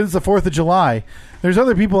 Okay? Just because it's the 4th of July. There's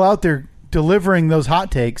other people out there delivering those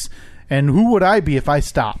hot takes. And who would I be if I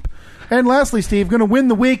stop? And lastly, Steve, going to win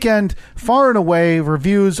the weekend far and away.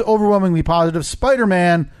 Reviews overwhelmingly positive.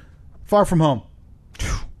 Spider-Man, Far From Home.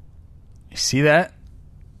 You see that?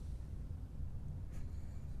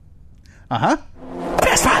 Uh-huh.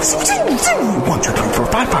 Fast 5. What's your time for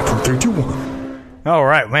 5, 4, 3, 2, 1. All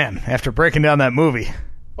right, man. After breaking down that movie.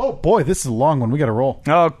 Oh, boy, this is a long one. We got to roll.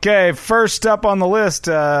 Okay, first up on the list,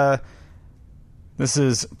 this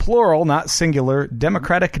is plural, not singular,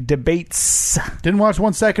 Democratic debates. Didn't watch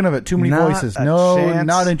 1 second of it. Too many voices. No, chance.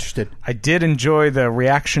 Not interested. I did enjoy the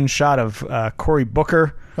reaction shot of Cory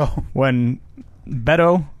Booker when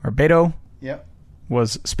Beto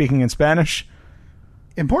was speaking in Spanish.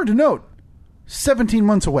 Important to note, 17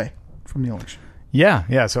 months away from the election.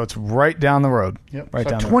 Yeah, so it's right down the road. Yep. Right so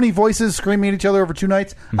down 20 voices screaming at each other over 2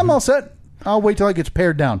 nights. I'm all set. I'll wait till it gets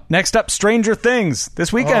pared down. Next up, Stranger Things.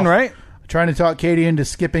 This weekend, right? Trying to talk Katie into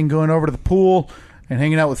skipping, going over to the pool, and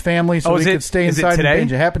hanging out with family so we could stay inside and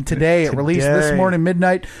binge. It happened today. It released this morning,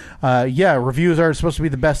 midnight. Reviews are supposed to be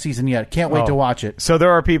the best season yet. Can't wait to watch it. So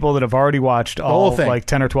there are people that have already watched all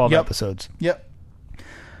 10 or 12 episodes. Yep.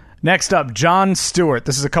 Next up, Jon Stewart.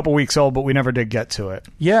 This is a couple weeks old, but we never did get to it.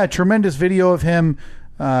 Yeah, tremendous video of him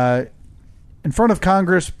in front of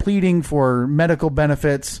Congress pleading for medical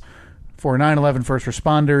benefits for 9/11 first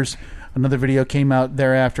responders. Another video came out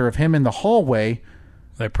thereafter of him in the hallway.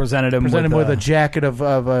 They presented him with a jacket of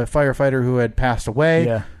a firefighter who had passed away.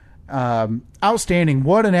 Yeah. Outstanding.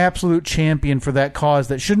 What an absolute champion for that cause.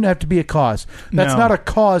 That shouldn't have to be a cause. That's not a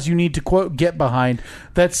cause you need to, quote, get behind.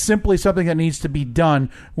 That's simply something that needs to be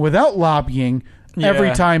done without lobbying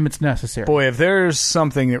every time it's necessary. Boy, if there's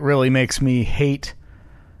something that really makes me hate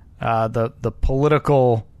the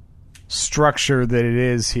political structure that it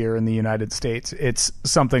is here in the United States, it's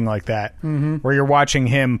something like that, where you're watching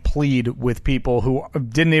him plead with people who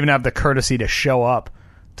didn't even have the courtesy to show up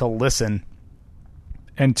to listen,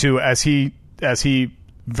 and to, as he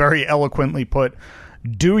very eloquently put,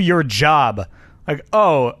 do your job. Like,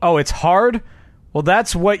 oh, it's hard? Well,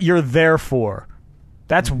 that's what you're there for.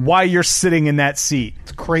 That's why you're sitting in that seat.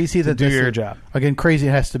 It's crazy that do your job. Again, crazy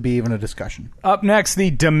it has to be even a discussion. Up next,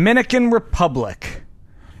 the Dominican Republic.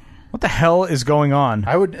 What the hell is going on?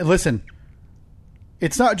 Listen,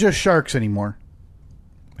 it's not just sharks anymore.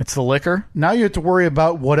 It's the liquor? Now you have to worry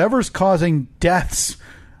about whatever's causing deaths.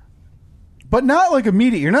 But not like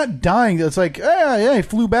immediate. You're not dying. It's like, he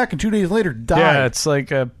flew back and 2 days later died. Yeah, it's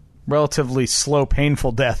like a relatively slow,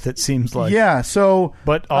 painful death, it seems like. Yeah, so...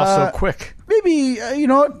 But also quick. Maybe,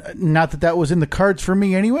 not that was in the cards for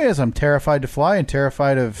me anyway, as I'm terrified to fly and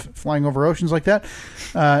terrified of flying over oceans like that.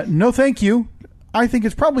 No thank you. I think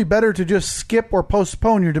it's probably better to just skip or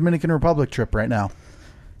postpone your Dominican Republic trip right now.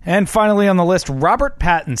 And finally on the list, Robert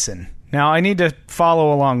Pattinson. Now, I need to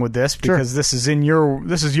follow along with this because this is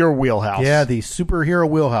your wheelhouse. Yeah, the superhero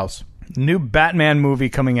wheelhouse. New Batman movie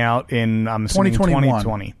coming out in, I'm assuming,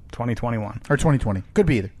 2021. 2021. Or 2020. Could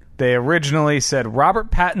be either. They originally said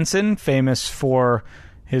Robert Pattinson, famous for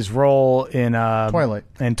his role in Twilight.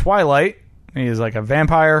 In Twilight. He is like a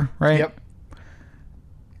vampire, right? Yep.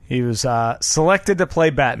 He was selected to play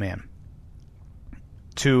Batman.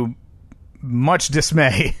 To much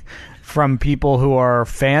dismay from people who are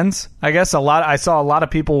fans, I guess. I saw a lot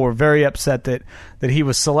of people were very upset that he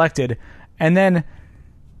was selected. And then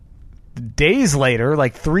days later,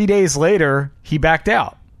 like 3 days later, he backed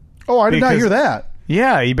out. Oh, I did not hear that.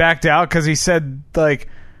 Yeah, he backed out because he said, like,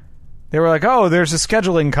 they were like, oh, there's a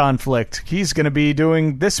scheduling conflict. He's going to be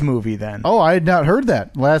doing this movie then. Oh, I had not heard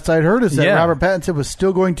that. Last I'd heard is that Robert Pattinson was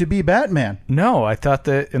still going to be Batman. No, I thought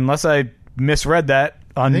that, unless I misread that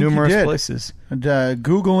on numerous places. And,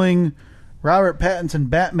 Googling Robert Pattinson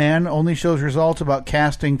Batman only shows results about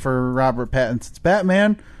casting for Robert Pattinson's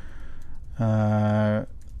Batman.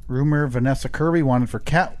 Rumor Vanessa Kirby wanted for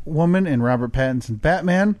Catwoman in Robert Pattinson's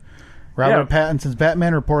Batman. Robert Pattinson's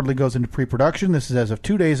Batman reportedly goes into pre-production. This is as of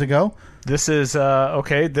 2 days ago. This is,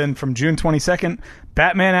 okay, then from June 22nd,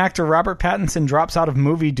 Batman actor Robert Pattinson drops out of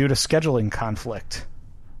movie due to scheduling conflict.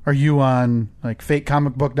 Are you on, like,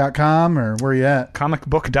 fakecomicbook.com, or where are you at?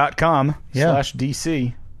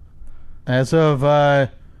 Comicbook.com/DC. As of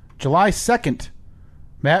July 2nd,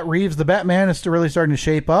 Matt Reeves' The Batman is still really starting to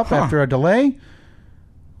shape up after a delay.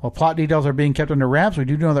 While plot details are being kept under wraps, we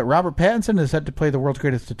do know that Robert Pattinson is set to play the world's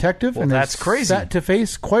greatest detective. Well, and that's crazy. Set to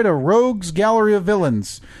face quite a rogues gallery of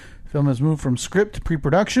villains. The film has moved from script to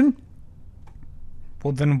pre-production.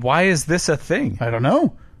 Well, then why is this a thing? I don't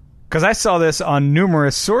know. Because I saw this on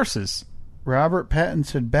numerous sources. Robert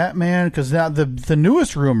Pattinson Batman, because now the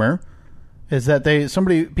newest rumor is that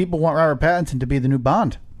people want Robert Pattinson to be the new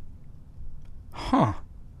Bond. Huh.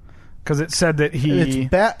 Because it said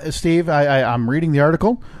that Steve, I'm reading the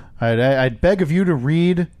article. I'd beg of you to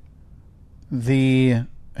read the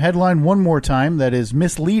headline one more time. That is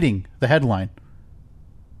misleading, the headline.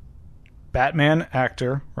 Batman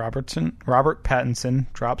actor Robert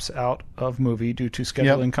Pattinson drops out of movie due to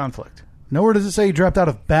scheduling conflict. Nowhere does it say he dropped out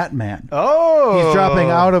of Batman. Oh! He's dropping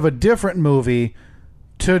out of a different movie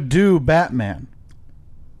to do Batman.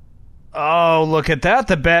 Oh, look at that.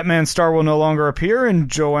 The Batman star will no longer appear in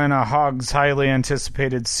Joanna Hogg's highly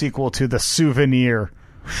anticipated sequel to The Souvenir.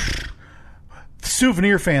 The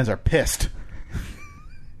Souvenir fans are pissed.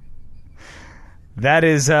 That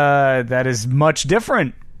is much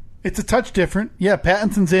different. It's a touch different. Yeah,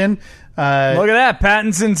 Pattinson's in. Look at that.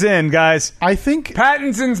 Pattinson's in, guys. I think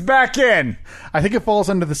Pattinson's back in. I think it falls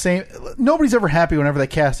under the same... Nobody's ever happy whenever they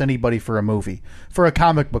cast anybody for a movie. For a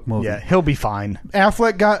comic book movie. Yeah, he'll be fine.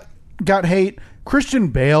 Affleck got hate. Christian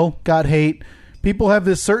Bale got hate. People have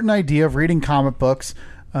this certain idea of reading comic books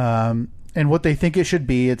and what they think it should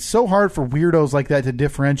be. It's so hard for weirdos like that to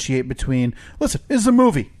differentiate between, listen, this is a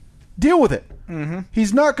movie. Deal with it. Mm-hmm.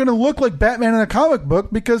 He's not going to look like Batman in a comic book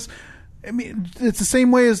because, I mean, it's the same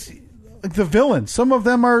way as like the villains. Some of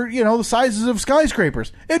them are, the sizes of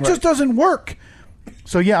skyscrapers. It just doesn't work.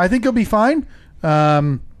 So, yeah, I think he'll be fine.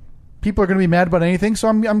 people are going to be mad about anything, so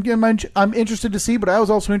I'm interested to see. But I was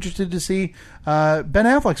also interested to see Ben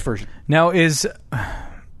Affleck's version. Now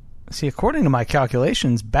according to my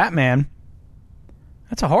calculations, Batman,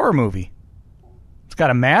 that's a horror movie. It's got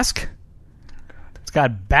a mask. It's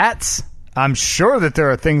got bats. I'm sure that there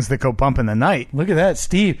are things that go bump in the night. Look at that,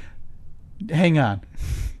 Steve. Hang on.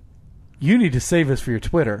 You need to save this for your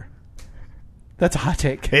Twitter. That's a hot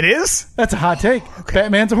take. It is? That's a hot take. Okay.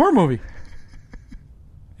 Batman's a horror movie.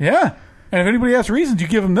 Yeah. And if anybody asks reasons, you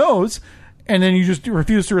give them those, and then you just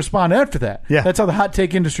refuse to respond after that. Yeah. That's how the hot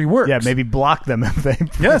take industry works. Yeah, maybe block them if they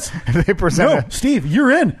if they present Steve, you're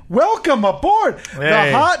in. Welcome aboard. Hey.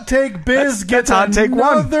 The hot take biz gets hot take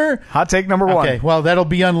another... one. Hot take number one. Okay, well, that'll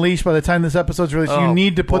be unleashed by the time this episode's released. You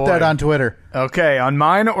need to put that on Twitter. Okay, on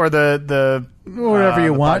mine or the whatever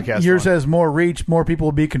you want. Yours one. has more reach. More people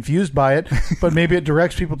will be confused by it, but maybe it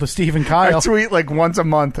directs people to Steve and Kyle. I tweet like once a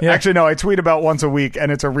month. Yeah. Actually, no, I tweet about once a week,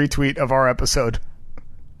 and it's a retweet of our episode.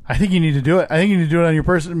 I think you need to do it. I think you need to do it on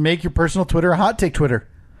your make your personal Twitter a hot take Twitter.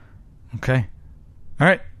 Okay. All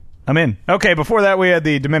right. I'm in. Okay, before that we had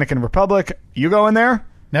the Dominican Republic. You go in there?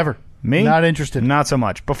 Never. Me? Not interested. Not so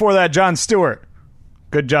much. Before that, Jon Stewart.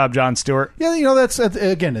 Good job, Jon Stewart. Yeah, that's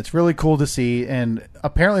again, it's really cool to see, and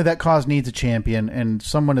apparently that cause needs a champion, and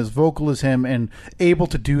someone as vocal as him and able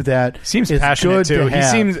to do that seems is passionate good too. to have. He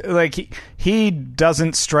seems like he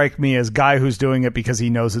doesn't strike me as guy who's doing it because he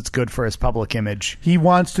knows it's good for his public image. He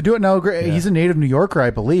wants to do it now. He's a native New Yorker, I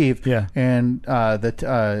believe. Yeah, and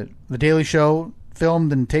the Daily Show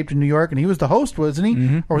filmed and taped in New York, and he was the host, wasn't he?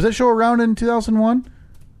 Mm-hmm. Or was that show around in 2001?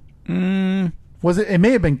 Was it? It may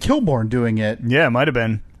have been Kilborn doing it. Yeah, it might have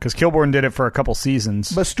been because Kilborn did it for a couple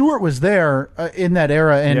seasons. But Stewart was there in that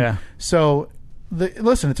era, and so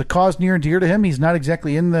listen, it's a cause near and dear to him. He's not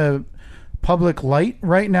exactly in the public light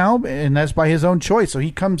right now, and that's by his own choice. So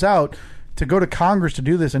he comes out to go to Congress to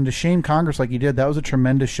do this and to shame Congress like he did. That was a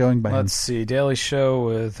tremendous showing by him. Let's see, Daily Show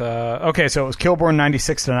with okay, so it was Kilborn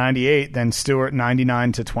 96 to 98, then Stewart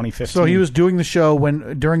 99 to 2015. So he was doing the show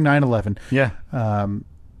during 9/11. Yeah.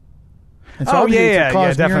 So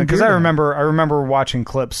definitely. Because I remember watching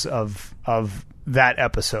clips of that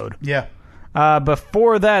episode. Yeah.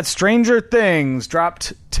 Before that, Stranger Things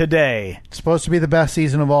dropped today. It's supposed to be the best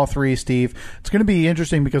season of all three, Steve. It's going to be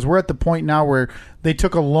interesting because we're at the point now where they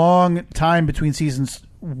took a long time between seasons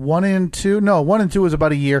 1 and 2. No, 1 and 2 was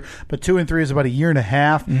about a year, but 2 and 3 is about a year and a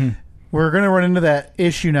half. Mm-hmm. We're going to run into that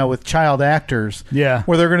issue now with child actors. Yeah.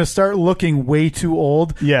 Where they're going to start looking way too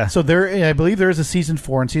old. Yeah. So I believe there is a season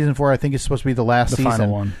 4, and season 4 I think is supposed to be the last season. The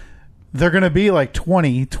final one. They're going to be like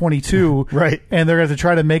 20, 22. Right. And they're going to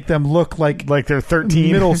try to make them look like they're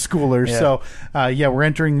 13. Middle schoolers. Yeah. So, we're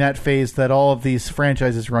entering that phase that all of these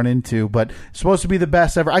franchises run into. But it's supposed to be the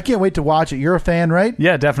best ever. I can't wait to watch it. You're a fan, right?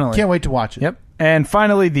 Yeah, definitely. Can't wait to watch it. Yep. And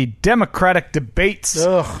finally, the Democratic debates.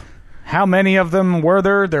 Ugh. How many of them were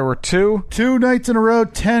there? There were 2. 2 nights in a row,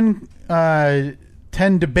 10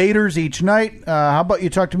 debaters each night. How about you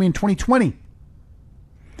talk to me in 2020?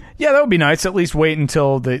 Yeah, that would be nice. At least wait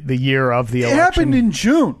until the year of the election. It happened in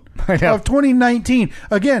June of 2019.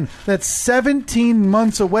 Again, that's 17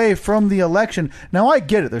 months away from the election. Now, I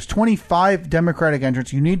get it. There's 25 Democratic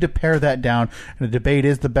entrants. You need to pare that down, and a debate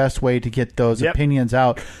is the best way to get those opinions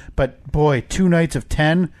out. But, boy, 2 nights of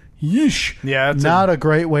 10... Yeesh. Yeah, it's not a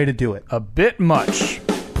great way to do it. A bit much.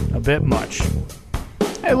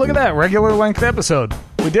 Hey, look at that. Regular length episode.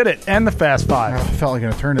 We did it. And the Fast Five. Oh, it felt like an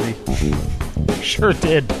eternity. Sure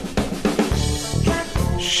did.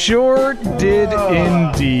 Sure did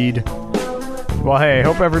indeed. Well, hey,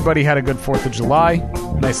 hope everybody had a good 4th of July.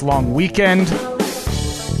 Nice long weekend.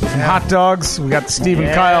 Some hot dogs. We got the Steve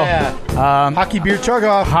and Kyle. Hockey beer chug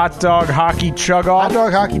off. Hot dog hockey chug off. Hot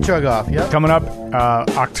dog hockey chug off. Yep. Coming up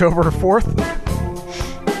October 4th.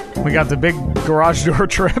 We got the big garage door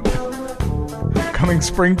trip. Coming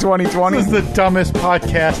spring 2020. This is the dumbest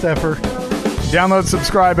podcast ever. Download,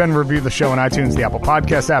 subscribe, and review the show on iTunes, the Apple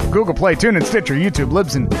Podcast app, Google Play, TuneIn, Stitcher, YouTube,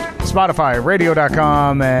 Libsyn, Spotify,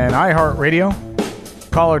 Radio.com, and iHeartRadio.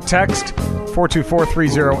 Call or text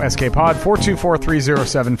 424-30-SK-POD,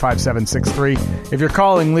 424-307-5763. If you're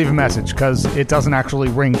calling, leave a message, because it doesn't actually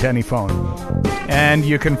ring to any phone. And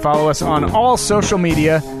you can follow us on all social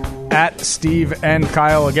media at Steve and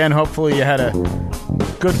Kyle. Again, hopefully you had a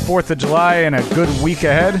good 4th of July and a good week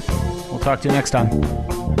ahead. We'll talk to you next time.